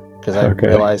before, because I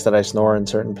realized that I snore in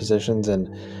certain positions, and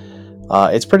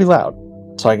it's pretty loud.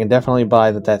 So I can definitely buy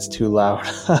that that's too loud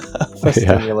of a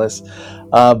stimulus.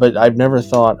 But I've never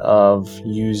thought of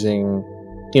using,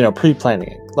 pre-planning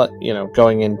it,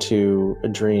 going into a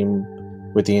dream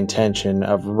with the intention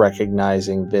of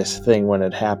recognizing this thing when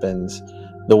it happens,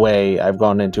 the way I've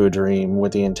gone into a dream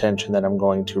with the intention that I'm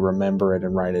going to remember it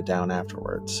and write it down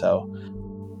afterwards. So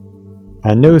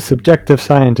a new subjective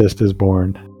scientist is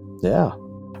born. Yeah.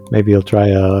 Maybe you'll try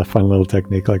a fun little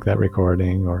technique like that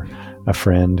recording, or a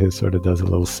friend who sort of does a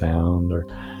little sound, or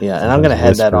and I'm going to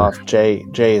head that off. Jay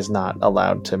is not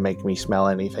allowed to make me smell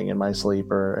anything in my sleep,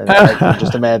 and I can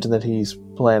just imagine that he's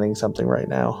planning something right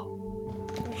now.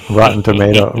 Rotten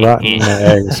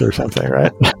eggs or something,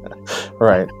 right?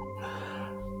 Right.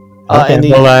 Okay,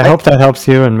 well, I hope that helps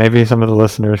you, and maybe some of the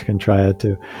listeners can try it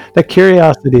too. The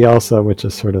curiosity also, which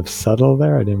is sort of subtle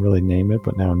there, I didn't really name it,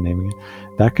 but now I'm naming it.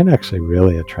 That can actually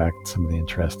really attract some of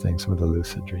the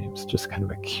lucid dreams. Just kind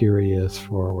of a curious,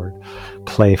 forward,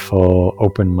 playful,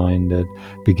 open-minded,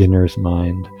 beginner's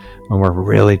mind. When we're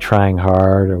really trying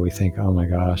hard, or we think, oh my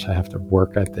gosh, I have to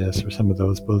work at this, or some of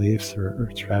those beliefs or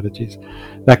strategies,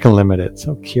 that can limit it.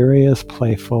 So curious,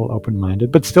 playful,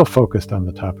 open-minded, but still focused on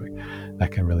the topic.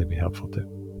 That can really be helpful too.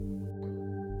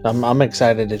 I'm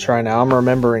excited to try now. I'm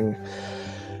remembering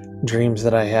dreams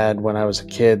that I had when I was a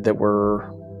kid that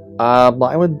were, I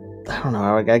don't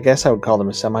know, I guess I would call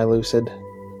them semi-lucid.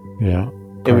 Yeah.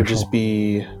 It would just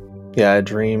be, a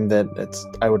dream that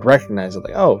I would recognize it,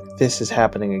 like, oh, this is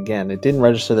happening again. It didn't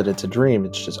register that it's a dream.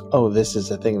 It's just, oh, this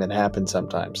is a thing that happens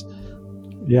sometimes.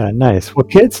 Yeah, nice. Well,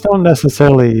 kids don't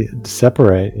necessarily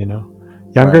separate,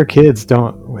 Younger kids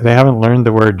they haven't learned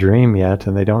the word dream yet,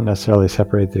 and they don't necessarily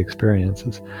separate the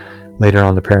experiences. Later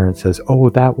on, the parent says, oh,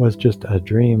 that was just a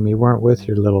dream. You weren't with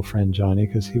your little friend Johnny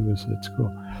because he was at school.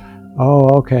 Oh,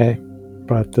 okay.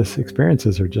 But the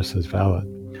experiences are just as valid.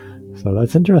 So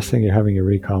that's interesting you're having a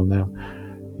recall now.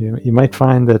 You might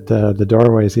find that the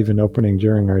doorway is even opening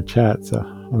during our chat. So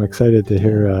I'm excited to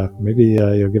hear, maybe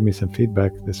you'll give me some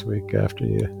feedback this week after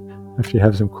you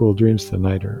have some cool dreams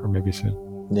tonight or maybe soon.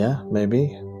 Yeah, maybe.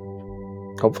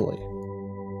 Hopefully.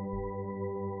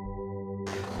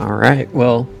 All right.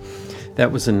 Well,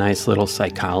 that was a nice little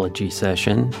psychology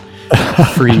session.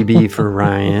 Freebie for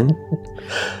Ryan.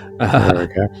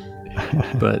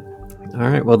 But, all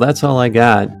right. Well, that's all I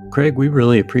got. Craig, we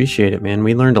really appreciate it, man.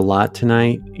 We learned a lot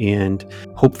tonight, and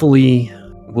hopefully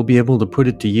we'll be able to put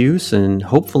it to use, and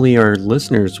hopefully our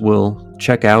listeners will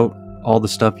check out all the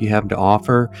stuff you have to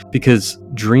offer, because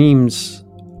dreams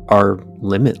are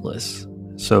limitless.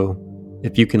 So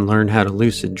if you can learn how to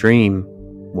lucid dream,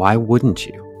 why wouldn't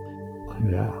you?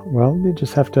 Yeah, well, you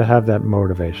just have to have that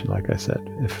motivation, like I said.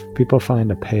 If people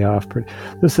find a payoff,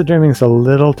 lucid dreaming is a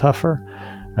little tougher.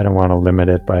 I don't want to limit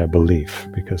it by a belief,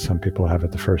 because some people have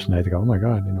it the first night. They go, oh my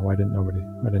God, why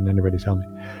didn't anybody tell me?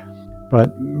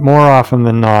 But more often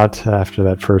than not, after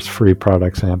that first free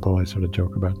product sample I sort of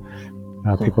joke about,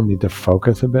 people need to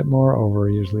focus a bit more over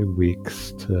usually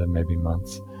weeks to maybe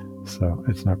months. So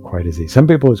it's not quite as easy. Some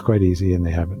people it's quite easy and they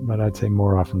have it, but I'd say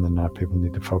more often than not, people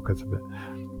need to focus a bit.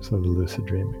 So the lucid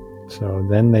dreaming. So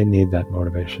then they need that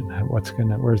motivation.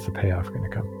 Where's the payoff going to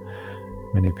come?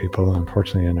 Many people,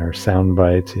 unfortunately, in our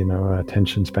soundbite,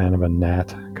 attention span of a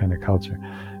gnat kind of culture,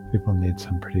 people need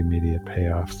some pretty immediate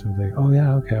payoff. So they, oh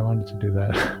yeah, okay, I wanted to do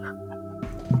that.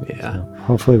 Yeah. So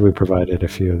hopefully we provided a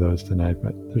few of those tonight,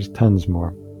 but there's tons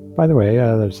more. By the way,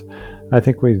 I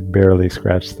think we barely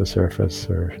scratched the surface,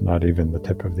 or not even the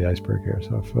tip of the iceberg here.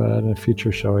 So if in a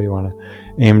future show you want to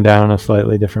aim down a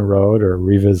slightly different road, or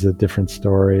revisit different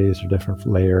stories or different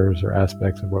layers or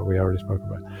aspects of what we already spoke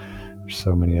about, there's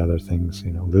so many other things,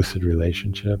 lucid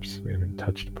relationships we haven't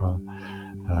touched upon,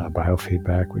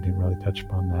 biofeedback, we didn't really touch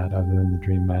upon that, other than the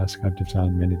dream mask I've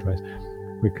designed many device.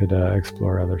 We could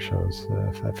explore other shows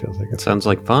if that feels like it. Sounds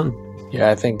like fun.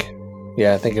 Yeah, I think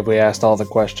if we asked all the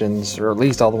questions, or at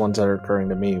least all the ones that are occurring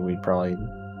to me, we'd probably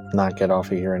not get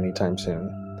off of here anytime soon.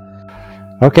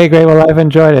 Okay, great. Well, I've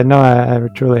enjoyed it. No, I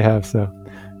truly have. So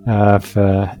if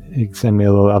you can send me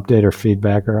a little update or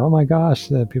feedback, or, oh my gosh,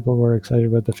 people were excited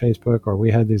about the Facebook, or we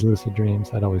had these lucid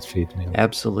dreams, that always feeds me.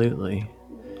 Absolutely.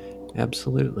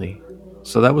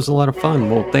 So that was a lot of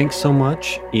fun. Well, thanks so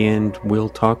much, and we'll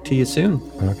talk to you soon.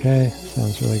 Okay,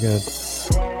 sounds really good.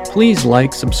 Please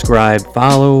like, subscribe,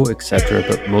 follow, etc.,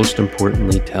 but most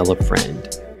importantly, tell a friend.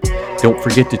 Don't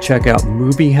forget to check out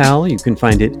Movie Howl. You can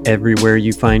find it everywhere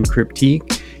you find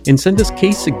Cryptique, and send us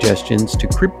case suggestions to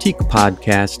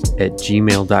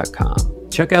cryptiquepodcast@gmail.com.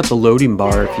 Check out the loading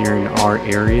bar if you're in our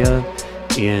area,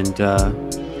 and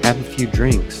have a few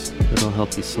drinks. It'll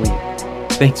help you sleep.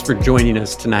 Thanks for joining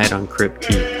us tonight on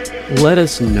Cryptique. Let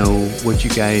us know what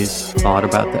you guys thought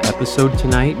about the episode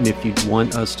tonight, and if you'd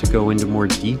want us to go into more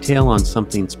detail on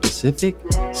something specific,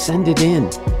 send it in,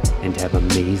 and have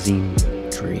amazing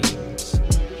dreams.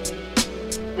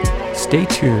 Stay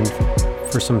tuned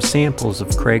for some samples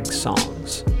of Craig's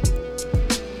songs.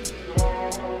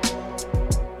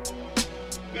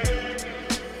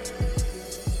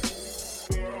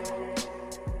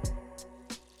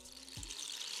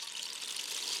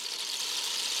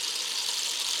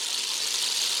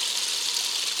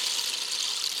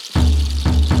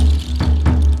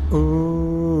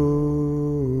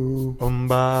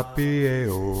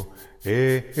 Mbappé-o,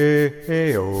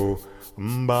 eh-eh-eh-o,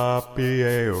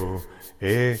 Mbappé-o,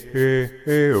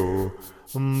 eh-eh-eh-o,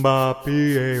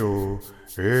 Mbappé-o,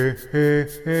 hey, hey,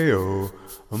 hey, oh,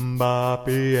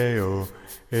 boppy, hey, oh,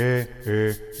 hey,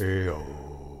 hey, hey,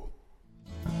 oh.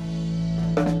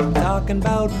 Talking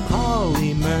about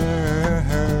polymers,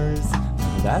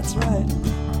 that's right.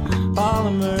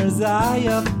 Polymers are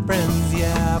your friends,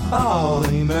 yeah,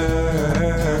 polymers.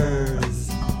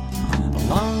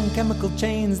 Long chemical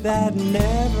chains that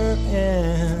never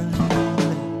end.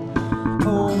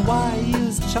 Oh, why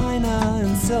use china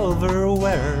and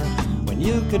silverware when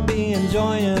you could be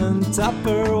enjoying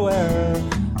Tupperware?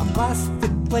 A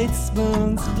plastic plate,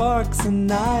 spoons, forks, and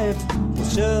knives will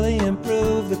surely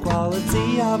improve the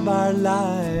quality of our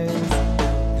lives.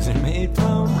 'Cause they're made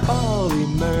from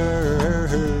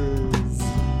polymers.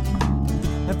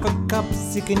 And for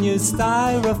cups you can use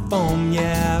styrofoam,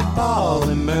 yeah,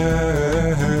 polymers.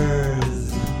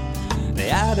 They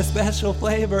add a special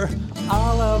flavor,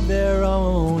 all of their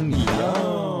own,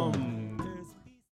 yum.